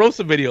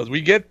Ponderosa videos.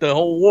 We get the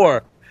whole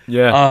war.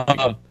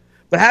 Yeah.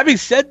 But having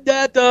said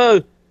that,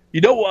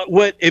 you know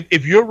what?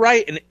 If you're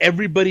right and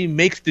everybody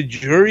makes the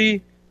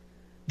jury,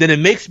 then it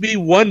makes me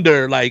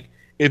wonder, like,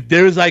 if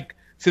there's like,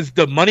 since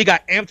the money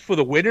got amped for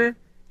the winner,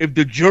 if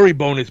the jury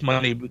bonus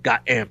money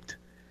got amped.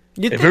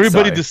 If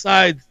everybody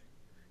decides,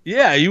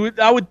 yeah,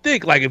 I would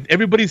think, like, if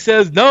everybody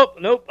says, nope,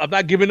 I'm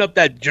not giving up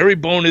that jury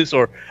bonus,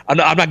 or I'm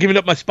not giving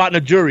up my spot in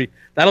the jury,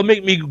 that'll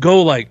make me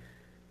go like,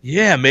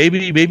 yeah,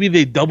 maybe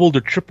they doubled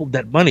or tripled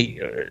that money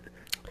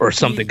or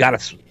something.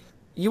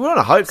 You want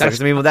to hope so, because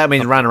I mean, well, that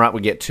means runner-up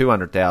would get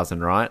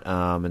 200,000, right?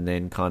 And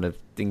then kind of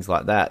things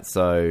like that.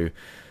 So,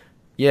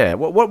 yeah.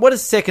 What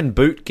does second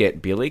boot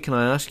get, Billy? Can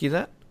I ask you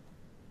that?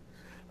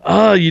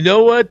 You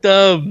know what?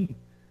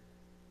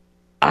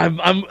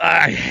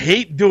 I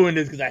hate doing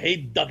this because I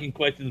hate ducking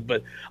questions,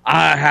 but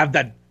I have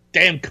that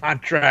damn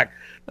contract.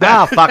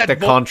 Fuck the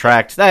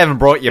contract. They haven't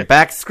brought you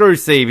back. Screw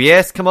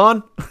CBS. Come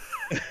on.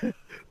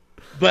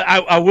 But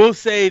I will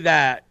say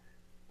that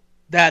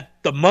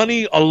the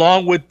money,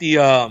 along with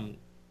the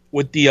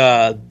with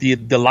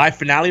the live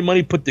finale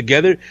money put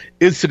together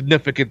is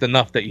significant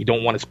enough that you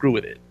don't want to screw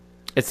with it.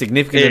 It's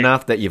significant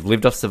enough that you've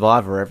lived off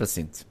Survivor ever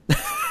since.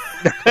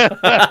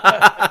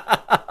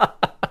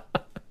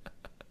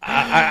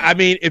 I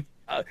mean, if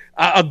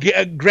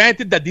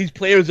granted that these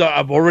players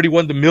have already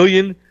won the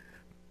million,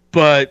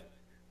 but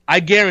I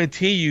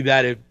guarantee you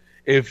that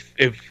if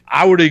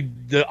I were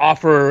to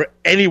offer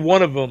any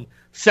one of them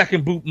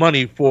second boot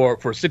money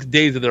for 6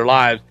 days of their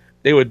lives,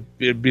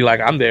 it'd be like,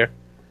 I'm there.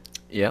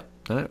 Yep.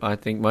 No, I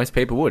think most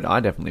people would.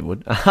 I definitely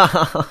would.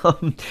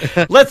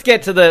 Let's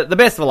get to the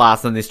best for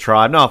last on this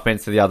tribe. No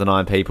offense to the other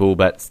 9 people,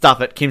 but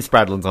stuff it. Kim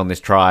Spradlin's on this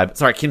tribe.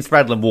 Sorry, Kim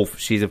Spradlin Wolf.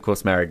 She's, of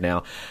course, married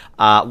now.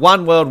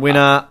 One world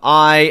winner.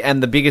 I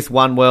am the biggest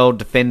one world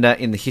defender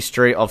in the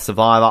history of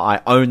Survivor.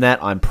 I own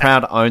that. I'm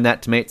proud to own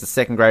that. To me, it's the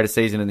second greatest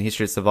season in the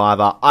history of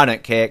Survivor. I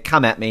don't care.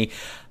 Come at me.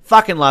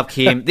 Fucking love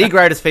Kim. The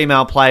greatest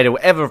female player to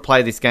ever have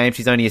played this game.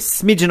 She's only a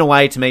smidgen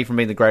away to me from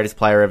being the greatest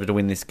player ever to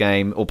win this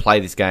game or play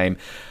this game.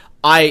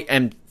 I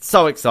am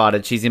so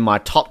excited. She's in my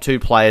top 2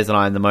 players and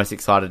I am the most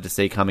excited to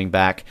see coming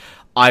back.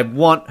 I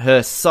want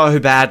her so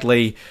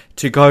badly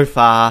to go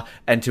far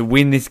and to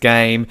win this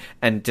game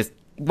and just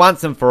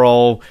once and for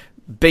all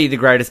be the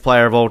greatest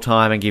player of all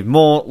time and give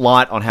more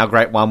light on how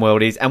great One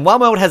World is. And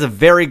One World has a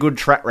very good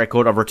track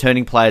record of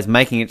returning players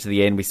making it to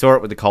the end. We saw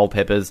it with the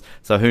Culpeppers,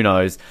 so who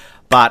knows.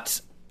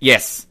 But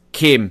yes,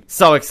 Kim,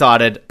 so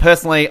excited.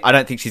 Personally, I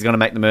don't think she's going to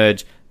make the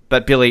merge.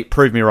 But Billy,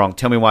 prove me wrong.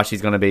 Tell me why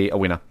she's going to be a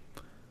winner.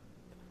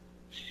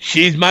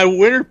 She's my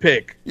winner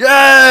pick.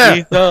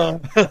 Yeah! I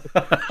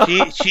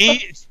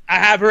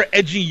have her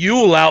edging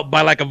Yul out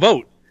by like a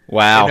vote.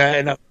 Wow.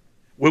 And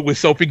with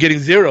Sophie getting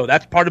 0.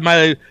 That's part of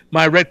my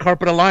red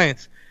carpet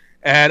alliance.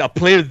 And a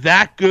player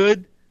that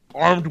good,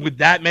 armed with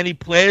that many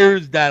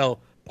players that'll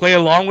play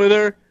along with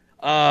her,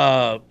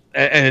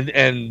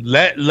 and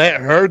let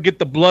her get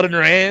the blood in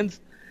her hands.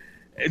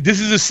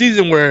 This is a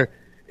season where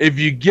if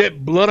you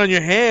get blood on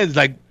your hands,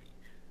 like,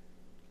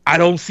 I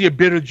don't see a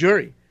bitter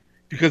jury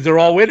because they're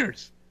all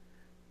winners.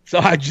 So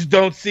I just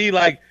don't see,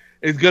 like,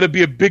 it's going to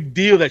be a big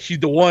deal that she's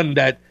the one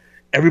that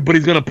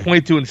everybody's going to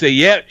point to and say,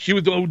 yeah, she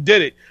was the one who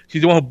did it.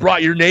 She's the one who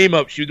brought your name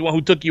up. She was the one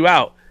who took you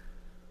out.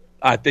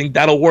 I think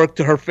that'll work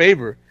to her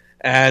favor.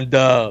 And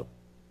Yul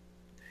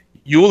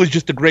is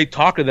just a great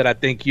talker that I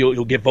think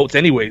he'll get votes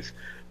anyways.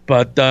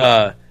 But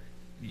I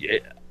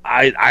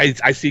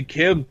see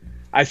Kim.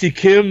 I see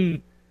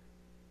Kim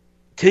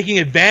taking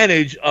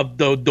advantage of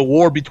the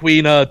war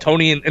between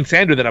Tony and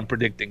Sandra that I'm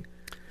predicting.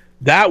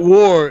 That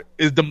war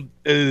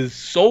is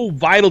so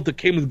vital to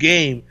Kim's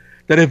game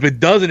that if it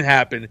doesn't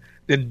happen,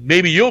 then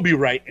maybe you'll be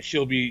right and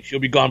she'll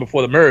be gone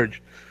before the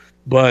merge.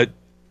 But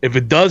if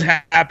it does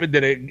happen,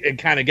 then it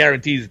kind of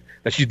guarantees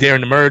that she's there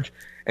in the merge,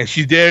 and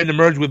she's there in the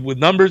merge with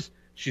numbers.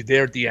 She's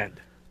there at the end.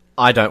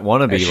 I don't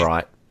want to be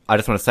right. I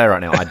just want to say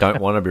right now, I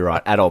don't want to be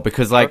right at all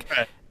because, like,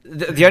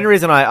 the only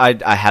reason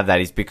I have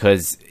that is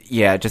because,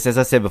 yeah, just as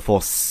I said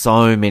before,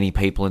 so many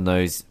people in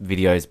those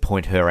videos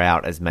point her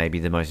out as maybe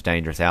the most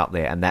dangerous out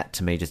there, and that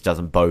to me just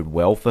doesn't bode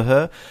well for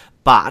her.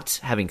 But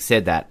having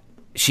said that,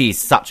 she's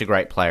such a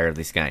great player of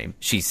this game.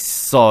 She's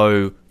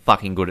so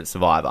fucking good at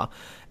Survivor.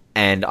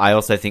 And I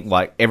also think,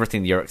 like,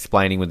 everything that you're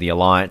explaining with the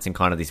Alliance and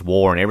kind of this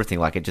war and everything,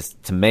 like, it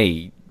just, to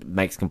me,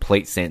 makes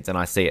complete sense, and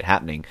I see it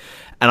happening.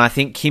 And I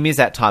think Kim is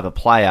that type of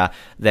player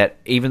that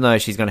even though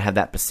she's going to have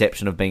that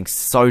perception of being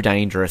so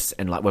dangerous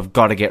and, like, we've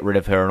got to get rid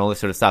of her and all this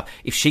sort of stuff,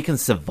 if she can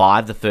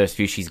survive the first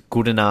few, she's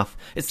good enough.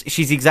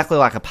 She's exactly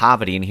like a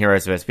Parvati in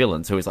Heroes vs.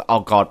 Villains, who is like,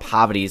 oh, God,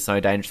 Parvati is so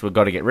dangerous, we've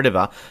got to get rid of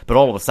her. But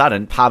all of a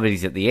sudden,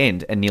 Parvati's at the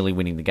end and nearly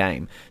winning the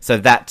game. So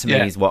that, to me,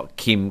 is what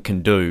Kim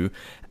can do.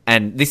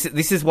 And this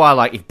is why,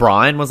 like, if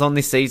Brian was on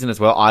this season as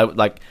well,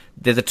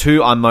 they're the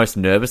 2 I'm most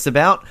nervous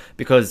about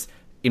because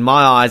in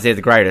my eyes, they're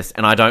the greatest,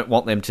 and I don't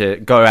want them to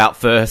go out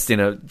first in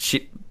a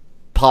shit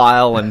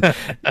pile and,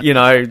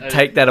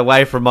 take that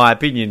away from my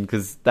opinion,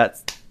 because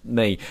that's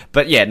me.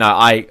 But yeah, no,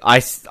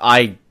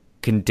 I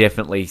can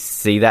definitely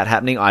see that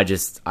happening. I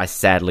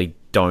sadly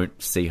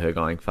don't see her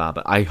going far,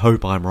 but I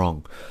hope I'm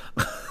wrong.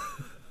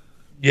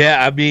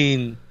 Yeah, I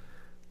mean,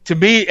 to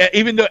me,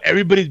 even though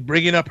everybody's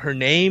bringing up her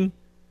name,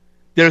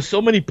 there's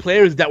so many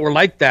players that were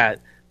like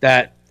that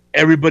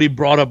everybody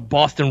brought up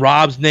Boston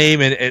Rob's name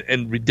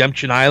and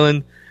Redemption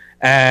Island,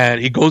 and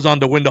he goes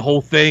on to win the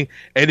whole thing.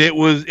 And it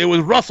was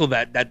Russell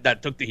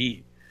that took the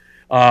heat.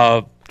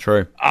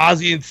 True.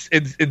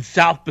 Ozzy in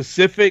South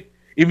Pacific,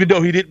 even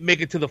though he didn't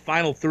make it to the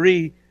final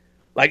 3,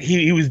 like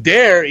he was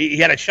there. He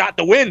had a shot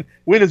to win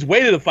his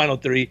way to the final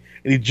 3,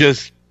 and he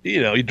just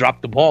he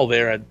dropped the ball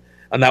there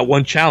on that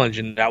one challenge,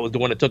 and that was the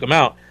one that took him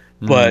out.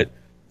 Mm. But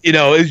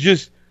it's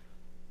just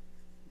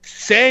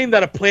saying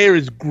that a player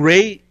is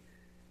great.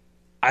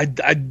 I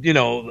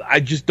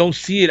just don't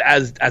see it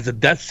as a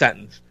death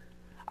sentence.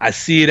 I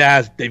see it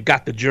as they've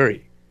got the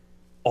jury.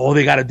 All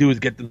they got to do is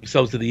get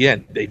themselves to the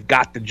end. They've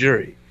got the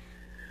jury.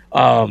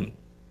 And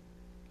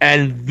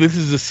this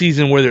is a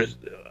season where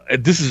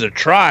this is a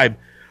tribe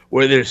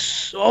where there's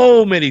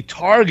so many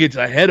targets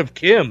ahead of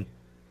Kim.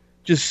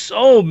 Just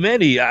so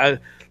many.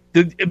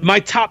 my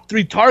top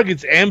 3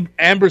 targets,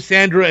 Amber,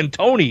 Sandra, and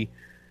Tony,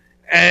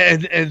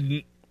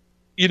 and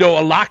you know,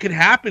 a lot can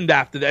happen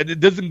after that. It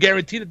doesn't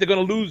guarantee that they're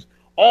going to lose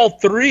all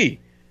 3.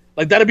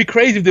 Like, that'd be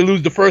crazy if they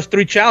lose the first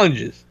 3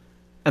 challenges.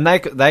 And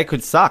they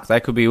could suck. They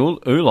could be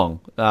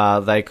oolong.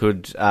 They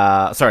could,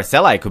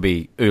 Sele could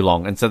be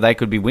oolong, and so they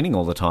could be winning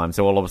all the time.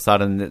 So all of a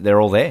sudden they're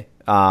all there.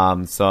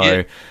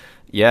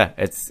 Yeah,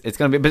 it's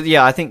going to be. But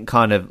yeah, I think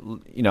kind of,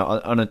 you know,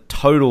 on a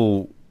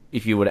total,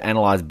 if you were to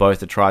analyze both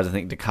the tribes, I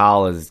think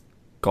Dakala's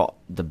got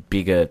the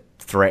bigger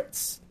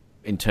threats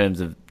in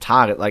terms of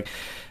target. Like,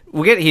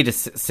 we'll get here to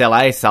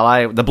Sele,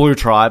 the blue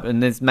tribe,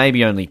 and there's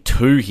maybe only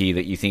 2 here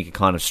that you think are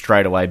kind of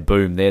straight away,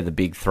 boom, they're the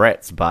big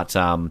threats. But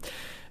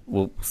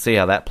we'll see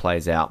how that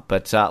plays out.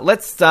 But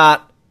let's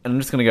start, and I'm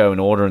just going to go in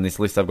order in this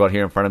list I've got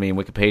here in front of me in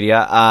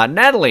Wikipedia.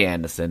 Natalie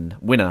Anderson,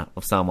 winner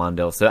of San Juan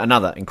del Sur.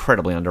 Another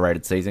incredibly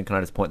underrated season. Can I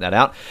just point that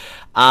out?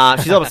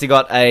 She's obviously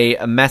got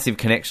a massive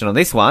connection on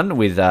this one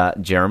with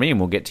Jeremy, and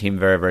we'll get to him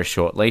very, very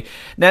shortly.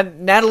 Now,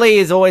 Natalie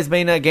has always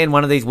been, again,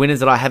 one of these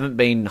winners that I haven't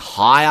been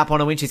high up on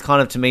a win. She's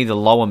kind of, to me, the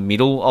lower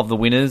middle of the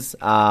winners.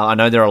 I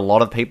know there are a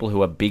lot of people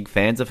who are big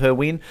fans of her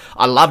win.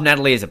 I love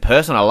Natalie as a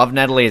person. I love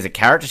Natalie as a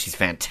character. She's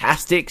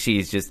fantastic.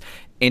 She's just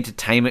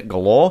entertainment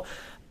galore.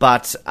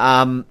 But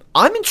I'm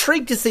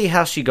intrigued to see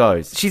how she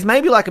goes. She's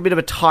maybe like a bit of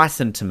a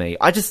Tyson to me.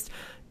 I just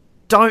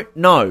don't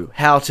know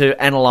how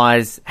to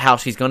analyse how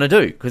she's going to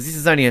do, because this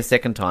is only her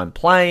second time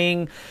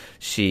playing.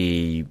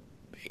 She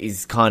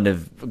is kind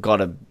of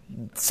got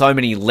so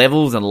many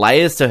levels and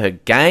layers to her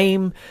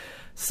game.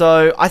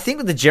 So I think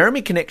that the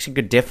Jeremy connection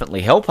could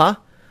definitely help her,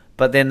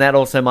 but then that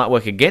also might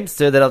work against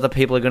her, that other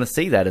people are going to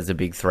see that as a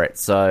big threat.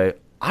 So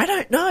I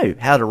don't know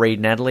how to read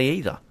Natalie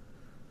either.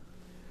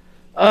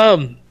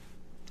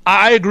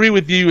 I agree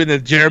with you in the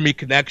Jeremy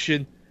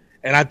connection,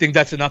 and I think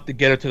that's enough to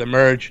get her to the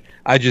merge.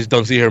 I just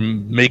don't see her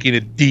making a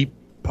deep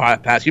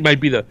pass. She might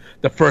be the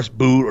first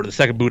boot or the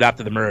second boot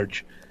after the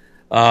merge.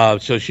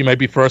 So she might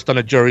be first on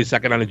the jury,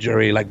 second on the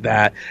jury, like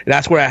that. And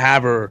that's where I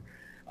have her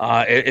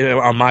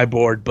on my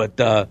board. But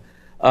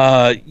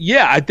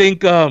yeah, I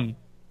think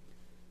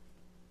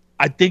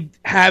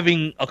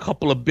having a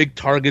couple of big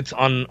targets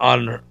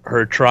on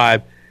her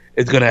tribe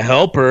is going to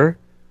help her.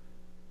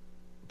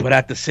 But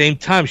at the same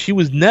time, she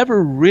was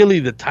never really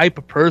the type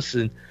of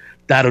person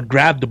that would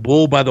grab the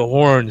bull by the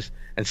horns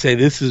and say,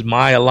 "This is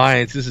my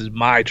alliance. This is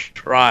my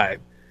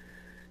tribe."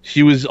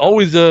 She was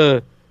always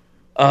somebody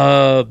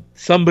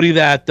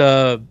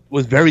that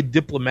was very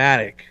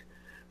diplomatic,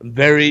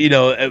 very,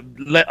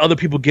 let other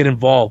people get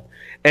involved,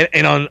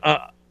 and on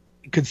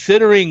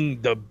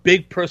considering the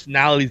big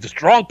personalities, the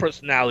strong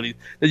personalities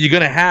that you're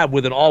going to have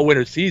with an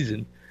all-winner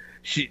season,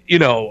 she,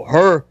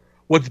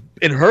 what's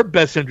in her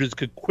best interest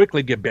could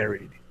quickly get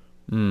buried.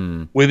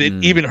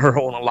 Even her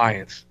own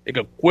alliance, it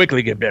could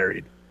quickly get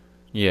buried.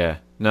 Yeah,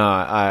 no,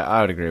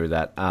 I would agree with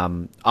that.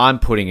 I'm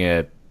putting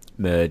a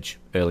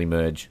early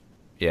merge.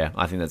 Yeah,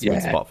 I think that's a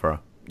good spot for her.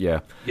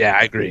 Yeah,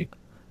 I agree.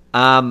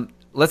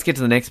 Let's get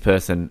to the next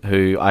person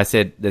who I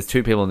said there's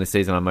 2 people in this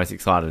season I'm most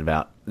excited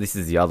about. This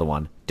is the other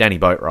one, Danny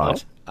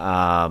Boatwright.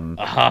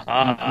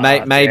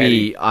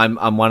 Maybe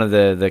I'm one of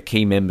the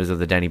key members of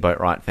the Danny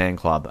Boatwright fan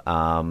club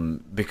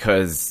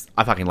because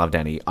I fucking love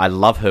Danny. I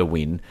love her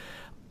win.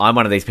 I'm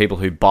one of these people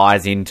who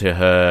buys into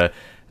her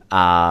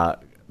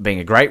being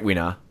a great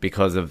winner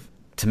because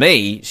to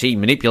me, she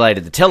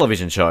manipulated the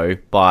television show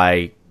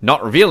by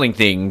not revealing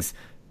things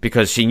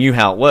because she knew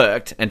how it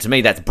worked. And to me,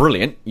 that's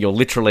brilliant. You're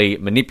literally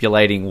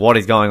manipulating what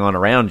is going on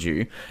around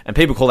you. And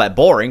people call that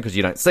boring because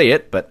you don't see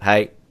it. But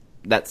hey,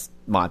 that's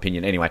my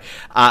opinion anyway.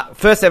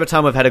 First ever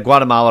time we've had a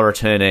Guatemala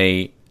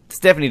returnee.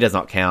 Stephanie does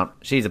not count.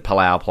 She's a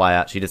Palau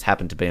player. She just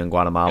happened to be in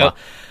Guatemala. Yep.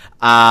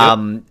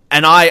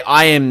 And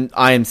I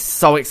am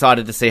so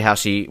excited to see how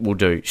she will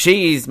do.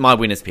 She is my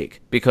winner's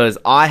pick because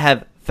I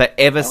have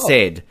forever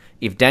said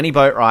if Danny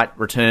Boatwright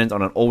returns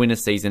on an all-winner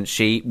season,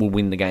 she will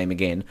win the game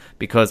again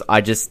because I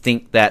just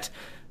think that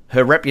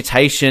her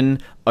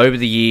reputation over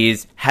the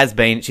years has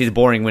been she's a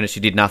boring winner,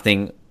 she did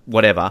nothing,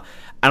 whatever.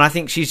 And I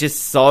think she's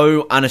just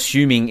so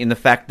unassuming in the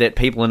fact that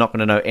people are not going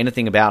to know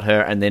anything about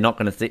her and they're not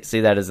going to see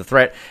that as a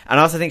threat. And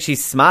I also think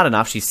she's smart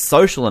enough, she's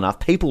social enough,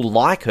 people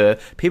like her,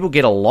 people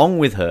get along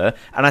with her,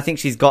 and I think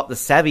she's got the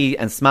savvy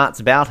and smarts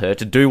about her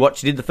to do what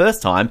she did the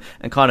first time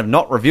and kind of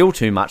not reveal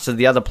too much so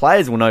the other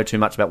players will know too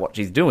much about what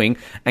she's doing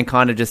and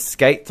kind of just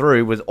skate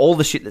through with all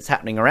the shit that's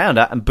happening around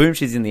her, and boom,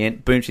 she's in the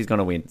end, boom, she's going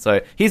to win. So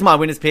here's my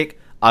winner's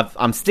pick.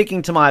 I'm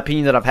sticking to my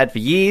opinion that I've had for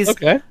years.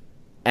 Okay.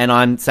 And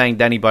I'm saying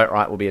Danny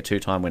Boatwright will be a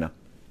 2-time winner.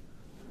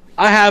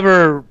 I have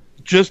her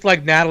just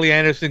like Natalie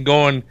Anderson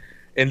going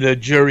in the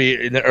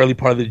jury, in the early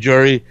part of the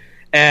jury.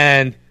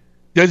 And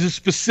there's a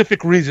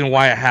specific reason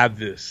why I have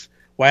this.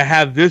 Why I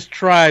have this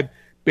tribe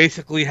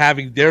basically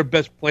having their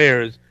best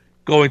players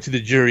going to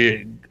the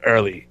jury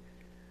early.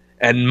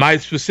 And my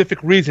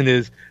specific reason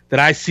is that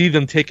I see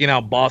them taking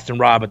out Boston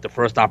Rob at the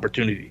first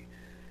opportunity.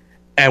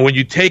 And when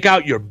you take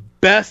out your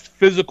best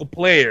physical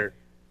player,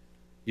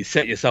 you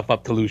set yourself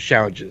up to lose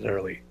challenges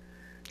early.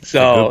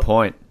 So good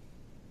point.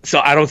 So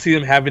I don't see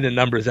them having the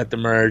numbers at the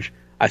merge.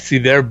 I see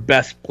their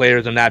best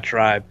players in that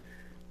tribe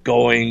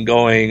going,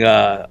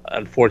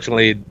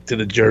 unfortunately, to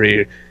the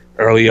jury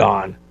early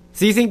on.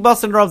 So you think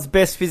Boston Rob's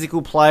best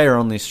physical player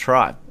on this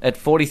tribe? At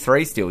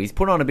 43 still. He's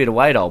put on a bit of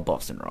weight, old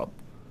Boston Rob.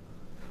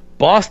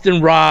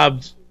 Boston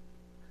Rob's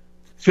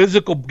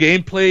physical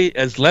gameplay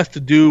has less to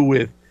do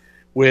with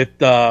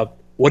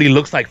what he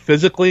looks like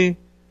physically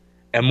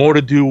and more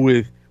to do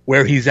with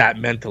where he's at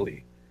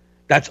mentally.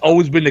 That's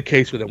always been the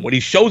case with him. When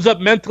he shows up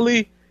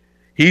mentally,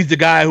 he's the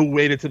guy who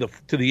waited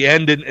to the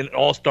end in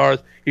All-Stars.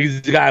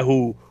 He's the guy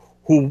who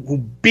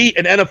beat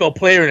an NFL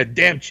player in a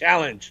damn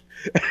challenge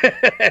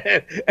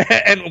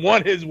and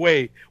won his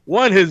way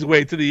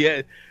to the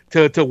end,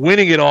 to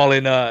winning it all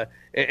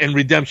in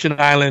Redemption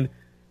Island.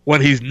 When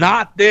he's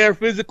not there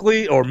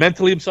physically or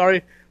mentally,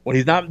 when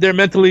he's not there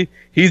mentally,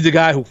 he's the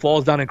guy who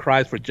falls down and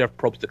cries for Jeff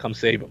Probst to come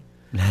save him.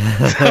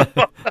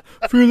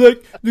 Feel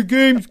like the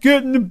game's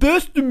getting the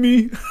best of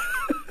me.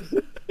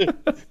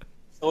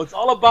 So it's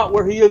all about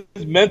where he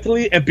is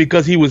mentally, and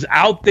because he was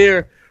out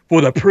there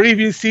for the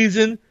previous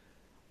season,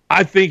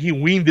 I think he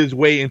weaned his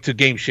way into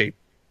game shape.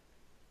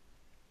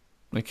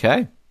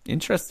 Okay,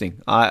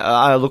 interesting.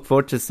 I look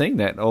forward to seeing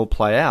that all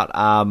play out.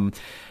 But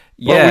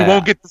we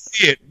won't get to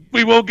see it.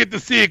 We won't get to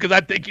see it because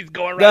I think he's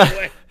going right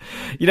away.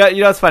 You know,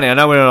 it's funny. I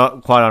know we're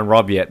not quite on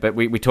Rob yet, but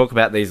we talk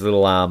about these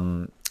little,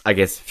 I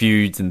guess,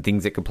 feuds and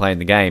things that could play in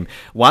the game.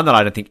 One that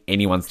I don't think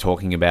anyone's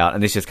talking about,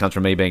 and this just comes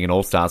from me being an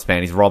All-Stars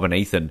fan, is Rob and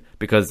Ethan,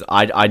 because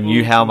I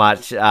knew how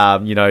much,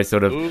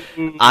 sort of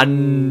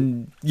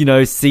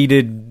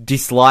seeded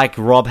dislike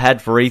Rob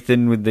had for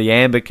Ethan with the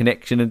Amber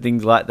connection and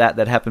things like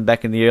that happened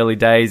back in the early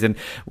days. And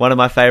one of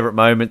my favourite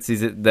moments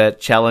is the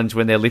challenge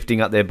when they're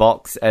lifting up their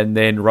box, and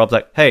then Rob's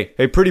like, hey,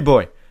 pretty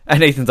boy.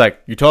 And Ethan's like,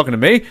 you talking to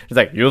me? He's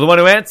like, you're the one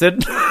who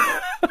answered.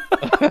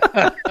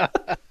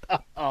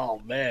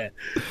 Oh, man.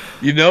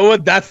 You know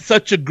what? That's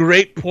such a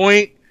great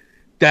point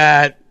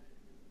that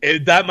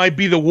might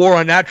be the war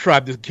on that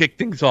tribe to kick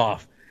things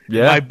off.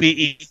 Yeah. It might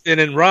be Ethan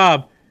and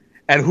Rob.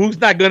 And who's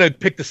not going to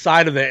pick the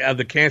side of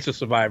the cancer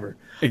survivor?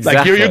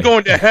 Exactly. Like, you're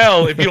going to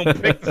hell if you don't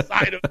pick the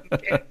side of the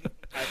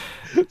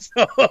cancer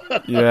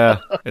survivor. Yeah,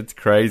 it's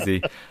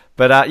crazy.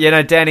 But,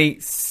 Danny,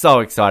 so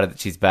excited that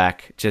she's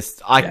back.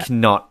 I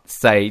cannot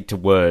say to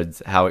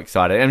words how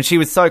excited. I mean, she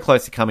was so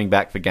close to coming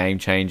back for Game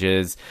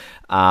Changers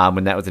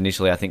when that was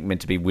initially, I think,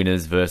 meant to be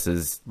winners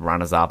versus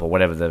runners-up or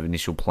whatever the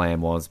initial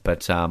plan was.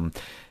 But,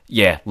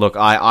 look,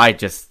 I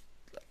just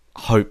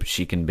hope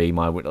she can be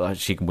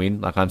she can win,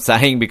 like I'm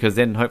saying, because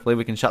then hopefully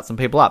we can shut some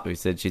people up who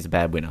said she's a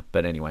bad winner.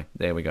 But anyway,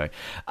 there we go.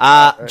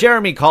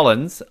 Jeremy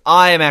Collins,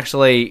 I am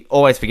actually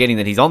always forgetting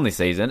that he's on this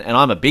season, and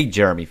I'm a big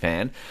Jeremy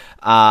fan.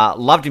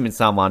 Loved him in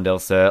San Juan del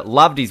Sur.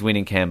 Loved his win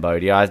in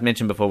Cambodia. As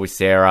mentioned before with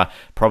Sarah,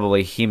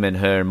 probably him and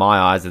her, in my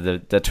eyes, are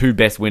the two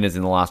best winners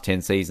in the last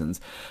 10 seasons.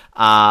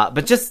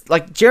 But just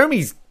like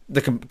Jeremy's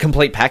the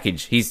complete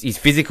package. He's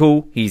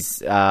physical.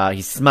 He's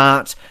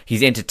smart.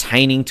 He's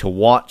entertaining to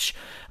watch.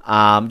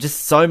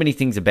 Just so many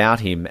things about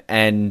him,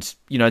 and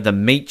the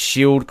meat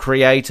shield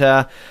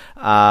creator.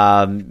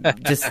 And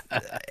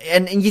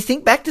you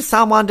think back to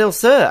San Juan del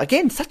Sur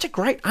again, such a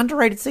great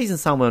underrated season.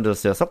 San Juan del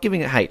Sur, stop giving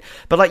it hate.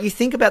 But you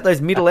think about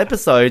those middle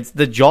episodes,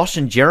 the Josh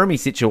and Jeremy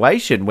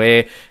situation,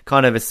 where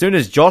kind of as soon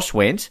as Josh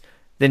went,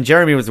 then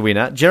Jeremy was the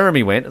winner.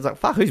 Jeremy went. I was like,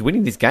 fuck, who's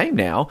winning this game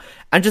now?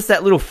 And just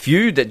that little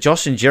feud that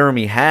Josh and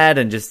Jeremy had,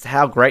 and just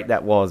how great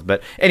that was.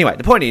 But anyway,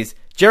 the point is,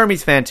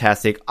 Jeremy's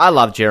fantastic. I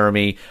love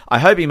Jeremy. I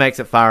hope he makes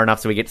it far enough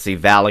so we get to see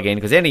Val again,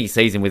 because any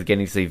season with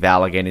getting to see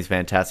Val again is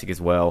fantastic as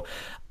well.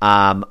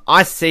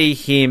 I see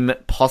him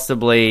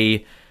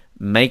possibly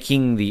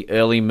making the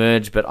early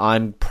merge, but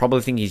I'm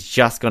probably think he's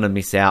just going to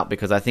miss out,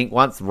 because I think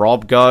once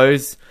Rob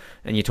goes,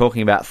 and you're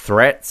talking about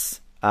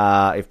threats,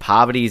 if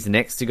Parvati is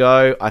next to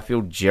go, I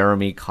feel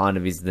Jeremy kind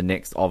of is the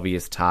next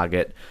obvious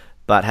target.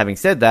 But having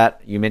said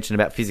that, you mentioned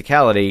about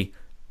physicality.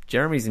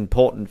 Jeremy's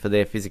important for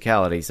their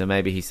physicality, so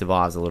maybe he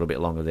survives a little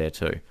bit longer there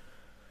too.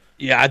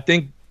 Yeah, I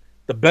think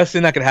the best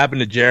thing that could happen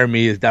to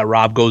Jeremy is that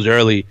Rob goes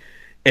early,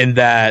 and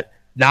that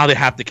now they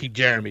have to keep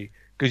Jeremy,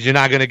 because you're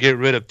not going to get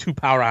rid of two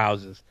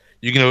powerhouses.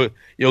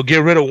 You'll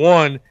get rid of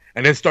one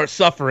and then start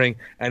suffering,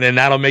 and then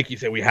that'll make you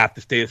say, we have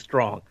to stay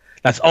strong.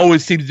 That's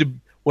always seems to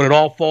what it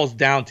all falls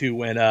down to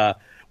when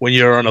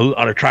you're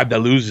on a tribe that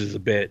loses a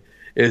bit,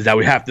 is that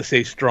we have to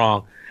stay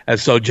strong. And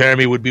so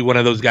Jeremy would be one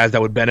of those guys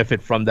that would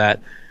benefit from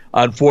that.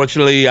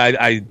 Unfortunately,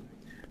 I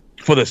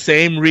for the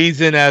same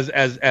reason as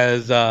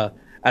the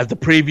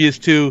previous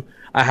two,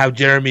 I have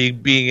Jeremy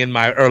being in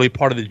my early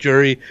part of the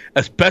jury,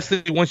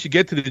 especially once you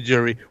get to the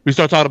jury, we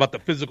start talking about the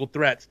physical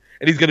threats,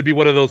 and he's going to be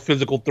one of those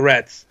physical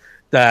threats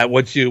that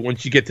once you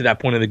get to that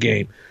point of the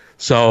game.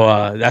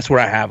 So that's where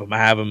I have him. I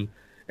have him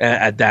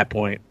at that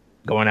point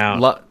going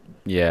out.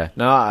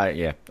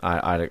 I'd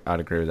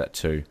agree with that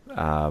too.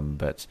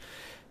 But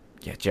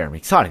yeah, Jeremy,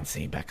 exciting to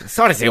see him back.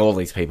 Exciting to see all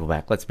these people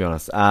back, let's be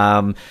honest.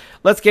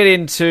 Let's get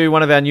into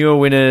one of our newer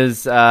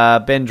winners,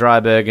 Ben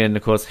Drybergen,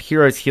 of course,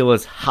 Heroes,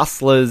 Healers,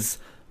 Hustlers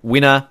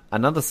winner.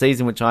 Another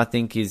season which I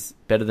think is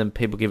better than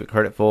people give it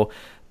credit for,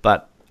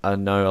 but I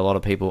know a lot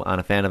of people aren't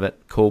a fan of it.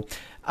 Cool.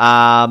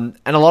 And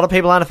a lot of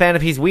people aren't a fan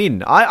of his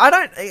win. I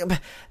don't...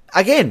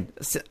 Again,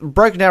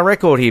 broken down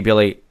record here,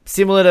 Billy.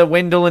 Similar to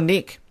Wendell and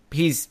Nick.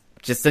 He's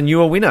just a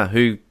newer winner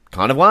who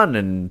kind of won,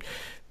 and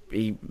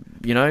he,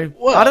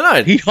 well, I don't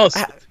know. He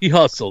hustled. He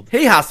hustled.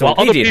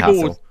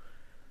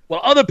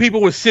 While other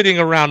people were sitting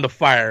around the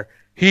fire,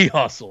 he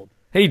hustled.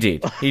 He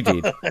did. He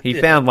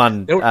found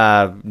one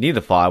near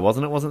the fire,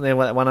 wasn't it? Wasn't there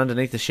one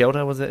underneath the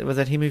shelter? Was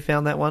that him who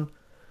found that one?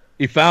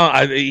 He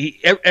found.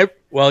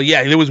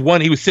 There was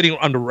one. He was sitting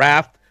on the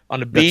raft on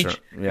the beach. Right.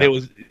 Yeah.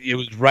 It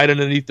was right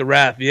underneath the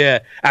raft. Yeah,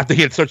 after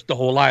he had searched the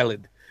whole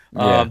island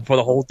for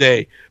the whole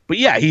day. But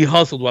yeah, he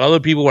hustled while other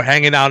people were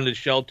hanging out in the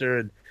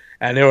shelter,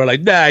 and they were like,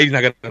 "Nah, he's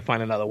not gonna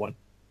find another one."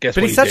 But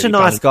he's such a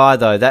nice guy,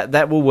 though.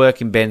 That will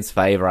work in Ben's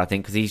favour, I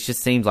think, because he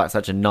just seems like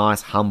such a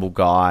nice, humble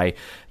guy.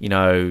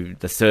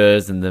 The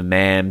sirs and the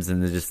ma'ams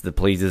and the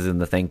pleases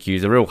and the thank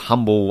yous. A real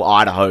humble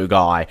Idaho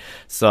guy.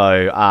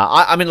 So,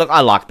 I mean, look,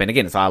 I like Ben.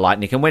 Again, I like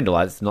Nick and Wendell.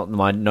 It's not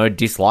no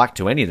dislike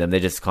to any of them.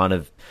 They're just kind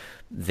of,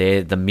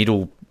 they're the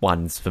middle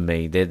ones for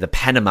me. They're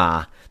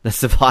the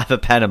Survivor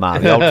Panama,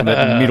 the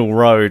ultimate middle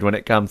road when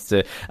it comes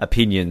to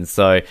opinions.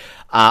 So,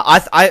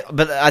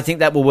 but I think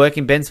that will work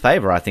in Ben's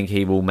favour. I think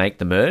he will make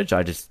the merge.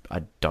 I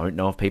don't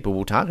know if people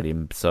will target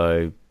him.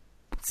 So,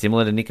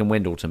 similar to Nick and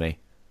Wendell to me.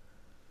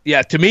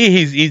 Yeah, to me,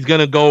 he's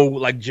gonna go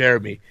like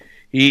Jeremy.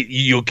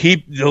 He'll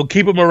keep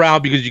him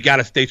around because you got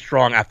to stay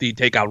strong after you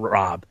take out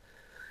Rob,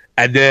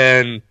 and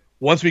then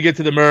once we get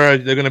to the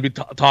merge, they're gonna be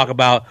talk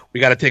about we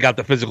got to take out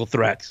the physical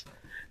threats.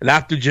 And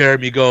after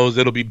Jeremy goes,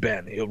 it'll be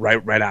Ben.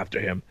 Right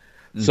after him.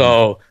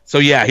 Mm-hmm. So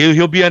yeah,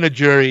 he'll be on the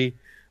jury.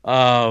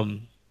 But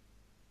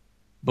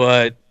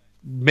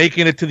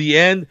making it to the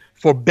end,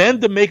 for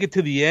Ben to make it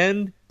to the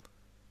end,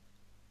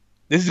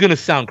 this is gonna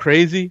sound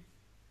crazy,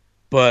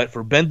 but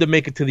for Ben to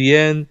make it to the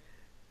end,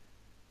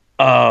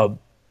 a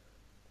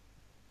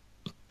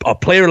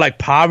player like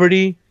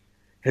Parvati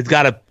has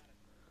got to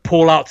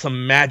pull out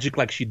some magic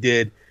like she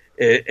did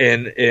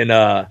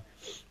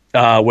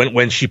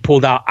when she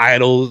pulled out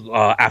Idol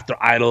after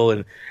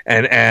Idol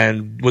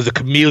and was a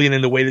chameleon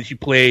in the way that she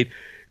played,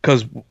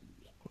 because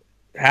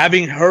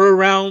having her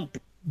around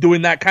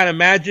doing that kind of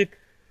magic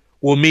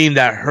will mean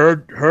that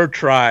her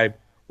tribe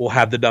will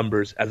have the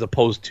numbers as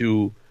opposed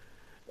to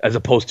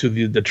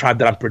the tribe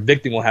that I'm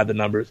predicting will have the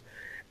numbers.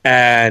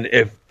 And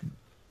if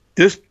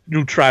this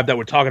new tribe that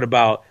we're talking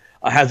about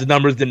has the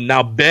numbers, then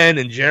now Ben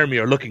and Jeremy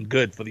are looking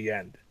good for the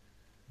end.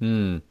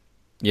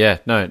 Yeah,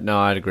 no,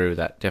 I'd agree with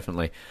that,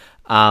 definitely.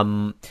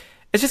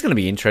 It's just going to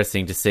be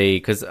interesting to see,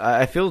 because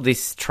I feel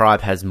this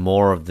tribe has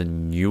more of the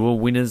newer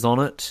winners on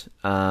it,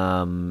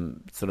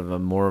 sort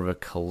of more of a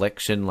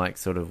collection, like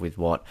sort of with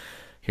what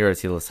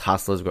Heroes, Healers,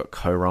 Hustlers, we've got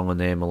Korong on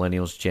there,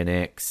 Millennials, Gen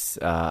X,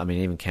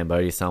 even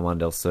Cambodia, Someone,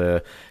 Del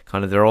Sur,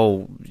 kind of they're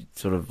all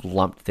sort of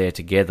lumped there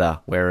together,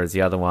 whereas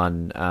the other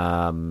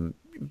one,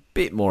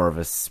 bit more of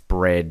a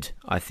spread,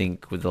 I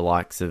think, with the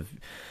likes of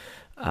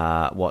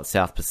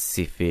South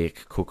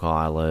Pacific, Cook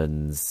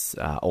Islands,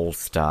 All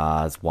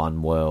Stars,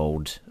 One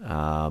World.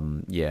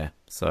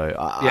 So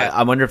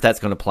I wonder if that's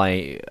going to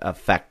play a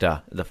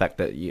factor. The fact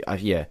that you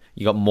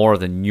got more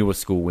of the newer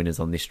school winners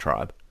on this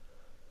tribe.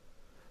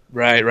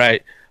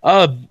 Right.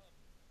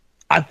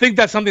 I think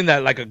that's something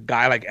that like a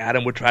guy like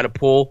Adam would try to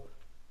pull.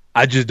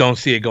 I just don't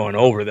see it going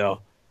over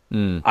though.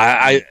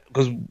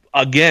 Because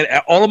again,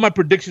 all of my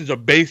predictions are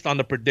based on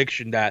the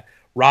prediction that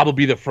Rob will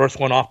be the first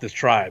one off this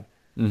tribe.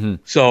 Mm-hmm.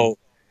 So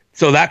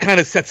that kind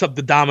of sets up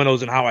the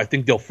dominoes and how I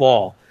think they'll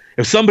fall.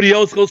 If somebody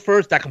else goes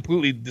first, that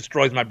completely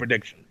destroys my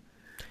prediction.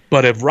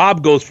 But if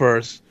Rob goes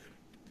first,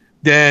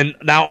 then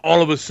now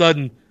all of a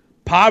sudden,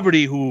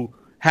 Parvati, who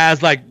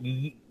has like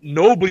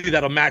nobody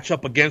that'll match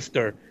up against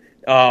her,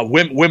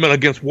 women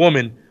against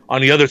women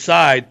on the other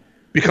side,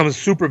 becomes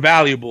super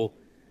valuable.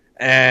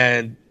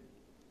 And,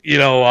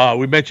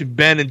 we mentioned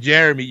Ben and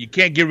Jeremy. You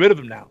can't get rid of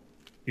them now.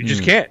 You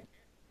just can't.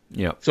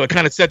 Yeah. So it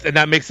kind of sets, and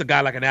that makes a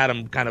guy like an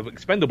Adam kind of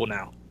expendable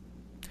now.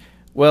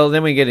 Well,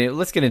 then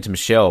let's get into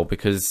Michelle,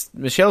 because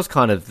Michelle's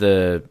kind of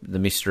the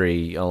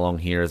mystery along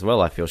here as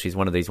well, I feel. She's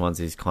one of these ones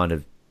who's kind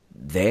of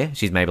there.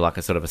 She's maybe like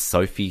a sort of a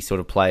Sophie sort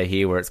of player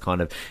here, where it's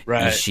kind of,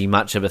 Is she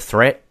much of a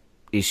threat?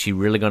 Is she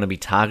really going to be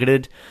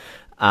targeted?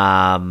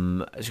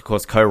 Of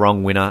course,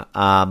 Korong winner.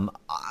 I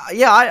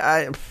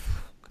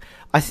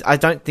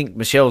don't think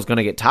Michelle's going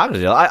to get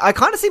targeted. I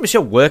kind of see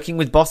Michelle working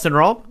with Boston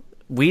Rob,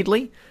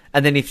 weirdly.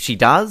 And then if she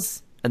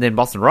does, and then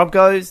Boston Rob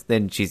goes,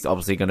 then she's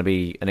obviously going to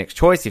be a next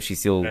choice if she's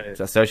still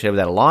associated with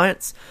that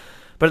alliance.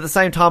 But at the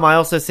same time, I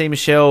also see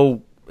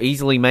Michelle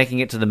easily making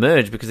it to the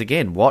merge, because,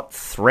 again, what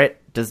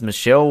threat does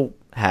Michelle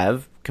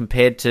have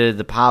compared to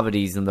the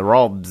Parvatis and the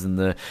Robs and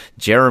the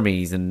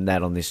Jeremies and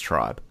that on this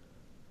tribe?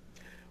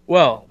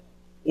 Well,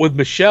 with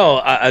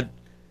Michelle,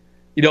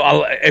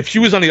 if she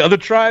was on the other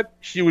tribe,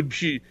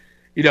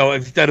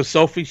 instead of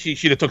Sophie,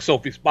 she'd have took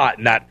Sophie's spot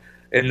in that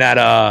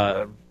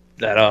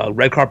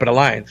red carpet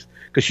alliance,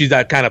 because she's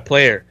that kind of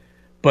player.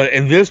 But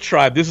in this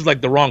tribe, this is like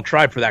the wrong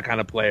tribe for that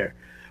kind of player,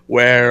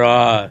 where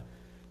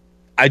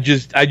I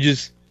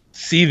just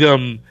see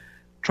them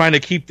trying to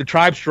keep the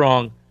tribe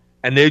strong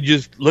and they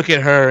just look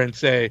at her and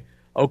say,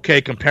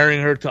 okay,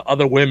 comparing her to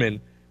other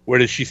women, where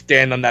does she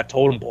stand on that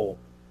totem pole?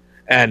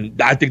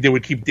 And I think they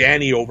would keep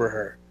Danny over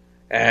her,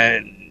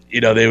 and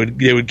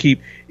they would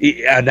keep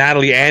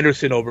Natalie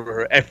Anderson over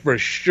her, and for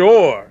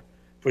sure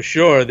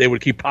they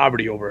would keep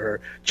Parvati over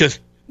her. Just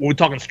we're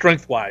talking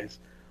strength wise,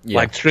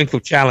 like strength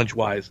of challenge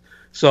wise.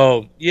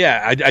 So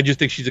yeah, I just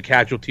think she's a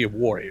casualty of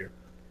war here.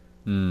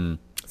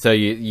 So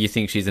you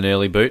think she's an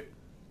early boot?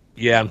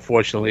 Yeah,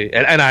 unfortunately,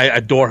 and I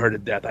adore her to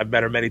death. I've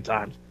met her many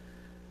times,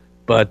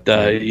 but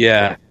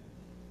yeah.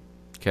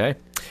 Okay.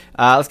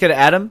 Let's go to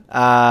Adam.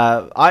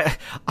 I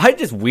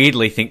just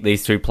weirdly think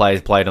these two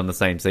players played on the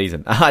same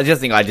season. I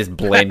just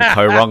blend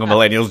Co-Wrong and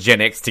Millennials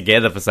Gen X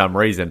together for some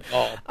reason.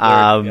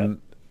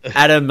 Adam,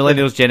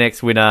 Millennials Gen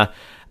X winner.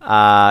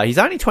 He's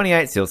only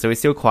 28 still, so he's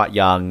still quite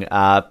young.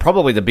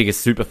 Probably the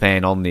biggest super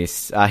fan on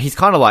this. He's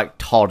kind of like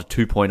Todd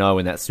 2.0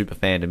 in that super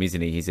fandom,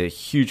 isn't he? He's a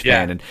huge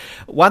fan. And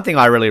one thing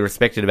I really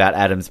respected about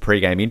Adam's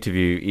pre-game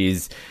interview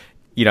is,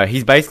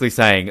 he's basically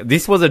saying,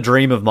 this was a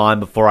dream of mine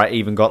before I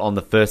even got on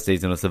the first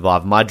season of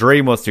Survivor. My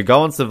dream was to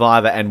go on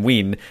Survivor and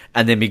win,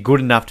 and then be good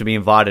enough to be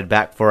invited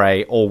back for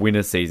a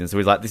all-winner season. So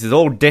he's like, this is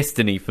all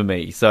destiny for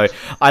me. So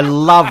I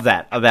love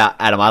that about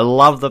Adam. I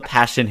love the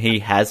passion he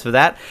has for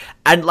that.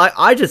 And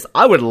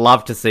I would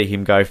love to see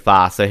him go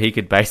far, so he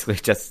could basically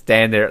just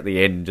stand there at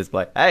the end and just be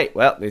like, hey,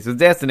 well, this is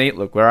destiny.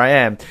 Look where I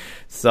am.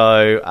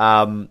 So,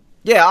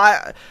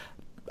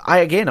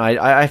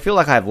 I feel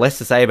like I have less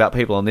to say about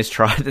people on this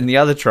tribe than the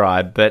other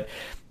tribe, but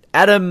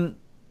Adam,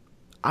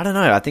 I don't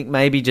know. I think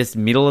maybe just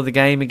middle of the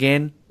game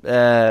again.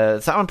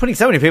 So I'm putting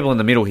so many people in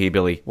the middle here,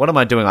 Billy. What am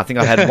I doing? I think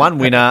I've had one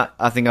winner.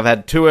 I think I've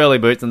had 2 early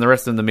boots and the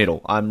rest in the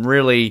middle. I'm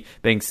really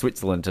being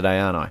Switzerland today,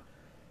 aren't I?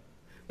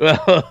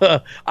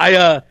 Well,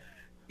 Adam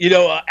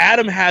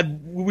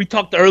we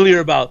talked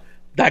earlier about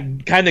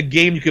that kind of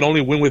game you can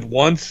only win with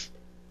once.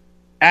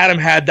 Adam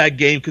had that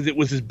game because it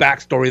was his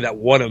backstory that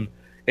won him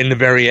in the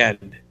very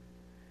end.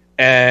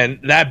 And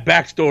that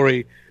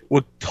backstory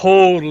would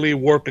totally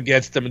work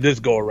against him in this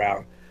go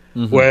around,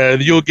 where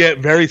you'll get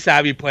very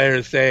savvy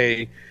players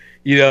say,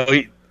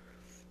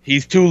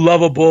 he's too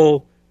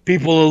lovable.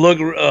 People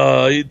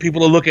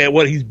will look at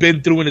what he's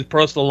been through in his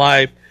personal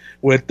life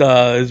with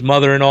his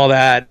mother and all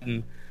that,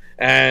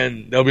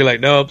 and they'll be like,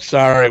 nope,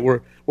 sorry,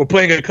 we're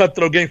playing a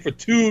cutthroat game for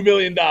 $2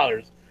 million.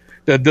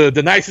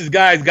 The nicest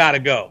guy's got to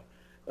go.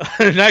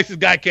 The nicest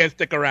guy can't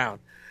stick around.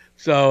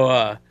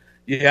 So.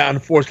 Yeah,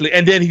 unfortunately.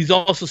 And then he's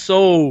also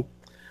so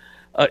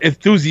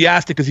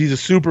enthusiastic because he's a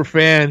super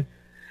fan,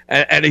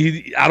 and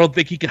I don't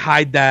think he can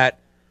hide that.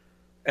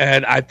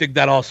 And I think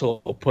that also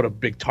put a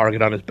big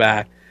target on his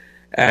back.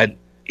 And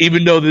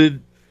even though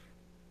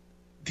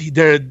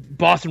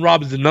Boston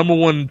Rob is the number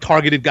one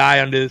targeted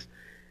guy on this,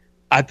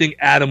 I think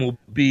Adam will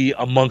be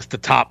amongst the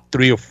top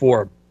 3 or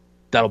 4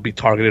 that'll be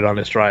targeted on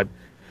this tribe.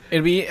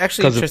 It'll be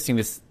actually interesting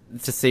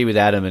to see with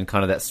Adam and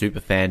kind of that super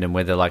fandom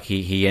whether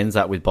he ends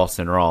up with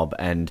Boston Rob,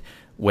 and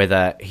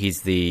whether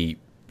he's the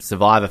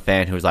Survivor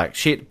fan who's like,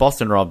 shit,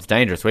 Boston Rob's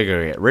dangerous, we're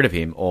going to get rid of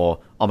him, or,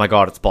 oh my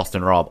god, it's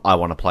Boston Rob, I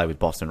want to play with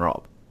Boston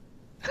Rob.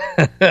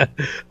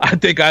 I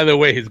think either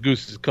way his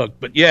goose is cooked,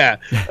 but yeah.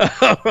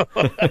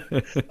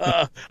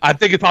 I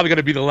think it's probably going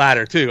to be the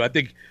latter too. I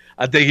think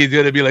he's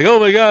going to be like, oh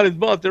my god, it's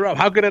Boston Rob,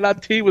 how can I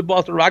not team with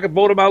Boston Rob? I can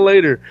vote him out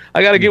later,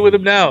 I got to get with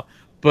him now.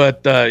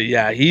 But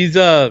he's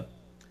just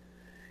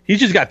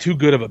got too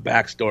good of a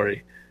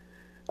backstory.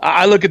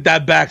 I look at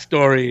that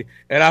backstory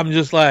and I'm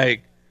just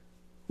like,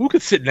 who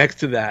could sit next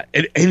to that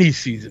in any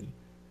season?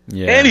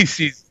 Yeah. Any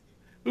season.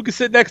 Who could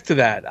sit next to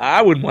that?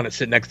 I wouldn't want to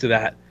sit next to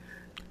that.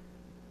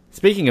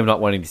 Speaking of not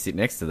wanting to sit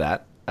next to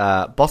that,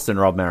 Boston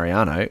Rob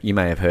Mariano, you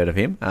may have heard of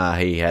him.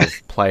 He has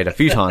played a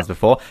few times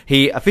before.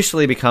 He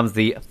officially becomes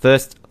the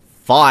first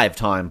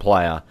 5-time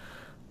player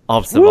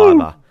of Survivor.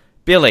 Woo!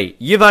 Billy,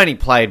 you've only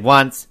played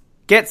once.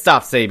 Get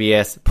stuff,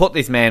 CBS. Put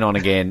this man on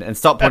again and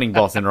stop putting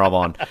Boston Rob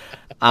on.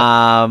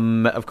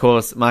 Of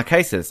course,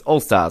 Marquesas,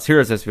 All-Stars,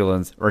 Heroes vs.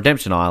 Villains,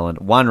 Redemption Island,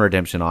 won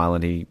Redemption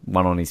Island. He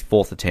won on his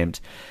 4th attempt.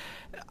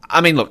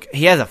 I mean, look,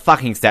 he has a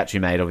fucking statue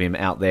made of him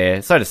out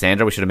there. So does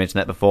Sandra. We should have mentioned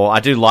that before. I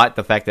do like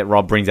the fact that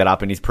Rob brings that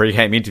up in his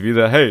pre-game interview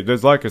that, hey,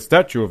 there's like a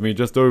statue of me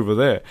just over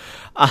there.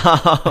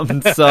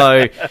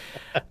 So,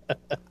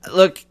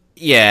 look,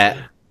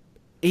 yeah,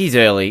 he's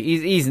early.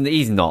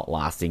 He's not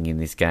lasting in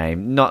this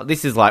game.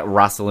 This is like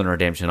Russell and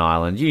Redemption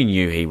Island. You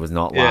knew he was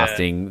not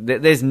lasting.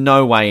 There's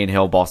no way in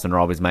hell Boston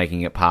Rob is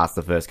making it past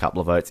the first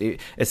couple of votes.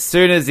 As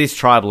soon as this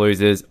tribe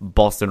loses,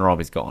 Boston Rob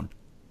is gone.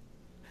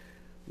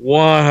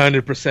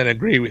 100%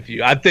 agree with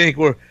you. I think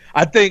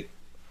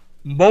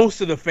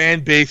most of the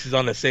fan base is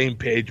on the same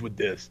page with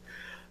this.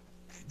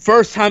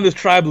 First time this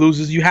tribe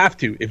loses, you have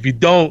to. If you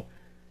don't,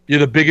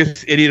 you're the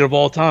biggest idiot of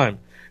all time.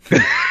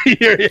 Do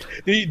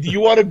you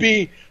want to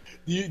be?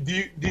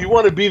 Do you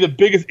want to be the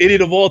biggest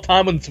idiot of all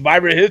time in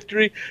Survivor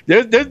history?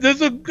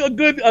 There's a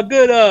good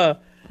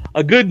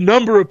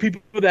number of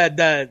people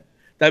that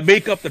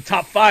make up the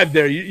top 5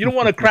 there. You don't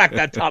want to crack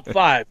that top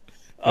 5.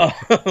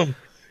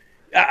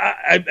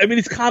 I mean,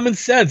 it's common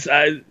sense.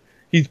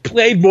 He's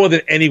played more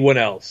than anyone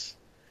else.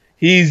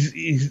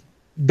 he's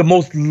the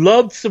most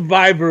loved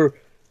survivor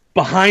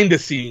behind the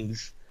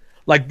scenes.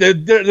 Like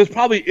there's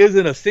probably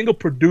isn't a single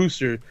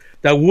producer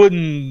that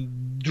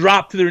wouldn't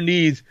drop to their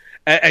knees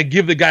and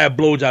give the guy a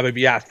blowjob if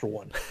he asked for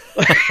one.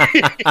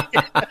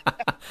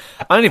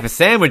 Only for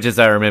sandwiches,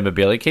 I remember,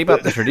 Billy. Keep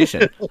up the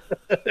tradition.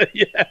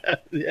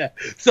 Yeah.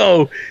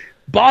 So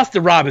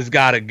Boston Rob has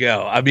got to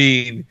go. I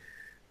mean,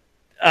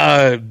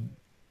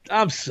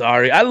 I'm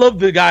sorry. I love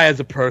the guy as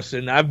a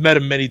person. I've met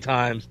him many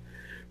times.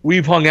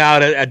 We've hung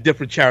out at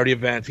different charity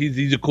events.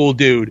 He's a cool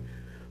dude.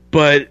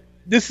 But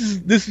this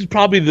is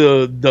probably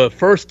the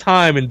first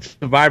time in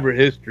Survivor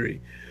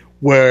history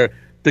where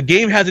the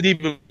game hasn't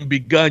even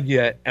begun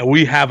yet, and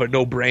we have a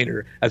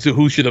no-brainer as to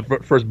who should the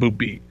first boot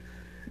be.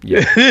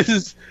 Yeah. This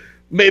is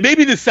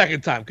maybe the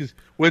second time, because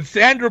when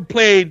Sandra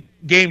played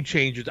Game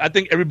Changers, I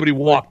think everybody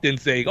walked in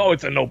saying, "Oh,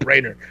 it's a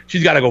no-brainer.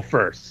 She's got to go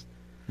first."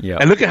 Yeah.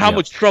 And look at how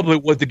much trouble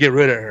it was to get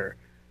rid of her.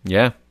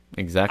 Yeah,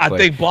 exactly. I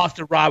think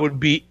Boston Rob would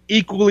be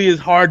equally as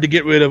hard to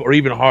get rid of, or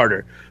even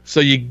harder.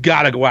 So you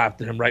got to go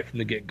after him right from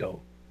the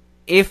get-go.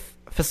 If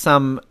for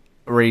some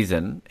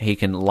reason he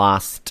can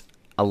last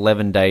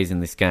 11 days in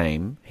this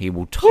game, he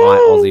will tie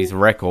Aussie's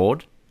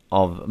record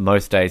of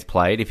most days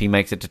played. If he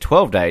makes it to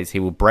 12 days, he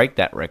will break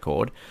that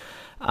record.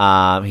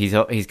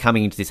 He's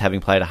coming into this having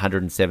played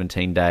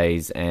 117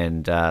 days,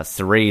 and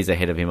Sari is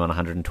ahead of him on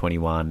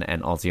 121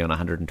 and Aussie on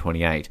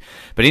 128.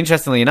 But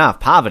interestingly enough,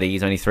 Parvati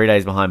is only 3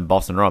 days behind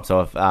Boss and Rob. So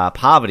if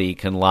Parvati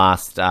can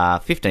last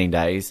 15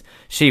 days,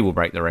 she will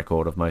break the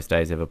record of most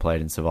days ever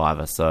played in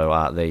Survivor.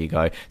 So there you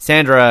go.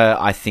 Sandra,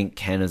 I think,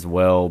 can as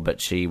well, but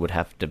she would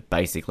have to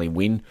basically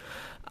win.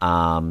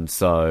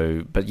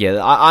 But yeah,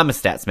 I'm a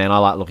stats man. I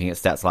like looking at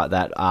stats like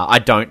that. I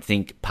don't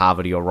think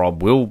Parvati or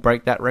Rob will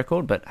break that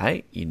record, but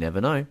hey, you never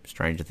know.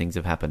 Stranger things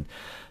have happened.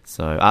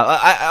 So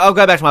I'll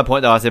go back to my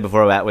point though I said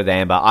before about with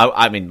Amber.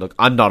 I mean, look,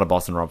 I'm not a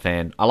Boss and Rob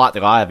fan. I like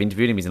the guy. I've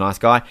interviewed him. He's a nice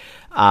guy.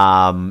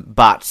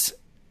 But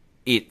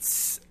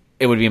it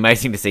would be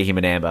amazing to see him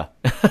and Amber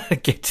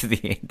get to the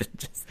end. And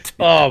just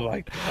oh my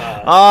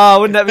god!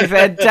 Oh, wouldn't that be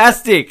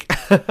fantastic?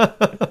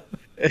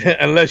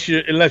 unless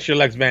you're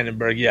Lex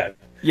Vandenberg, yeah.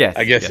 Yes,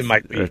 I guess it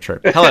might be. True.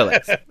 Hello,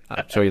 Lex.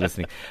 I'm sure you're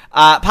listening.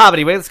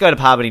 Parvati, let's go to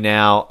Parvati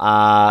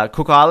now.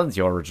 Cook Islands,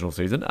 your original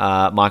season.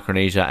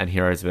 Micronesia and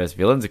Heroes vs.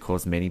 Villains. Of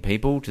course, many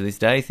people to this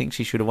day think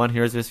she should have won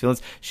Heroes vs.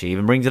 Villains. She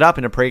even brings it up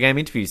in a pre-game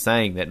interview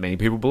saying that many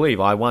people believe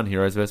I won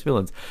Heroes vs.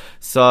 Villains.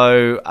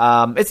 So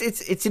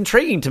it's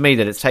intriguing to me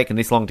that it's taken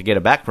this long to get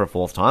her back for a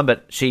fourth time,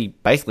 but she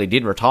basically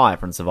did retire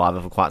from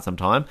Survivor for quite some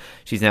time.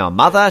 She's now a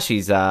mother.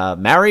 She's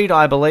married,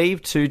 I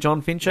believe, to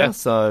John Fincher. Yep.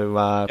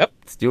 So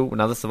still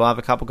another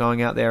Survivor couple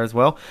going out there as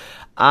well.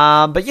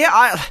 But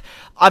yeah,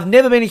 I've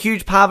never been a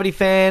huge Parvati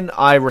fan.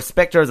 I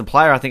respect her as a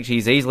player. I think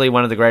she's easily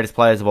one of the greatest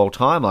players of all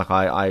time. Like,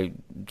 I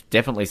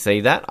definitely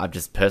see that. I'm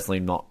just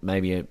personally not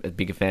maybe a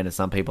bigger fan as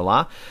some people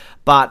are.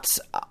 But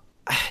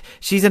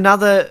she's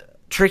another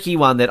tricky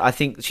one that I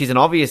think she's an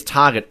obvious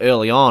target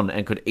early on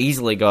and could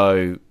easily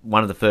go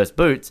one of the first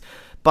boots.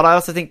 But I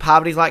also think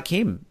Parvati's like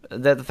Kim.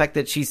 That the fact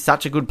that she's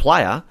such a good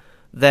player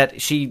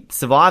that she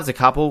survives a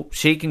couple,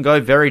 she can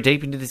go very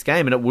deep into this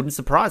game, and it wouldn't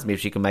surprise me if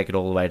she can make it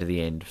all the way to the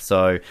end.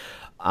 So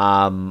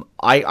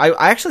I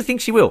actually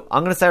think she will.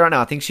 I'm going to say right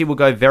now, I think she will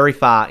go very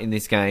far in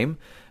this game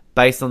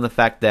based on the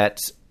fact that,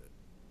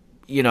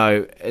 you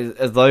know,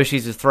 as though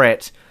she's a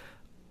threat,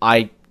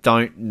 I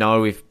don't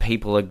know if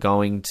people are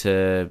going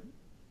to,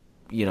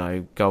 you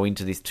know, go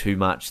into this too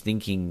much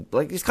thinking.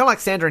 Like, it's kind of like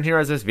Sandra in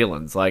Heroes vs.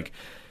 Villains. Like,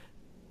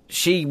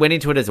 she went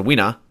into it as a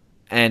winner,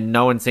 and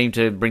no one seemed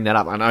to bring that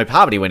up. I know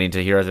Parvati went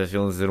into Heroes vs.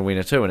 Villains as a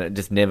winner too, and it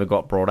just never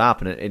got brought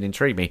up, and it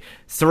intrigued me.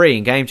 Sari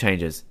in Game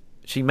Changers.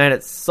 She made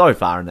it so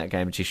far in that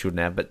game, and she shouldn't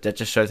have, but that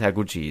just shows how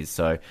good she is.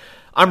 So,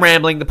 I'm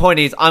rambling. The point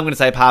is, I'm going to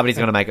say Parvati's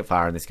going to make it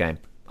far in this game.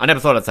 I never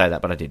thought I'd say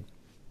that, but I did.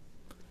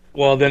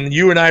 Well, then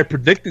you and I are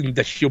predicting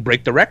that she'll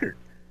break the record.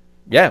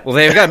 Yeah, well,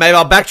 there you go. Maybe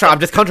I'll backtrack. I'm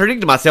just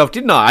contradicting myself,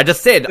 didn't I? I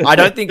just said I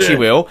don't think she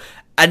will,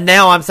 and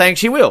now I'm saying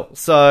she will.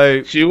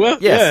 So she will?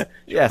 Yes.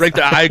 Yeah. Yes.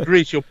 I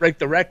agree. She'll break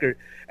the record.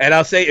 And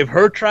I'll say if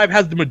her tribe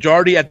has the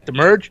majority at the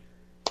merge,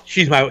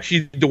 she's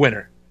the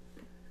winner.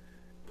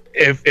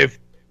 If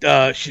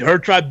her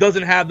tribe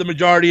doesn't have the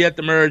majority at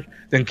the merge,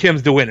 then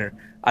Kim's the winner.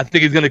 I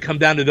think it's going to come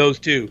down to those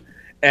two.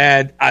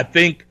 And I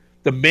think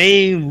the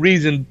main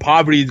reason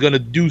Parvati is going to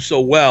do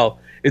so well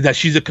is that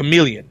she's a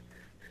chameleon.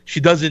 She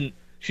doesn't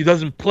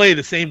play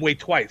the same way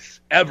twice,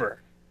 ever.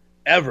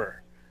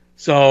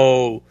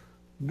 So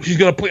she's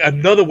going to play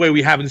another way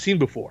we haven't seen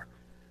before.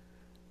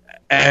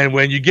 And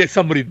when you get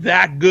somebody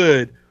that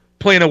good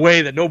playing a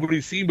way that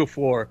nobody's seen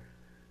before,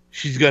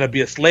 she's going to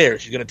be a slayer.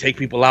 She's going to take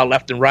people out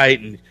left and right.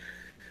 And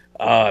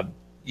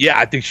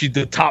I think she's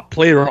the top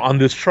player on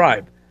this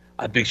tribe.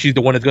 I think she's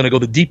the one that's going to go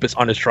the deepest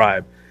on this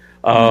tribe.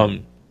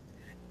 And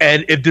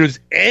if there's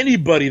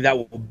anybody that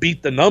will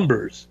beat the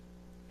numbers,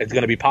 it's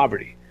going to be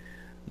Parvati.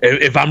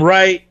 If I'm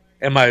right,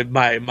 and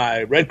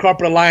my Red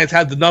Carpet Alliance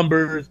has the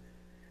numbers,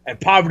 and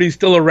Parvati's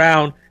still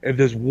around, if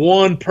there's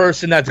one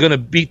person that's going to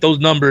beat those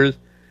numbers,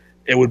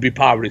 it would be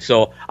Parvati.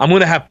 So I'm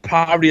going to have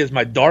Parvati as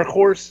my dark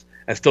horse,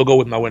 and still go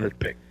with my winner's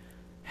pick.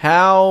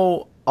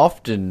 How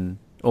often,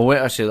 or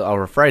actually, I'll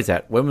rephrase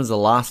that. When was the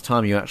last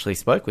time you actually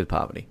spoke with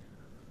Parvati?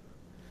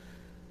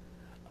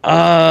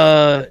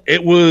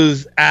 It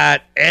was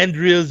at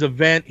Andrea's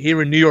event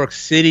here in New York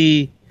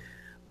City.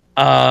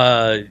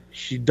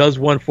 She does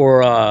one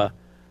for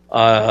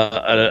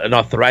an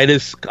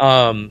arthritis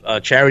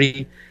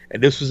charity,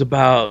 and this was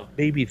about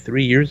maybe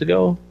 3 years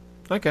ago.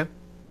 Okay,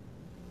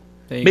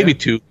 maybe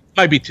two.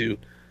 Might be two.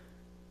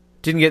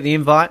 Didn't get the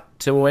invite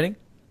to a wedding?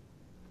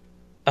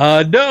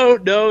 No,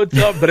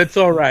 but it's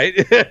all right.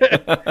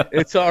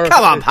 It's all right.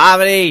 Come on,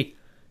 Parvati.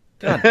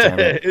 God damn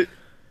it.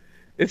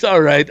 It's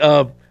all right.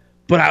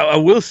 But I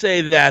will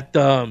say that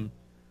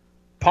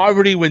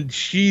Parvati, when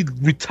she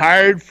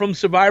retired from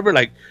Survivor,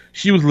 like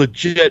she was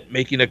legit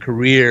making a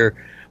career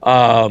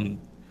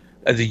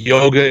as a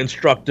yoga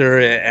instructor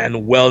and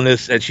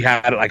wellness, and she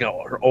had like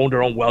her own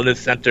wellness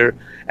center,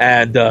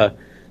 and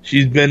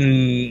she's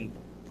been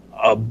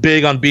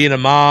big on being a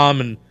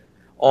mom and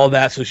all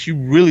that. So she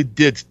really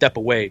did step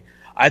away.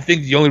 I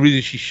think the only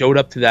reason she showed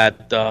up to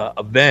that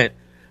event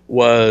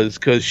was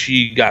because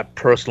she got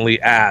personally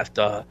asked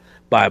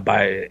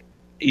by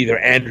either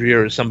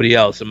Andrea or somebody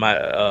else. And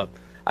I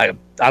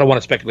don't want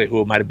to speculate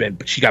who it might have been,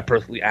 but she got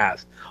personally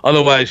asked.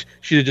 Otherwise,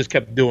 she'd have just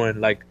kept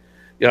doing like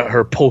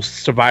her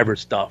post-Survivor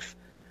stuff.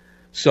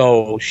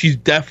 So she's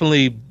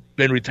definitely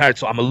been retired.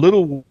 So I'm a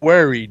little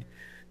worried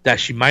that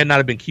she might not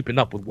have been keeping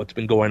up with what's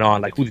been going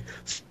on, like who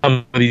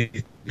some of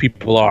these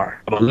people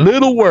are. I'm a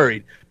little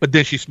worried, but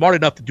then she's smart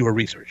enough to do her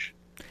research.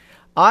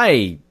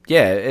 It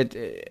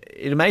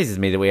amazes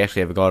me that we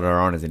actually ever got her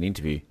on as an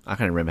interview. I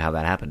can't remember how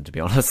that happened, to be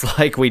honest.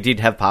 Like, we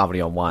did have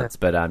Parvati on once,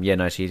 but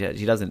she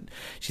doesn't.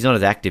 She's not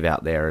as active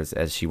out there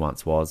as she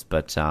once was.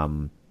 But I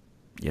mean,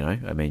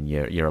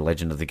 you're a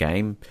legend of the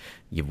game.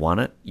 You've won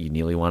it. You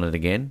nearly won it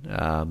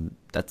again.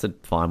 That's a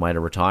fine way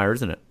to retire,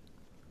 isn't it?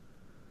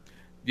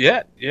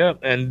 Yeah,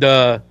 and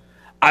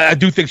I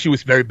do think she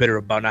was very bitter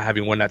about not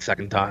having won that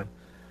second time.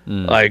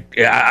 Like,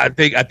 I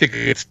think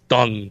it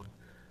stung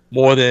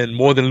more than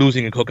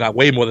losing in Cook Islands,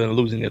 way more than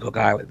losing in Cook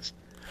Islands.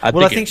 I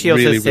think she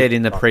also said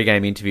in the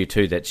pre-game interview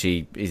too that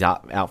she is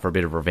out for a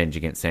bit of revenge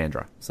against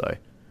Sandra. So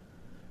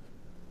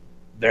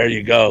there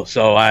you go.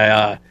 So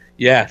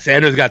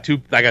Sandra's got two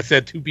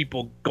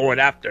people going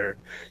after her.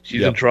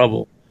 She's in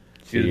trouble.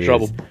 She's in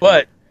trouble.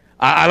 But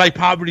I like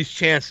Parvati's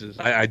chances.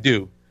 I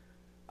do.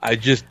 I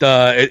just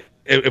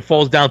it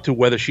falls down to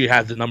whether she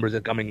has the numbers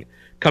that coming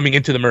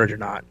into the merge or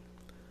not.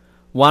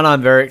 One,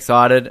 I'm very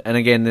excited, and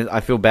again,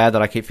 I feel bad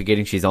that I keep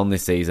forgetting she's on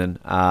this season.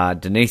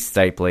 Denise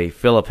Stapley,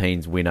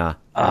 Philippines winner.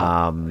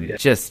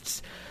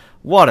 Just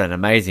what an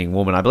amazing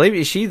woman. I believe,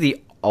 is she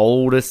the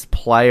oldest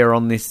player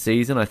on this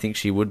season? I think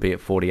she would be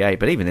at 48,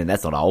 but even then,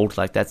 that's not old.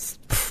 Like, it's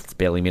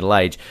barely middle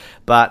age.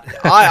 But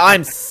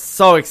I'm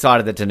so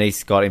excited that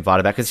Denise got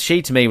invited back, because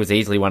she, to me, was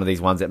easily one of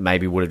these ones that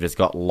maybe would have just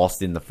got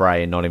lost in the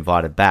fray and not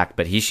invited back.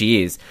 But here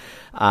she is.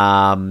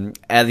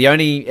 The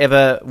only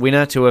ever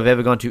winner to have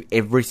ever gone to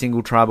every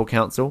single tribal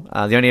council.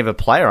 The only ever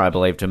player, I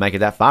believe, to make it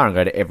that far and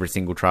go to every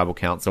single tribal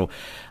council.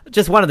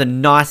 Just one of the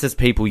nicest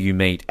people you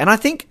meet. And I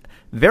think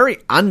very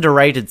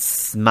underrated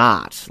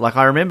smart. Like,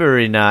 I remember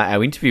in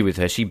our interview with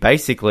her, she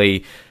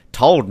basically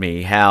told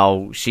me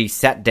how she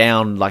sat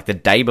down like the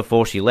day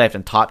before she left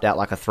and typed out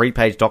like a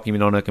 3-page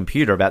document on her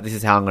computer about this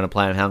is how I'm going to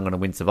play and how I'm going to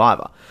win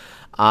Survivor.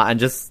 And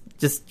just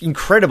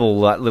incredible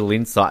little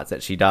insights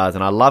that she does,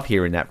 and I love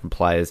hearing that from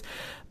players.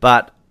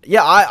 But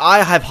yeah,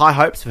 I have high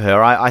hopes for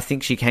her. I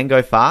think she can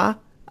go far.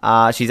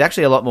 She's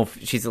actually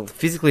she's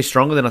physically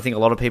stronger than I think a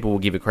lot of people will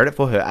give her credit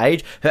for. Her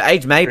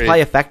age may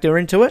play a factor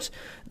into it,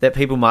 that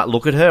people might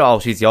look at her, oh,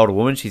 she's the older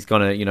woman, she's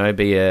going to,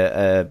 be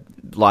a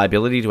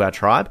liability to our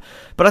tribe.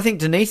 But I think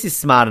Denise is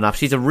smart enough.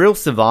 She's a real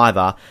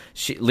survivor,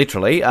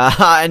 literally,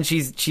 and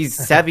she's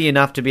savvy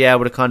enough to be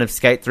able to kind of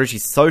skate through.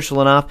 She's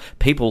social enough.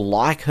 People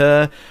like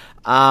her.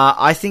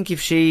 I think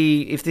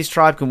if this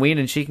tribe can win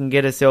and she can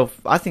get herself,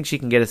 I think she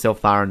can get herself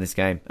far in this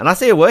game. And I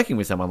see her working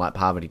with someone like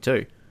Parvati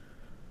too.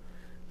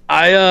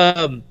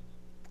 I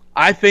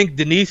think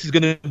Denise is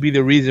going to be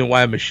the reason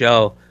why they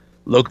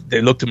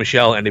look to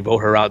Michelle and they vote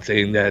her out,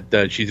 saying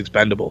that she's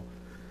expendable.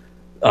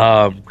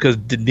 Because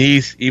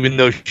Denise, even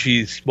though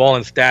she's small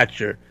in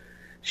stature,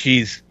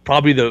 she's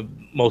probably the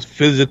most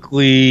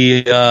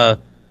physically what's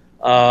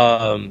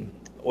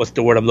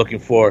the word I'm looking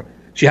for?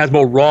 She has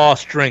more raw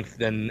strength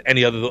than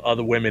any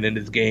other women in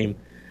this game,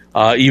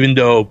 even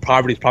though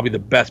Parvati is probably the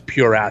best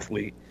pure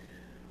athlete.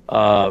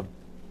 I'm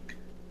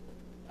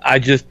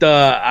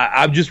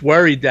just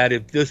worried that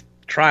if this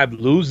tribe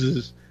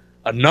loses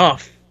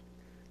enough,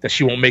 that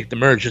she won't make the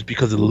merge just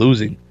because of the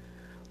losing.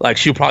 Like,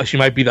 she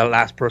might be the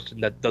last person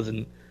that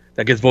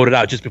gets voted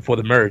out just before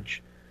the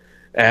merge,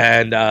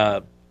 and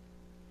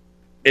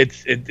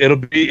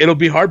it'll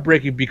be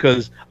heartbreaking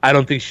because I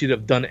don't think she'd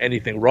have done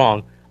anything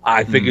wrong.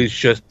 I think it's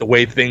just the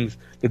way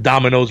the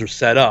dominoes are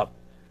set up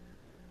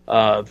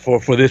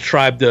for this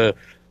tribe to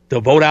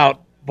vote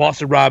out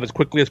Boston Rob as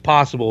quickly as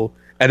possible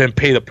and then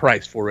pay the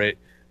price for it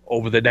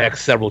over the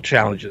next several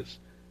challenges.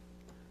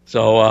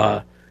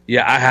 So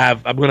yeah, I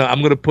have. I'm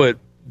gonna put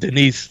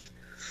Denise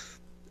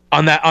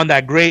on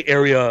that gray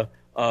area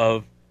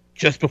of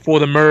just before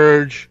the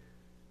merge.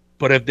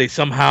 But if they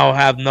somehow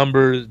have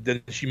numbers,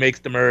 then she makes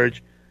the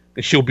merge,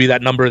 then she'll be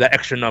that number, that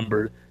extra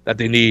number that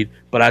they need.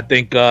 But I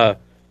think the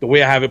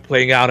way I have it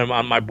playing out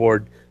on my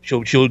board,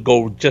 she'll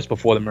go just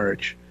before the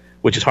merge,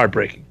 which is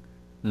heartbreaking.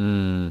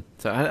 So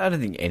I don't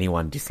think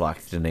anyone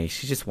dislikes Denise.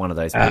 She's just one of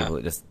those people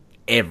that just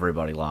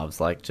everybody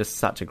loves. Like, just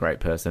such a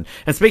great person.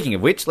 And speaking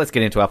of which, let's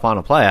get into our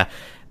final player.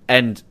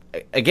 And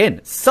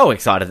again, so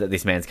excited that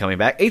this man's coming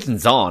back. Ethan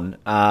Zon,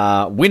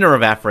 winner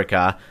of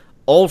Africa,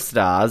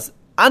 All-Stars,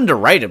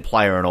 underrated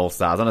player in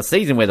All-Stars. On a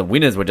season where the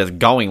winners were just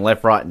going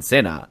left, right, and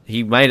centre,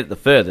 he made it the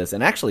furthest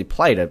and actually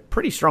played a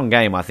pretty strong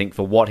game, I think,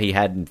 for what he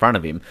had in front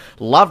of him.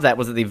 Love that.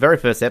 Was it the very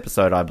first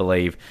episode, I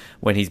believe,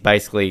 when he's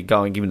basically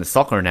giving the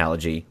soccer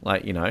analogy.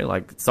 Like,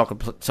 like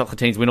soccer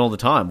teams win all the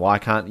time. Why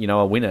can't,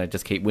 a winner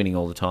just keep winning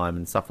all the time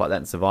and stuff like that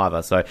in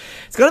Survivor? So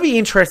it's going to be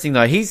interesting,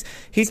 though. He's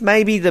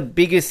maybe the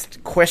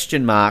biggest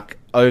question mark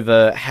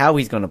over how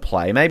he's going to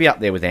play. Maybe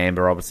up there with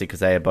Amber, obviously, because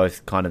they are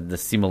both kind of the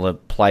similar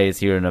players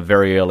here in a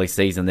very early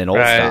season than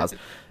All-Stars.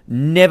 Right.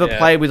 Never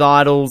played with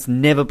idols,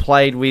 never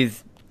played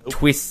with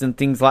twists and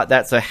things like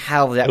that, so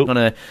how is that going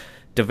to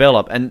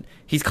develop? And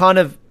he's got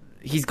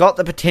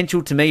the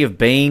potential to me of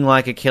being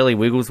like a Kelly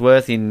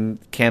Wigglesworth in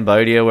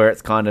Cambodia, where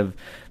it's kind of,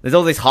 there's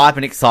all this hype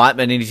and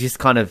excitement, and he's just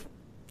kind of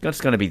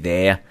just going to be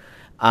there.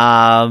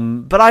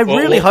 But I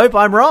really hope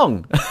I'm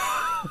wrong.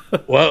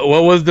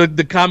 What was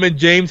the comment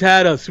James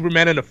had? A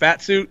Superman in a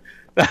fat suit?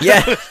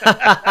 Yeah.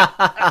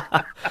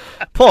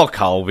 Poor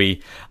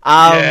Colby.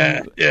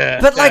 Yeah.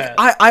 But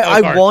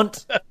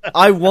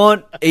I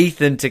want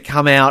Ethan to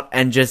come out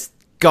and just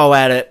go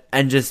at it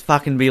and just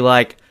fucking be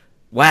like,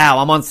 wow,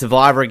 I'm on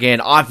Survivor again.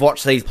 I've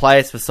watched these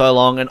players for so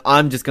long and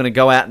I'm just going to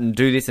go out and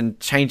do this and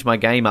change my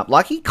game up.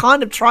 Like he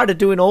kind of tried to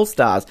do in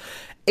All-Stars.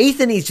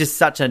 Ethan is just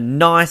such a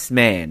nice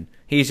man.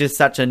 He's just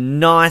such a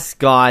nice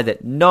guy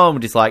that no one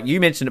would dislike. You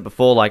mentioned it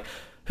before, like,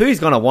 who's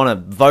going to want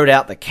to vote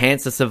out the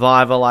cancer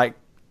survivor? Like,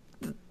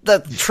 the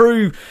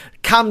true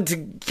come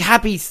to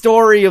happy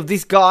story of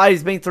this guy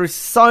who's been through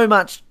so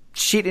much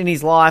shit in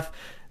his life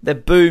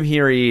that boom,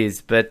 here he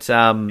is. But,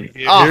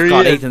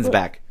 Ethan's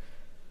back.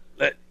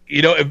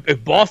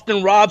 If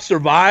Boston Rob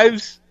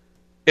survives,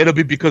 it'll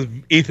be because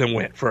Ethan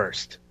went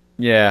first.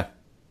 Yeah.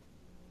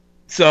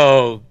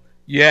 So,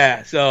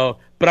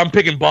 but I'm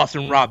picking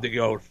Boston Rob to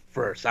go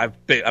first. I'm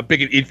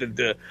picking Ethan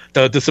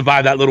to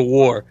survive that little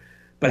war.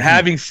 But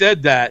having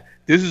said that,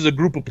 this is a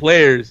group of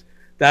players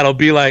that'll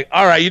be like,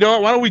 all right, you know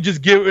what? Why don't we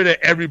just get rid of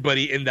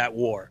everybody in that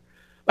war?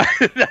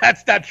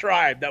 That's that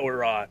tribe that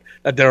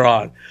they're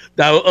on.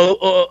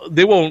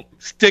 They won't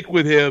stick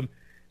with him,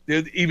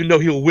 even though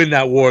he'll win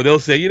that war. They'll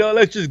say,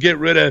 let's just get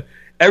rid of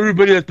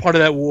everybody that's part of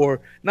that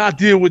war, not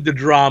deal with the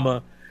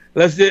drama.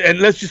 Let's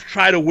just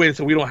try to win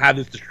so we don't have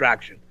this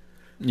distraction.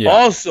 Yeah.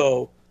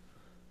 Also,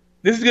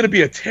 this is going to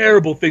be a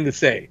terrible thing to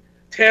say.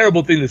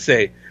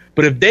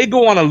 But if they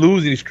go on a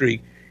losing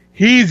streak,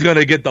 he's going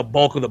to get the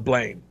bulk of the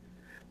blame.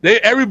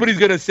 Everybody's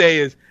going to say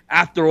is,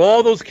 after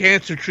all those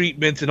cancer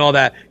treatments and all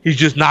that, he's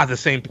just not the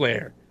same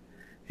player.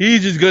 They're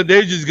just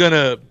going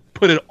to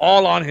put it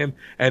all on him,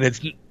 and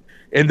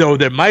though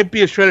there might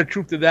be a shred of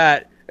truth to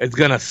that, it's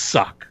going to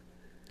suck.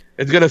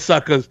 It's going to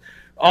suck because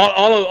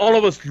all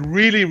of us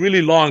really,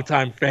 really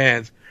long-time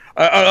fans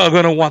are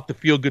going to want the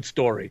feel-good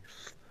story.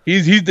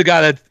 He's the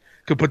guy that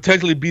could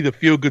potentially be the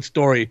feel-good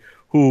story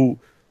who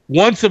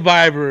one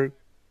survivor,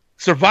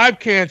 survived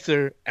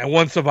cancer, and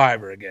one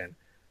survivor again.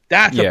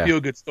 That's a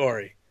feel-good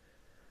story.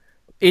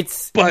 I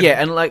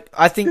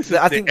think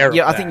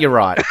you're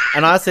right.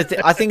 And I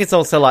think it's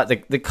also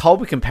like the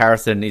Colby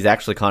comparison is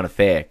actually kind of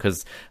fair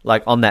because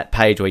like on that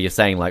page where you're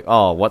saying like,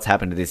 oh, what's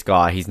happened to this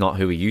guy? He's not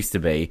who he used to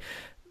be.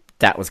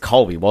 That was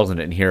Colby, wasn't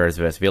it, in Heroes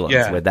vs.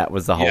 Villains, where that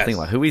was the whole thing.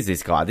 Like, who is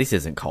this guy? This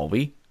isn't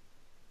Colby.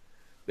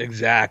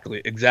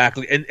 Exactly.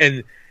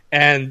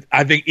 And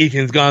I think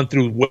Ethan's gone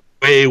through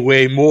way,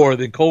 way more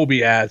than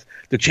Colby has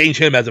to change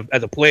him as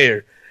a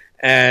player.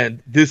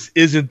 And this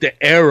isn't the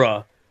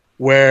era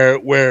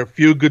where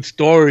feel-good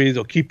stories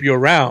will keep you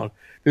around.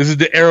 This is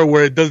the era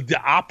where it does the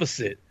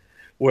opposite,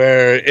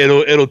 where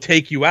it'll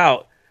take you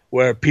out,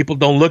 where people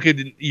don't look at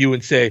you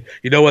and say,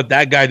 you know what,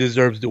 that guy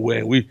deserves to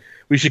win. We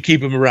should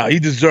keep him around. He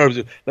deserves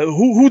it. Like,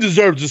 who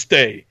deserves to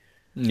stay?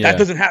 Yeah. That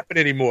doesn't happen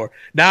anymore.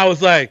 Now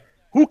it's like,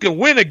 who can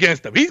win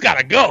against him? He's got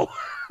to go.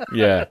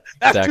 Yeah,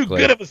 that's exactly. Too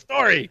good of a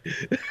story.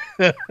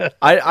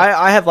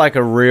 I have like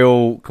a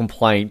real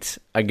complaint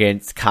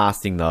against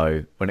casting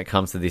though when it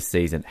comes to this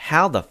season.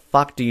 How the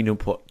fuck do you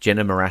put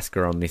Jenna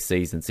Maraska on this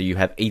season so you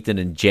have Ethan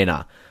and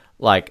Jenna,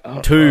 like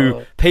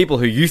two people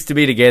who used to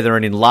be together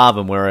and in love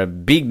and were a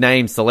big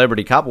name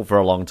celebrity couple for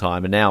a long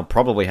time and now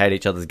probably hate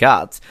each other's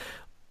guts?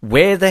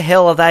 Where the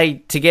hell are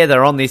they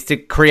together on this to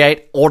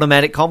create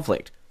automatic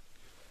conflict?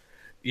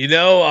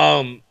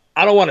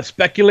 I don't want to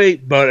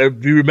speculate, but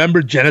if you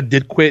remember, Jenna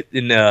did quit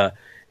in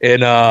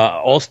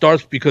All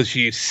Stars because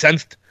she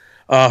sensed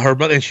her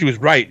mother, and she was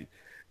right.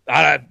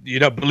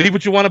 Believe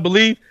what you want to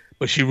believe,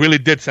 but she really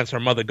did sense her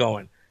mother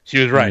going, She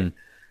was right.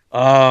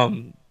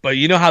 But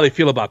you know how they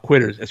feel about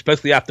quitters,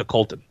 especially after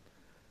Colton.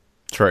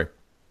 True.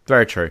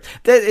 Very true.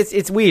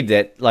 It's weird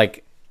that,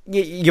 like,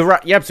 you're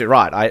right. You're absolutely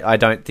right. I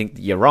don't think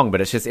that you're wrong,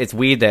 but it's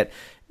weird that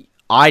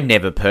I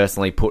never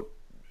personally put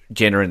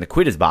Jenna in the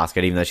quitters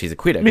basket, even though she's a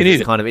quitter. Me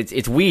neither.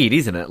 It's weird,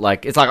 isn't it?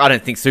 Like, it's like I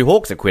don't think Sue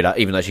Hawk's a quitter,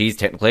 even though she's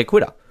technically a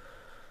quitter.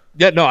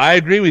 Yeah, no, I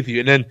agree with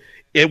you. And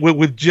then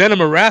with Jenna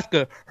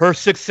Maraska, her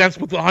sixth sense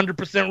was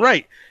 100%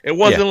 right. It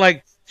wasn't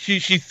like she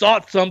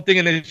thought something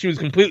and then she was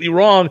completely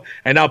wrong,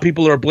 and now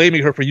people are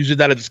blaming her for using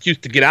that as an excuse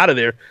to get out of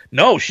there.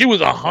 No, she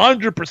was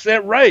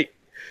 100% right.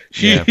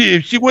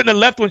 If she wouldn't have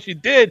left when she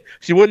did,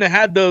 she wouldn't have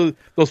had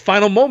those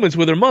final moments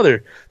with her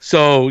mother.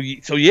 So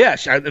yeah,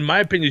 in my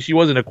opinion, she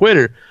wasn't a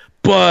quitter.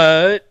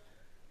 But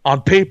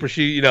on paper,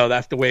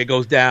 that's the way it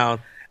goes down.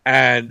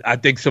 And I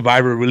think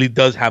Survivor really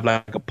does have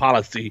like a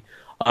policy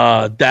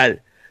that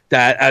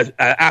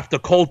after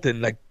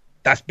Colton, like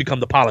that's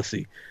become the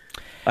policy.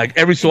 Like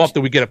every so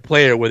often we get a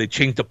player where they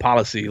change the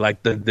policy,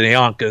 like the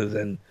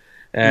Nyankas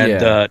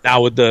and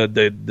now with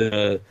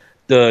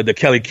the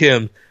Kelly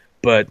Kim.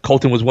 But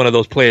Colton was one of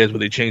those players where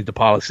they changed the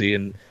policy,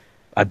 and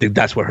I think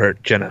that's what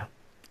hurt Jenna.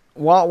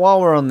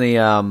 While we're on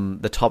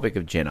the topic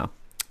of Jenna,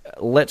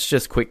 let's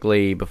just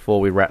quickly,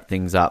 before we wrap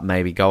things up,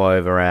 maybe go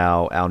over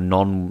our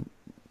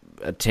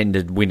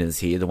non-attended winners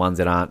here, the ones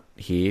that aren't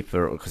here,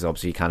 because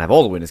obviously you can't have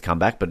all the winners come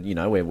back, but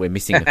we're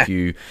missing a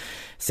few,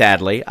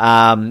 sadly.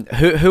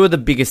 Who are the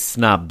biggest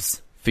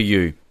snubs for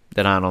you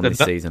that aren't on this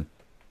season?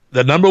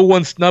 The number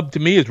one snub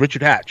to me is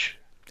Richard Hatch.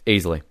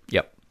 Easily,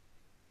 yep.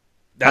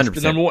 That's 100%.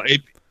 the number one.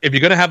 If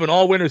you're going to have an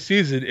all-winner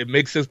season, it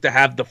makes sense to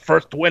have the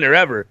first winner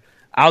ever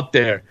out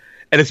there.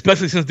 And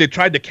especially since they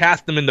tried to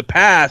cast them in the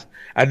past,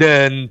 and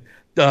then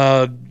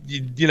the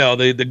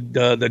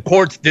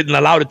courts didn't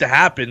allow it to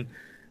happen.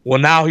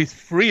 Well, now he's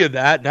free of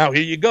that. Now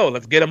here you go.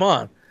 Let's get him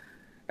on.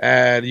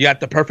 And you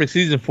got the perfect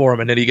season for him,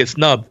 and then he gets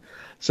snubbed.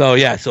 So,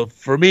 yeah, so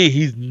for me,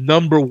 he's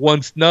number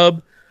one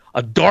snub.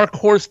 A dark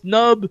horse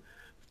snub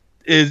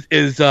is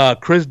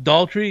Chris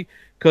Daugherty,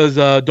 because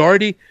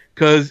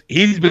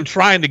he's been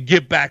trying to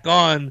get back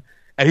on,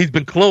 and he's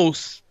been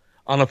close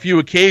on a few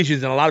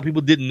occasions, and a lot of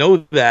people didn't know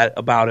that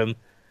about him.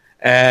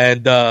 And,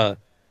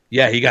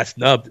 he got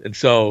snubbed. And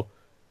so,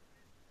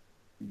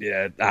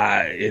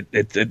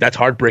 that's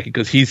heartbreaking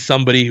because he's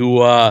somebody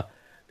who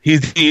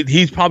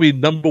he's probably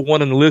number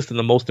one on the list and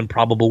the most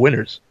improbable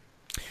winners.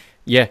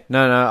 Yeah,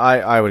 no,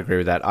 I would agree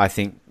with that. I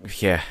think,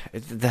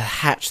 the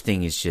Hatch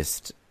thing is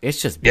just... It's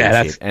just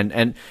bullshit.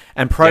 And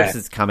Probst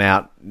has come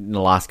out in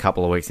the last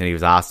couple of weeks and he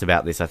was asked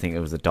about this. I think it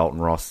was Dalton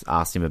Ross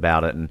asked him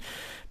about it. And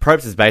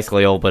Probst has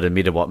basically all but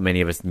admitted what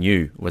many of us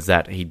knew, was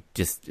that he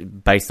just,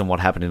 based on what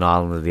happened in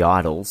Island of the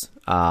Idols,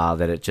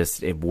 that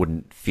it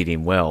wouldn't fit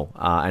him well.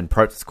 And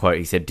Probst's quote,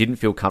 he said, didn't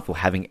feel comfortable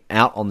having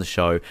out on the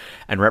show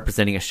and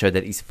representing a show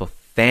that is for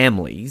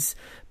families,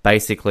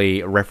 basically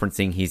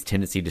referencing his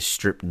tendency to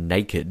strip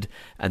naked,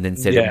 and then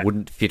said it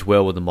wouldn't fit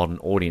well with the modern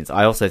audience.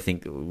 I also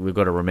think we've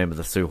got to remember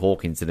the Sue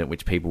Hawk incident,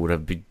 which people would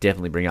have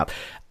definitely bring up.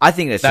 I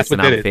think that's just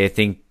an unfair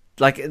thing.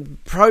 Like,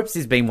 Probst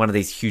has been one of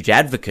these huge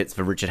advocates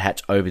for Richard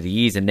Hatch over the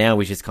years, and now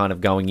he's just kind of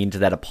going into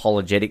that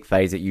apologetic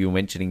phase that you were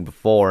mentioning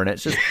before. And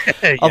it's just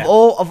of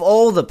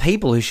all the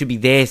people who should be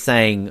there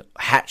saying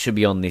Hatch should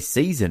be on this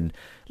season.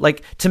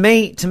 Like, to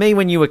me,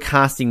 when you were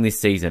casting this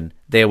season,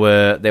 there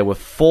were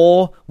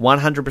 4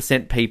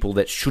 100% people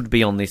that should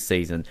be on this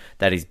season.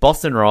 That is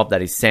Boston Rob,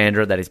 that is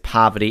Sandra, that is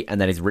Parvati, and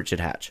that is Richard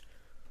Hatch.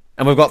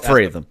 And we've got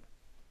 3 of them.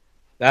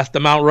 That's the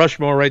Mount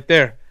Rushmore right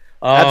there.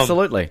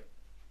 Absolutely.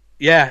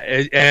 Yeah,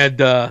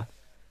 and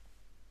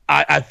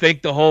I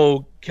think the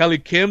whole Kelly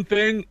Kim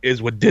thing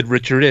is what did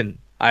Richard in.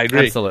 I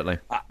agree. Absolutely.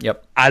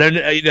 Yep. I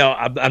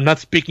don't, I'm not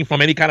speaking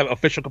from any kind of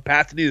official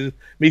capacity. It's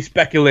me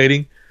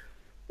speculating.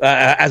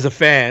 As a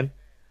fan.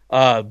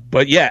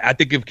 But yeah, I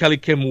think if Kelly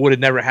Kim would have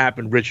never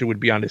happened, Richard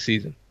would be on this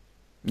season.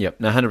 Yep,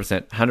 no,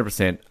 100%.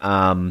 100%.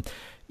 I'm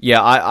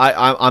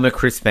a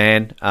Chris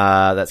fan.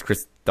 That's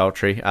Chris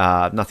Daugherty.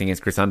 Nothing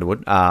against Chris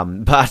Underwood.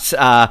 But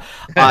I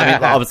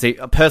mean, obviously,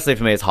 personally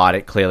for me, it's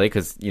Heidick, clearly,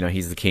 because,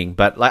 he's the king.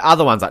 But like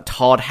other ones like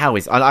Todd,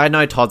 I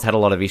know Todd's had a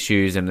lot of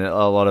issues and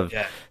a lot of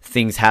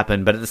things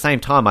happen, but at the same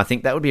time, I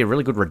think that would be a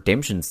really good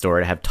redemption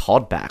story to have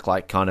Todd back.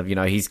 Like, kind of,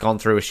 he's gone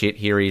through a shit,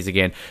 here he is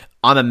again.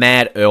 I'm a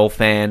mad Earl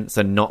fan,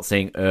 so not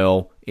seeing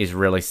Earl is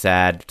really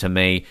sad to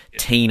me. Yeah.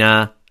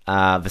 Tina,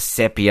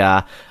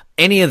 Vesepia,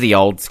 any of the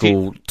old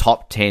school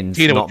top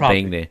 10s not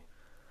being there.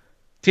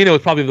 Tina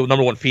was probably the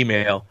number one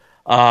female.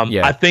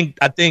 I think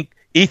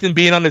Ethan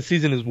being on the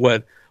season is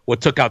what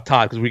took out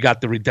Todd, because we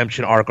got the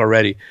redemption arc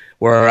already.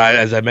 Where,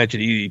 as I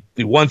mentioned, he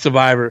won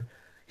Survivor,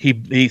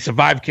 he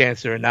survived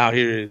cancer, and now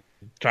he's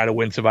trying to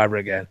win Survivor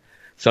again.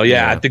 So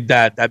I think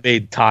that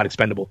made Todd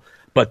expendable.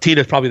 But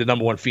Tina's probably the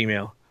number one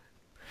female.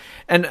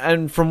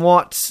 And from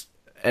what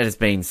has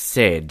been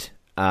said,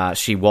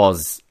 she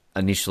was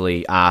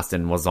initially asked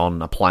and was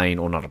on a plane,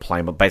 or not a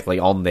plane, but basically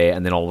on there,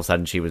 and then all of a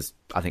sudden she was,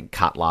 I think,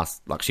 cut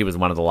last. Like, she was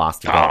one of the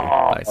last to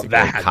go, basically.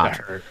 That had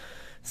to hurt.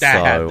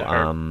 That had to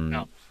hurt.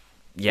 No.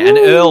 Yeah, and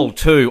Earl,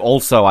 too,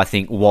 also, I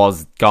think,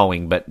 was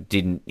going, but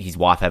didn't his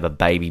wife have a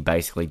baby,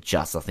 basically,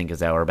 just, I think, as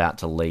they were about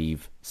to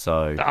leave.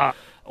 So,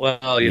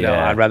 well, you know,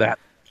 I'd rather have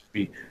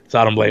be, so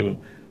I don't blame him.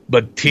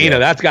 But Tina,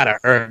 that's got to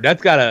earn.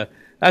 That's got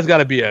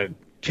to be a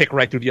kick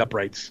right through the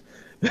uprights.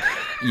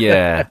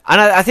 Yeah. And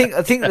I think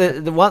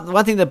the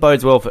one thing that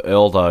bodes well for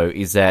Earl, though,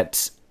 is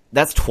that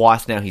that's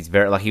twice now he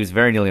was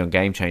very nearly on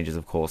Game Changers,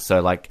 of course.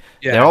 So,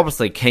 they're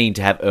obviously keen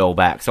to have Earl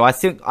back. So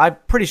I'm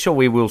pretty sure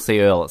we will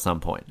see Earl at some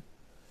point.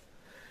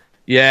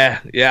 Yeah,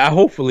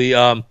 hopefully.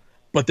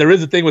 But there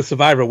is a thing with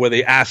Survivor where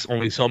they ask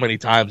only so many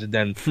times, and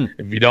then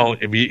if you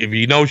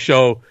don't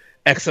show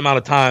X amount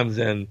of times,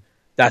 then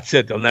that's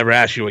it. They'll never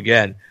ask you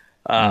again.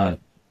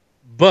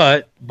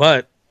 But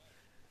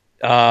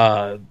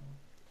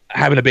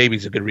having a baby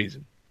is a good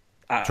reason.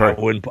 I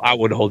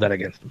wouldn't hold that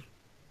against them.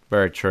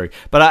 Very true.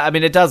 But I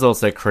mean, it does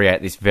also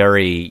create this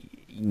very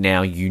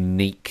now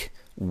unique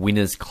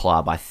winners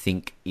club. I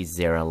think is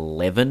there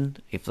 11,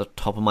 if the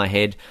top of my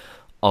head,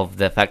 of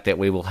the fact that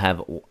we will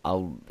have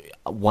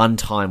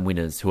one-time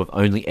winners who have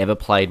only ever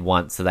played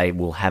once, so they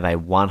will have a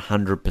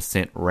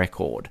 100%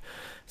 record.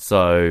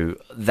 So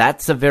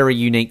that's a very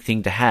unique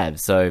thing to have.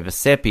 So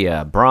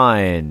Vecepia,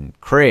 Brian,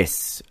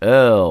 Chris,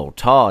 Earl,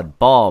 Todd,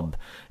 Bob,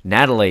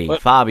 Natalie,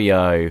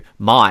 Fabio,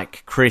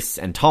 Mike, Chris,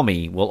 and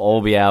Tommy will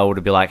all be able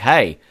to be like,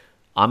 hey,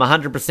 I'm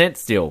 100%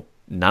 still.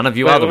 None of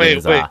you other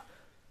winners are.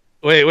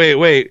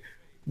 Wait.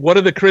 One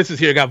of the Chris's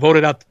here got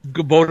voted out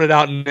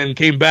and then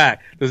came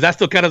back. Does that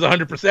still count as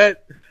 100%?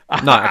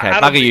 No, okay.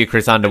 Bugger you,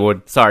 Chris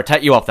Underwood. Sorry,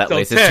 take you off that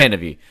list. There's 10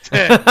 of you.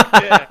 10,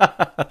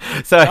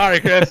 yeah. So, sorry,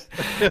 Chris.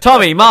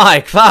 Tommy,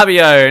 Mike,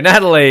 Fabio,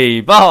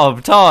 Natalie,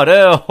 Bob, Todd,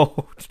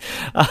 Earl,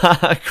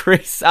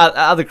 Chris,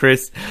 other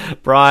Chris,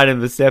 Brian,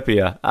 and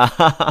Vecepia.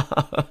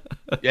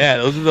 Yeah,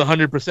 those are the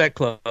 100%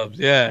 clubs.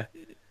 Yeah.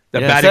 So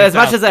as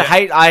much as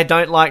I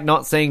don't like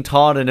not seeing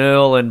Todd and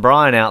Earl and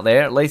Brian out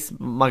there, at least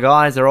my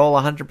guys are all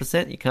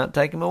 100%. You can't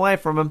take them away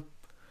from them.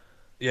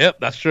 Yep,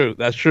 that's true.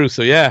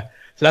 So yeah,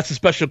 so that's a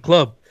special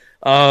club.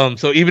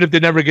 So even if they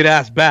never get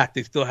asked back,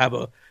 they still have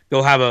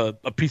a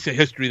piece of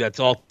history that's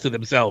all to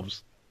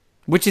themselves.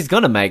 Which is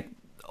going to make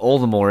all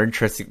the more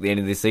interesting at the end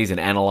of this season,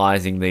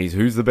 analysing these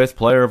who's the best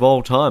player of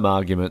all time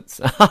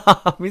arguments,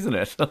 isn't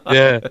it?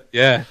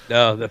 yeah,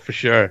 no, for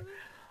sure.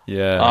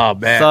 Yeah. Oh,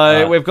 man.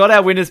 So we've got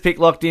our winners pick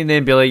locked in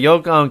then, Billy.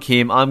 You're going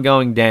Kim. I'm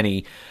going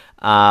Danny.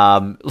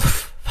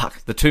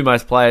 The two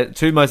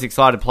most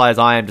excited players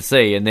I am to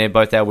see, and they're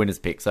both our winners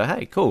pick. So,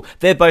 hey, cool.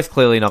 They're both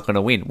clearly not going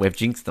to win. We've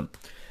jinxed them.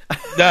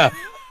 No,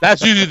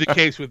 that's usually the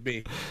case with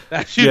me.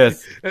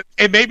 Yes.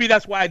 And maybe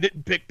that's why I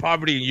didn't pick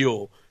Parvati and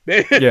Yul.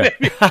 Yeah.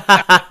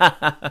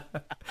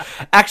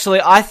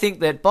 Actually, I think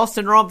that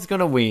Boston Rob's going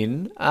to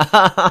win. Hey,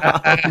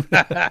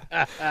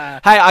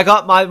 I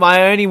got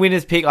my only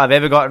winner's pick I've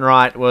ever gotten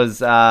right was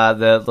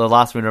the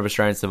last winner of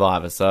Australian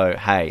Survivor. So,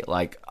 hey,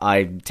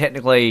 I'm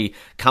technically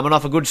coming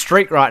off a good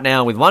streak right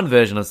now with one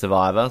version of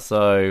Survivor.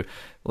 So,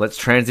 let's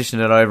transition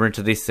it over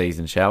into this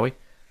season, shall we?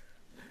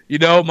 You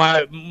know,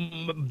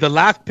 the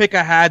last pick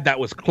I had that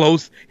was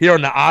close here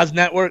on the Oz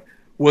Network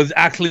was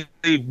actually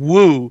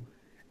Wu.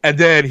 And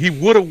then he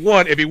would have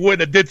won if he wouldn't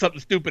have did something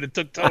stupid and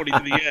took Tony to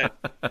the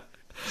end.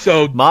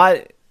 So,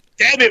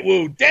 damn it,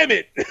 Wu! Damn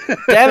it!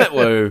 Damn it,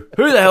 Wu!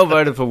 Who the hell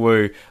voted for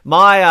Wu?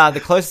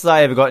 The closest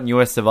I ever got in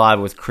US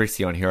Survivor was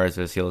Chrissy on Heroes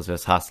vs. Healers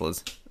vs.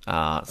 Hustlers.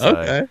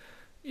 Okay.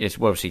 Yes,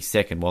 well, she's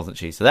second, wasn't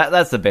she? So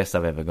that's the best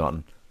I've ever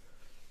gotten.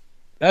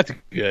 That's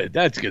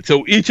good.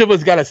 So each of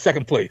us got a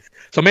second place.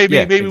 So maybe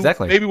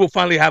we'll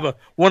finally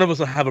one of us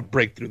will have a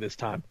breakthrough this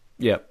time.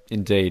 Yep,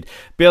 indeed.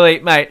 Billy,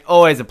 mate,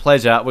 always a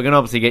pleasure. We're going to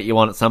obviously get you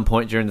on at some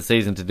point during the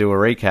season to do a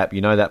recap.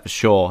 You know that for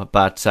sure.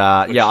 But,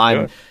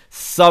 I'm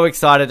so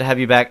excited to have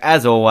you back,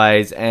 as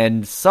always,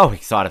 and so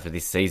excited for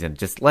this season.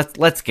 Just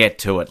let's get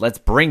to it. Let's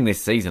bring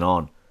this season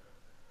on.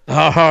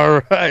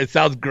 All right.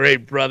 Sounds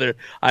great, brother.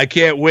 I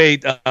can't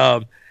wait.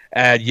 And,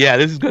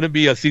 this is going to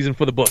be a season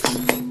for the books.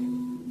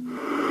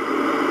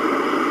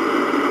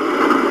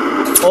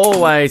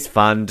 Always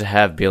fun to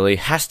have Billy.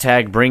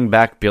 Hashtag bring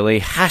back Billy.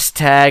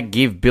 Hashtag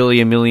give Billy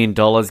 $1 million.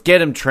 Get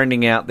him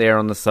trending out there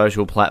on the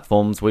social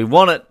platforms. We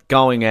want it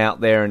going out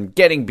there and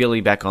getting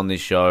Billy back on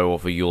this show, or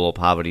for Yul or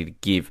Parvati to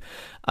give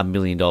 $1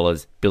 million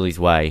Billy's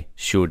way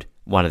should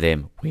one of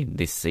them win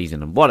this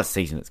season. And what a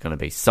season it's going to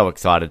be. So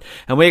excited.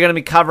 And we're going to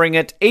be covering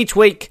it each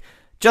week,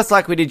 just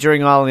like we did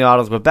during Island of the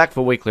Idols. We're back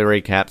for weekly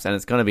recaps, and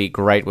it's going to be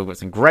great. We've got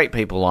some great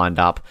people lined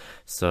up.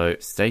 So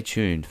stay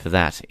tuned for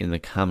that in the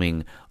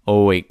coming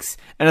weeks.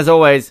 And as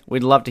always,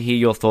 we'd love to hear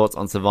your thoughts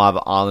on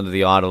Survivor Island of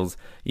the Idols.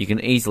 You can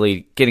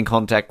easily get in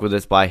contact with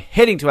us by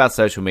heading to our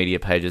social media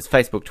pages,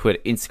 Facebook, Twitter,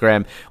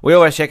 Instagram. We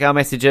always check our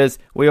messages.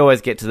 We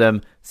always get to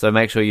them, so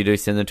make sure you do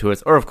send them to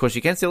us. Or, of course,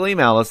 you can still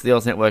email us,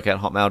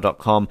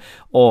 theoznetwork@hotmail.com,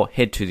 or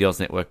head to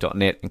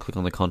theoznetwork.net and click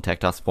on the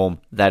Contact Us form.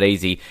 That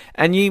easy.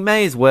 And you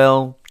may as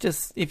well,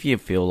 just if you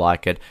feel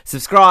like it,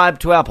 subscribe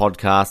to our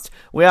podcast.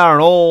 We are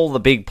on all the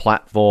big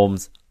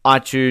platforms: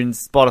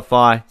 iTunes,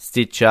 Spotify,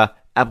 Stitcher,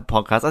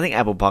 Apple Podcasts. I think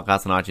Apple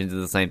Podcasts and iTunes are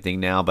the same thing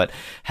now, but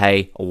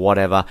hey,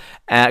 whatever.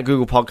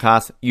 Google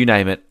Podcasts, you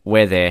name it,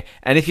 we're there.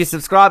 And if you're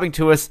subscribing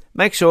to us,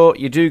 make sure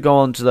you do go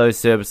on to those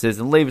services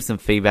and leave us some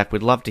feedback.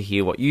 We'd love to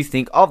hear what you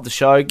think of the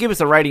show. Give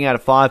us a rating out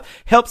of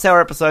 5. Helps our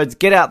episodes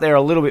get out there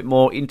a little bit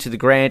more into the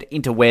grand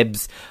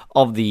interwebs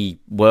of the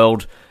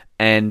world,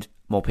 and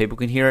more people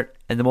can hear it.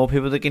 And the more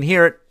people that can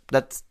hear it,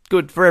 that's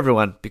good for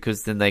everyone,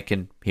 because then they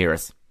can hear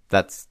us.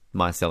 That's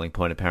my selling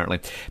point, apparently.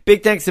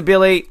 Big thanks to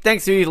Billy.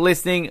 Thanks to you for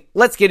listening.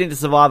 Let's get into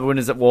Survivor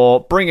Winners at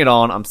War. Bring it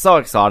on. I'm so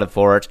excited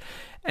for it.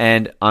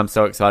 And I'm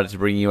so excited to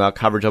bring you our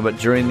coverage of it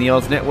during the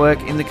Oz Network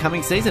in the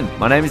coming season.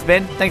 My name is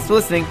Ben. Thanks for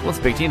listening. We'll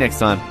speak to you next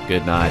time.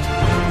 Good night.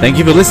 Thank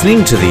you for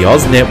listening to the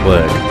Oz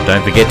Network.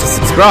 Don't forget to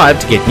subscribe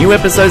to get new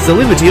episodes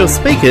delivered to your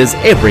speakers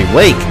every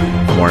week.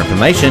 For more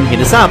information, hit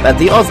us up at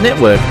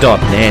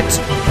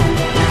theoznetwork.net.